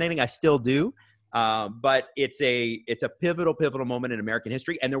fascinating. I still do. But it's a pivotal moment in American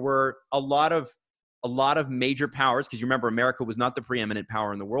history. And there were a lot of major powers, because you remember America was not the preeminent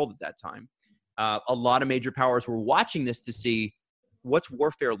power in the world at that time. a lot of major powers were watching this to see what's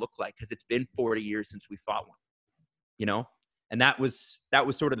warfare look like, because it's been 40 years since we fought one, you know? And that was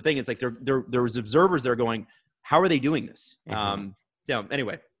sort of the thing. It's like there was observers there going, how are they doing this? So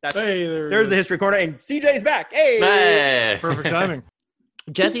anyway, there's the history corner, and CJ's back. Hey! Perfect timing.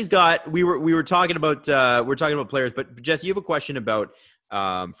 Jesse's got, we were talking about players, but Jesse, you have a question about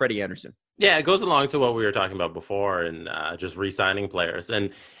Freddie Anderson. Yeah, it goes along to what we were talking about before, and just re-signing players.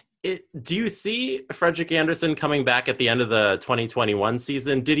 And do you see Frederik Andersen coming back at the end of the 2021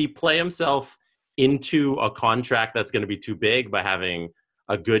 season? Did he play himself into a contract that's going to be too big by having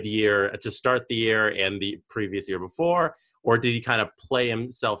a good year to start the year and the previous year before? Or did he kind of play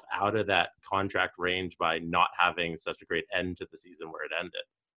himself out of that contract range by not having such a great end to the season where it ended?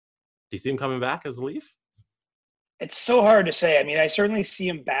 Do you see him coming back as a Leaf? It's so hard to say. I mean, I certainly see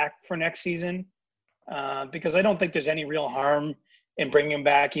him back for next season because I don't think there's any real harm in bringing him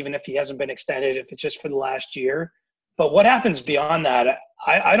back, even if he hasn't been extended, if it's just for the last year. But what happens beyond that,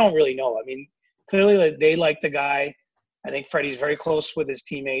 I don't really know. I mean, clearly they like the guy. I think Freddie's very close with his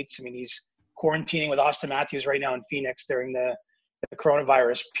teammates. I mean, he's quarantining with Austin Matthews right now in Phoenix during the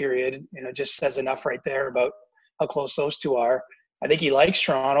coronavirus period. You know, it just says enough right there about how close those two are. I think he likes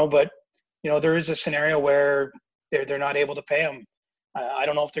Toronto, but, you know, there is a scenario where they're not able to pay him. I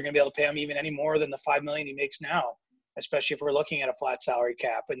don't know if they're going to be able to pay him even any more than the $5 million he makes now, especially if we're looking at a flat salary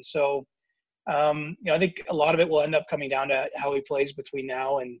cap. And so, you know, I think a lot of it will end up coming down to how he plays between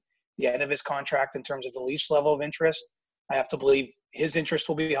now and the end of his contract in terms of the Leafs' level of interest. I have to believe his interest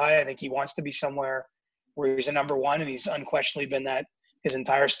will be high. I think he wants to be somewhere where he's a number one, and he's unquestionably been that his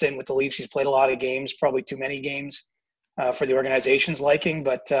entire stint with the Leafs. He's played a lot of games, probably too many games for the organization's liking.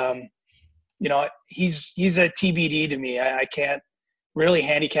 But, you know, he's a TBD to me. I can't really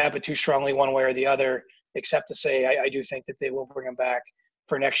handicap it too strongly one way or the other, except to say I do think that they will bring him back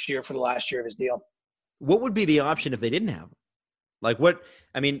for next year for the last year of his deal. What would be the option if they didn't have him? Like what?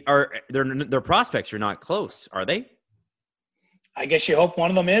 I mean, are their prospects are not close, are they? I guess you hope one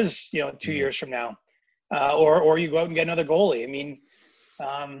of them is, you know, 2 years from now, or you go out and get another goalie. I mean,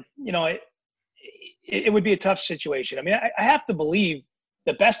 you know, it would be a tough situation. I mean, I have to believe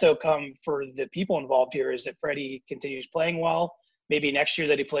the best outcome for the people involved here is that Freddie continues playing well. Maybe next year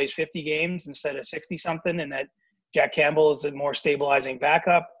that he plays 50 games instead of 60 something, and that Jack Campbell is a more stabilizing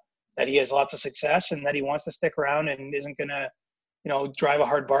backup, that he has lots of success, and that he wants to stick around and isn't going to, you know, drive a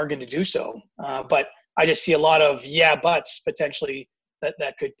hard bargain to do so. But I just see a lot of buts potentially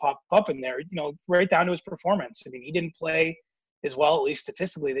that could pop up in there, you know, right down to his performance. I mean, he didn't play as well, at least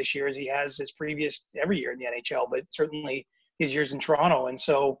statistically this year, as he has his previous every year in the NHL, but certainly his years in Toronto. And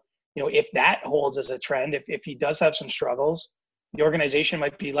so, you know, if that holds as a trend, if he does have some struggles, the organization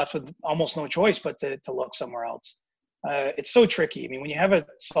might be left with almost no choice but to look somewhere else. It's so tricky. I mean, when you have a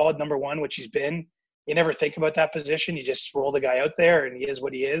solid number one, which he's been, you never think about that position. You just roll the guy out there and he is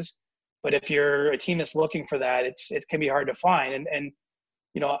what he is. But if you're a team that's looking for that, it can be hard to find. And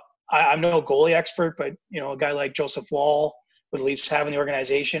you know, I'm no goalie expert, but, you know, a guy like Joseph Woll with Leafs having the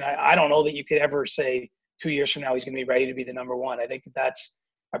organization, I don't know that you could ever say 2 years from now he's going to be ready to be the number one. I think that's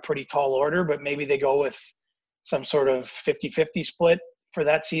a pretty tall order, but maybe they go with some sort of 50-50 split for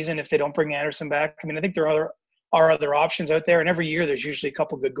that season if they don't bring Anderson back. I mean, I think there are other options out there, and every year there's usually a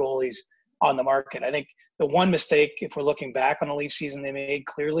couple good goalies on the market. I think the one mistake, if we're looking back on the Leafs season they made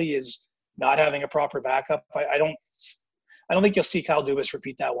clearly, is not having a proper backup. I don't think you'll see Kyle Dubas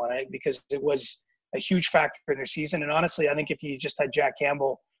repeat that one, because it was a huge factor in their season. And honestly, I think if you just had Jack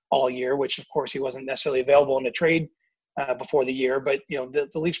Campbell all year, which of course he wasn't necessarily available in the trade before the year, but, you know,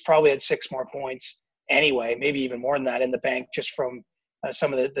 the Leafs probably had 6 more points anyway, maybe even more than that in the bank, just from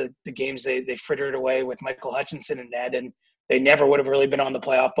some of the games they frittered away with Michael Hutchinson and Ned, and they never would have really been on the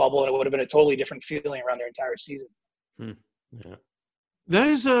playoff bubble, and it would have been a totally different feeling around their entire season. Yeah. That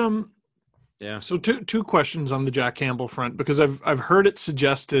is yeah. So two questions on the Jack Campbell front, because I've heard it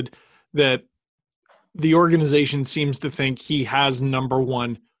suggested that the organization seems to think he has number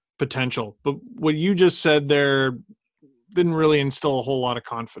one potential, but what you just said there didn't really instill a whole lot of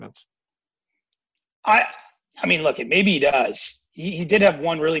confidence. I mean, look, maybe he does. He did have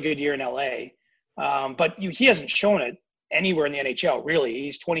one really good year in LA, but he hasn't shown it anywhere in the NHL, really.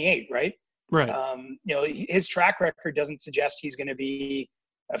 He's 28, right? Right. You know, his track record doesn't suggest he's going to be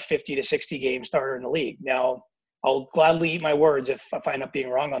a 50 to 60 game starter in the league. Now, I'll gladly eat my words if I end up being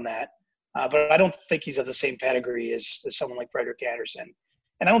wrong on that. But I don't think he's of the same pedigree as someone like Frederik Andersen.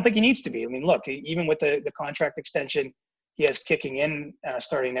 And I don't think he needs to be. I mean, look, even with the contract extension he has kicking in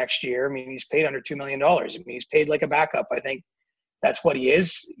starting next year, I mean, he's paid under $2 million. I mean, he's paid like a backup. I think that's what he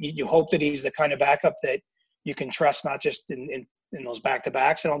is. You hope that he's the kind of backup that you can trust, not just in those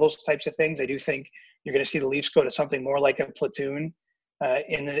back-to-backs and all those types of things. I do think you're going to see the Leafs go to something more like a platoon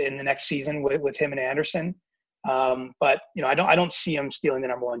in the next season with him and Anderson. But I don't see him stealing the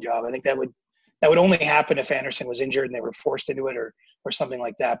number one job. I think that would only happen if Anderson was injured and they were forced into it or something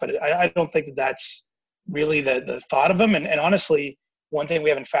like that. But I don't think that's really the thought of him. And honestly, one thing we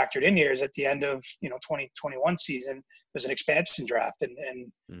haven't factored in here is at the end of 2021 season, there's an expansion draft,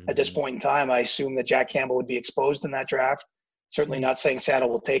 and at this point in time, I assume that Jack Campbell would be exposed in that draft. Certainly not saying Seattle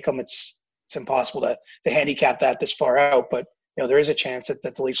will take him. It's impossible to handicap that this far out, but there is a chance that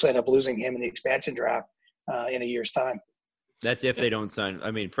the Leafs end up losing him in the expansion draft in a year's time. That's if they don't sign.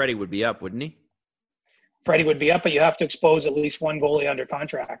 I mean, Freddie would be up, wouldn't he? Freddie would be up, but you have to expose at least one goalie under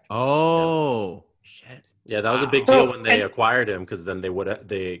contract. Oh, shit. Yeah, that was a big deal when they acquired him, because then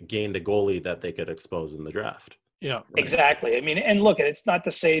they gained a goalie that they could expose in the draft. Yeah, right. Exactly. I mean, and look, it's not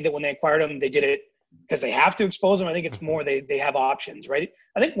to say that when they acquired him, they did it because they have to expose him. I think it's more they have options, right?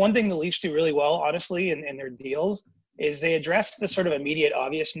 I think one thing the Leafs do really well, honestly, in their deals is they address the sort of immediate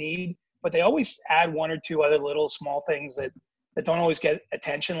obvious need, but they always add one or two other little small things that don't always get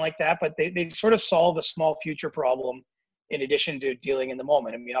attention like that, but they sort of solve a small future problem in addition to dealing in the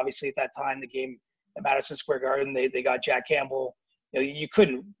moment. I mean, obviously at that time, the game at Madison Square Garden, they got Jack Campbell. You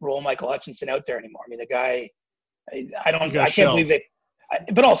couldn't roll Michael Hutchinson out there anymore. I mean, the guy, I can't believe they,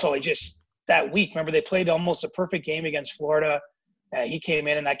 but also just that week, remember they played almost a perfect game against Florida. He came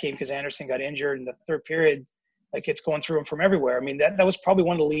in that game because Anderson got injured in the third period. Like, it's going through him from everywhere. I mean, that was probably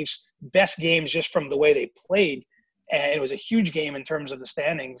one of the Leafs' best games just from the way they played. And it was a huge game in terms of the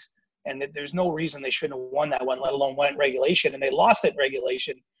standings. And there's no reason they shouldn't have won that one, let alone won it in regulation. And they lost it in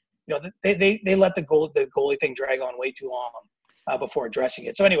regulation. They let the goalie thing drag on way too long before addressing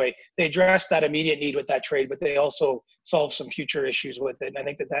it. So anyway, they addressed that immediate need with that trade, but they also solved some future issues with it. And I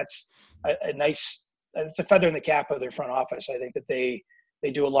think that's a nice – it's a feather in the cap of their front office. I think that they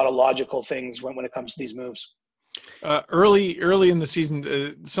do a lot of logical things when it comes to these moves. Early in the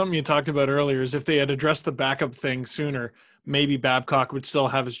season, something you talked about earlier is if they had addressed the backup thing sooner, maybe Babcock would still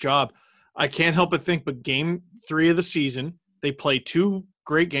have his job. I can't help but think, but game 3 of the season, they played 2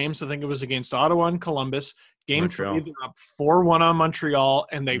 great games. I think it was against Ottawa and Columbus. Game Montreal. 3, they're up 4-1 on Montreal,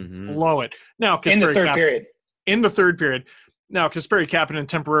 and they blow it. Now, In the third period. In the third period. Now, Kasperi Kapanen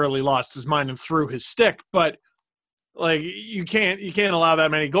temporarily lost his mind and threw his stick, but like, you can't allow that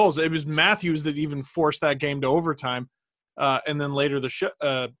many goals. It was Matthews that even forced that game to overtime, and then later the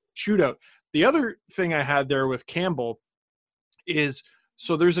shootout. The other thing I had there with Campbell is,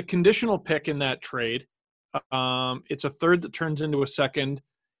 so there's a conditional pick in that trade. It's a third that turns into a second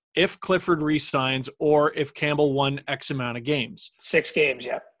if Clifford re-signs or if Campbell won X amount of games. 6 games,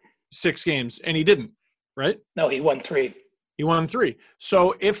 yeah. 6 games, and he didn't, right? No, he won 3. He won 3.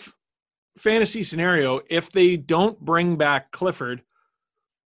 So if fantasy scenario, if they don't bring back Clifford,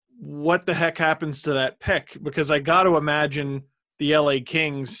 what the heck happens to that pick? Because I got to imagine the LA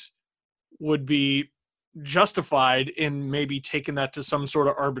Kings would be justified in maybe taking that to some sort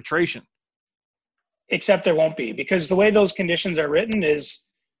of arbitration. Except there won't be, because the way those conditions are written is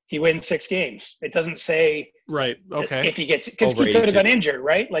he wins 6 games. It doesn't say right. Okay. If he gets, because he could have got injured,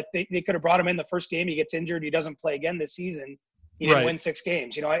 right? Like they could have brought him in the first game. He gets injured. He doesn't play again this season. He didn't win 6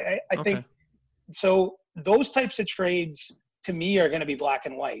 games. I think so. Those types of trades to me are going to be black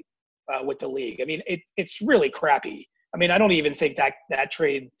and white with the league. I mean, it's really crappy. I mean, I don't even think that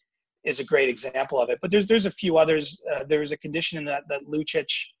trade is a great example of it. But there's a few others. There's a condition in that Lucic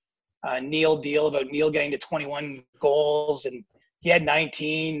Neil deal about Neil getting to 21 goals, and he had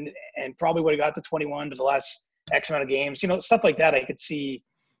 19 and probably would have got to 21 to the last X amount of games. Stuff like that I could see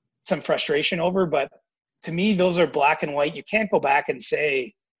some frustration over. But to me, those are black and white. You can't go back and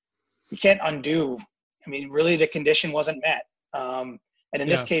say, you can't undo. I mean, really, the condition wasn't met. And in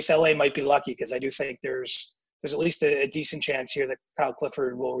this case, LA might be lucky, because I do think there's at least a decent chance here that Kyle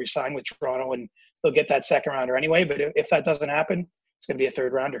Clifford will resign with Toronto and they'll get that second rounder anyway. But if that doesn't happen, it's going to be a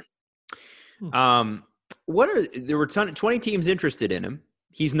third rounder. There were 20 teams interested in him.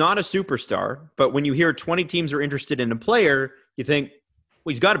 He's not a superstar, but when you hear 20 teams are interested in a player, you think,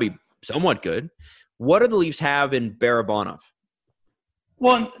 well, he's got to be somewhat good. What do the Leafs have in Barabanov?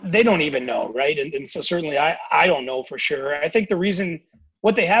 Well, they don't even know, right? And so certainly I don't know for sure. I think the reason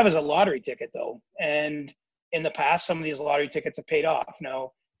what they have is a lottery ticket, though. And in the past, some of these lottery tickets have paid off.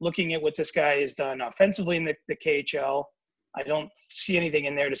 Now, looking at what this guy has done offensively in the KHL, I don't see anything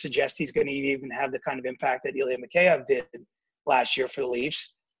in there to suggest he's going to even have the kind of impact that Ilya Mikheyev did last year for the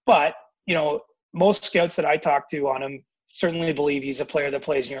Leafs. But, most scouts that I talk to on him certainly believe he's a player that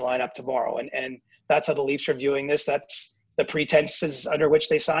plays in your lineup tomorrow. And that's how the Leafs are viewing this. That's the pretenses under which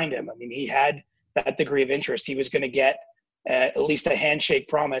they signed him. I mean, he had that degree of interest. He was going to get at least a handshake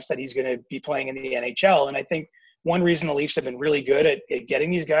promise that he's going to be playing in the NHL. And I think one reason the Leafs have been really good at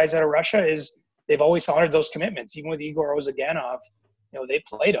getting these guys out of Russia is they've always honored those commitments. Even with Igor Ozaganov, they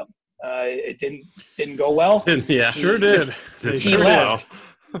played him. It didn't go well. Yeah, sure did. He left.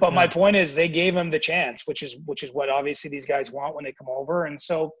 But my point is, they gave him the chance, which is what obviously these guys want when they come over. And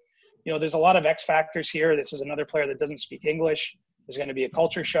so, there's a lot of X factors here. This is another player that doesn't speak English. There's going to be a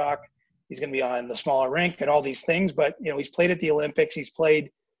culture shock. He's going to be on the smaller rink and all these things. But he's played at the Olympics. He's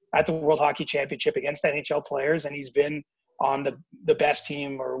played at the World Hockey Championship against NHL players, and he's been on the best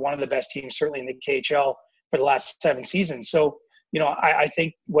team, or one of the best teams, certainly in the KHL, for the last 7 seasons. So, I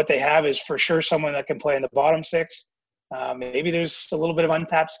think what they have is for sure someone that can play in the bottom 6. Maybe there's a little bit of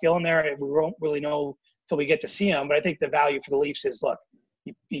untapped skill in there. We won't really know till we get to see him. But I think the value for the Leafs is, look,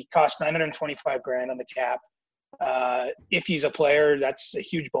 he costs $925,000 on the cap. If he's a player, that's a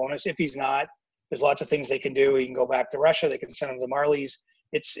huge bonus. If he's not, there's lots of things they can do. He can go back to Russia. They can send him to the Marlies.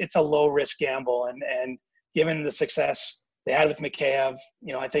 It's a low risk gamble. And given the success they had with Mikheyev,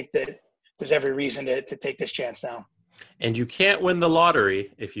 I think that there's every reason to take this chance now. And you can't win the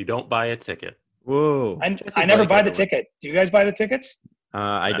lottery if you don't buy a ticket. Whoa! I never buy the ticket. Do you guys buy the tickets?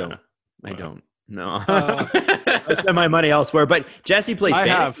 I don't. I don't. No. I spend my money elsewhere. But Jesse plays. I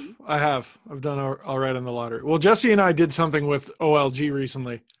have. I've done all right on the lottery. Well, Jesse and I did something with OLG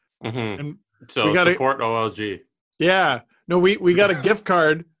recently, and so we support OLG. Yeah. No, we got a gift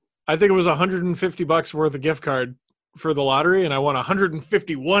card. I think it was $150 worth of gift card for the lottery, and I won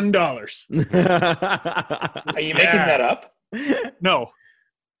 $151. Are you making that up? No.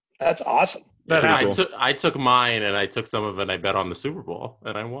 That's awesome. I took mine, and I took some of it, and I bet on the Super Bowl,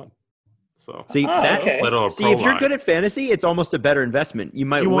 and I won. So see, okay. If you're good at fantasy, it's almost a better investment. You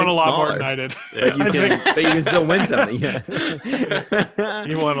might win a lot smaller, more than I did. But you can still win something. Yeah.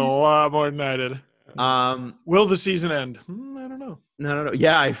 You won a lot more than I did. Will the season end? I don't know. No.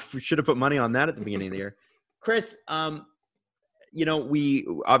 Yeah, I should have put money on that at the beginning of the year. Chris, we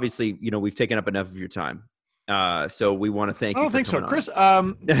obviously, we've taken up enough of your time. So we want to thank you. I don't think so, Chris.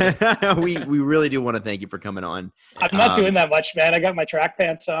 We really do want to thank you for coming on. I'm not doing that much, man. I got my track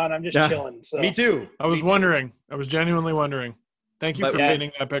pants on. I'm just chilling. So. Me too. I was genuinely wondering. Thank you for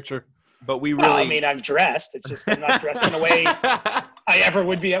painting that picture. But we really, I'm dressed. It's just I'm not dressed in a way I ever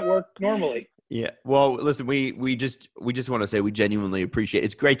would be at work normally. Yeah. Well, listen, we just want to say we genuinely appreciate it.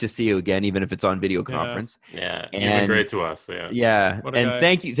 It's great to see you again, even if it's on video conference. Yeah. Even great to us. Yeah. Yeah. And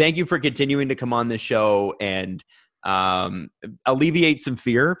thank you for continuing to come on this show and alleviate some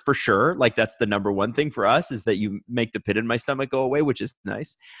fear for sure. Like that's the number one thing for us is that you make the pit in my stomach go away, which is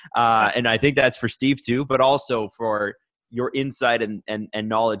nice. And I think that's for Steve too, but also for your insight and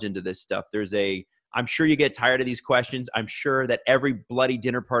knowledge into this stuff. I'm sure you get tired of these questions. I'm sure that every bloody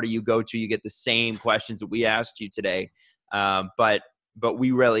dinner party you go to, you get the same questions that we asked you today. But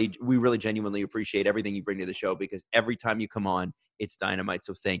we really genuinely appreciate everything you bring to the show because every time you come on, it's dynamite.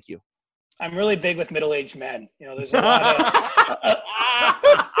 So thank you. I'm really big with middle-aged men. There's a lot of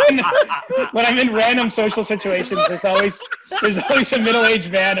when I'm in random social situations, there's always a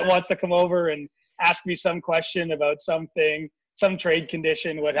middle-aged man that wants to come over and ask me some question about something. Some trade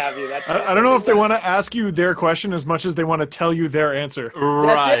condition, what have you. I don't know if they want to ask you their question as much as they want to tell you their answer.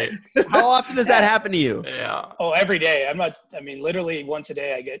 Right. How often does that happen to you? Yeah. Oh, every day. Literally once a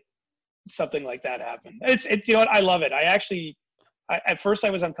day I get something like that happen. It's you know what? I love it. At first I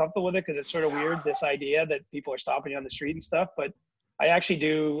was uncomfortable with it because it's sort of weird, this idea that people are stopping you on the street and stuff. But I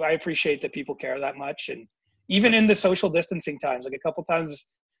appreciate that people care that much. And even in the social distancing times, like a couple times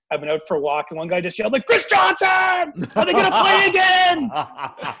I've been out for a walk and one guy just yelled like, Chris Johnson, are they going to play again?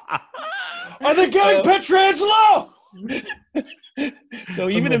 Are they getting Pietrangelo? So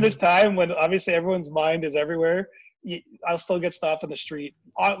even in this time when obviously everyone's mind is everywhere, I'll still get stopped on the street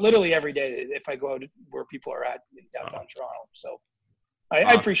literally every day if I go out where people are at in downtown Toronto. So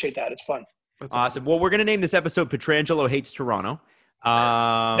I appreciate that. It's fun. That's awesome. Well, we're going to name this episode Pietrangelo Hates Toronto.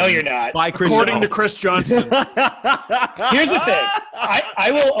 No, you're not. According to Chris Johnson. Here's the thing. I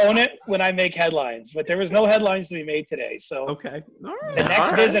will own it when I make headlines, but there was no headlines to be made today. So okay. All right. The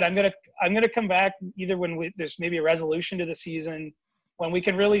next visit, I'm gonna come back either when there's maybe a resolution to the season, when we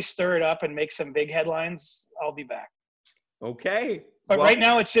can really stir it up and make some big headlines. I'll be back. Okay. But right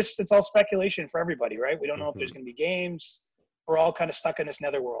now it's all speculation for everybody, right? We don't know if there's going to be games. We're all kind of stuck in this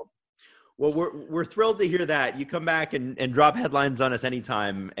netherworld. Well, we're thrilled to hear that. You come back and drop headlines on us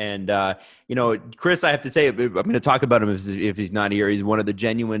anytime. And, Chris, I have to say, I'm going to talk about him if he's not here. He's one of the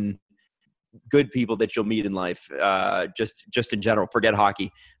genuine good people that you'll meet in life, just in general. Forget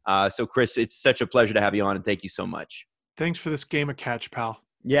hockey. So, Chris, it's such a pleasure to have you on, and thank you so much. Thanks for this game of catch, pal.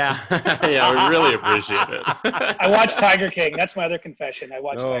 Yeah. Yeah, we really appreciate it. I watched Tiger King. That's my other confession. I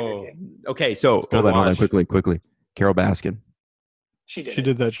watched Tiger Oh. King. Okay, so Good Hold on, watch. quickly. Carol Baskin. She did. She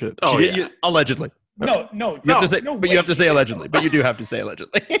did that shit. Oh, she yeah. did, allegedly. No. You have to say, no but way you have to she say did. allegedly. But you do have to say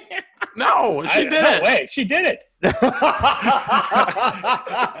allegedly. No, she did No it. way. She did it.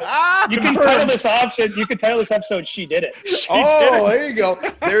 You can title this option. You can title this episode "She Did It." Oh, there you go.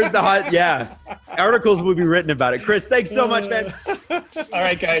 There's the hot. Yeah, articles will be written about it. Chris, thanks so much, man. All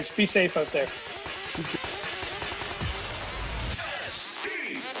right, guys, be safe out there.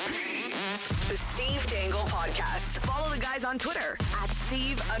 The Steve Dangle Podcast. Follow the guys on Twitter at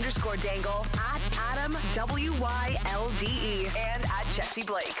Steve_Dangle, at Adam WYLDE, and at Jesse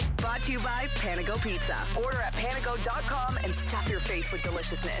Blake. Brought to you by Panago Pizza. Order at panago.com and stuff your face with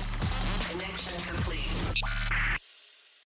deliciousness. Connection complete.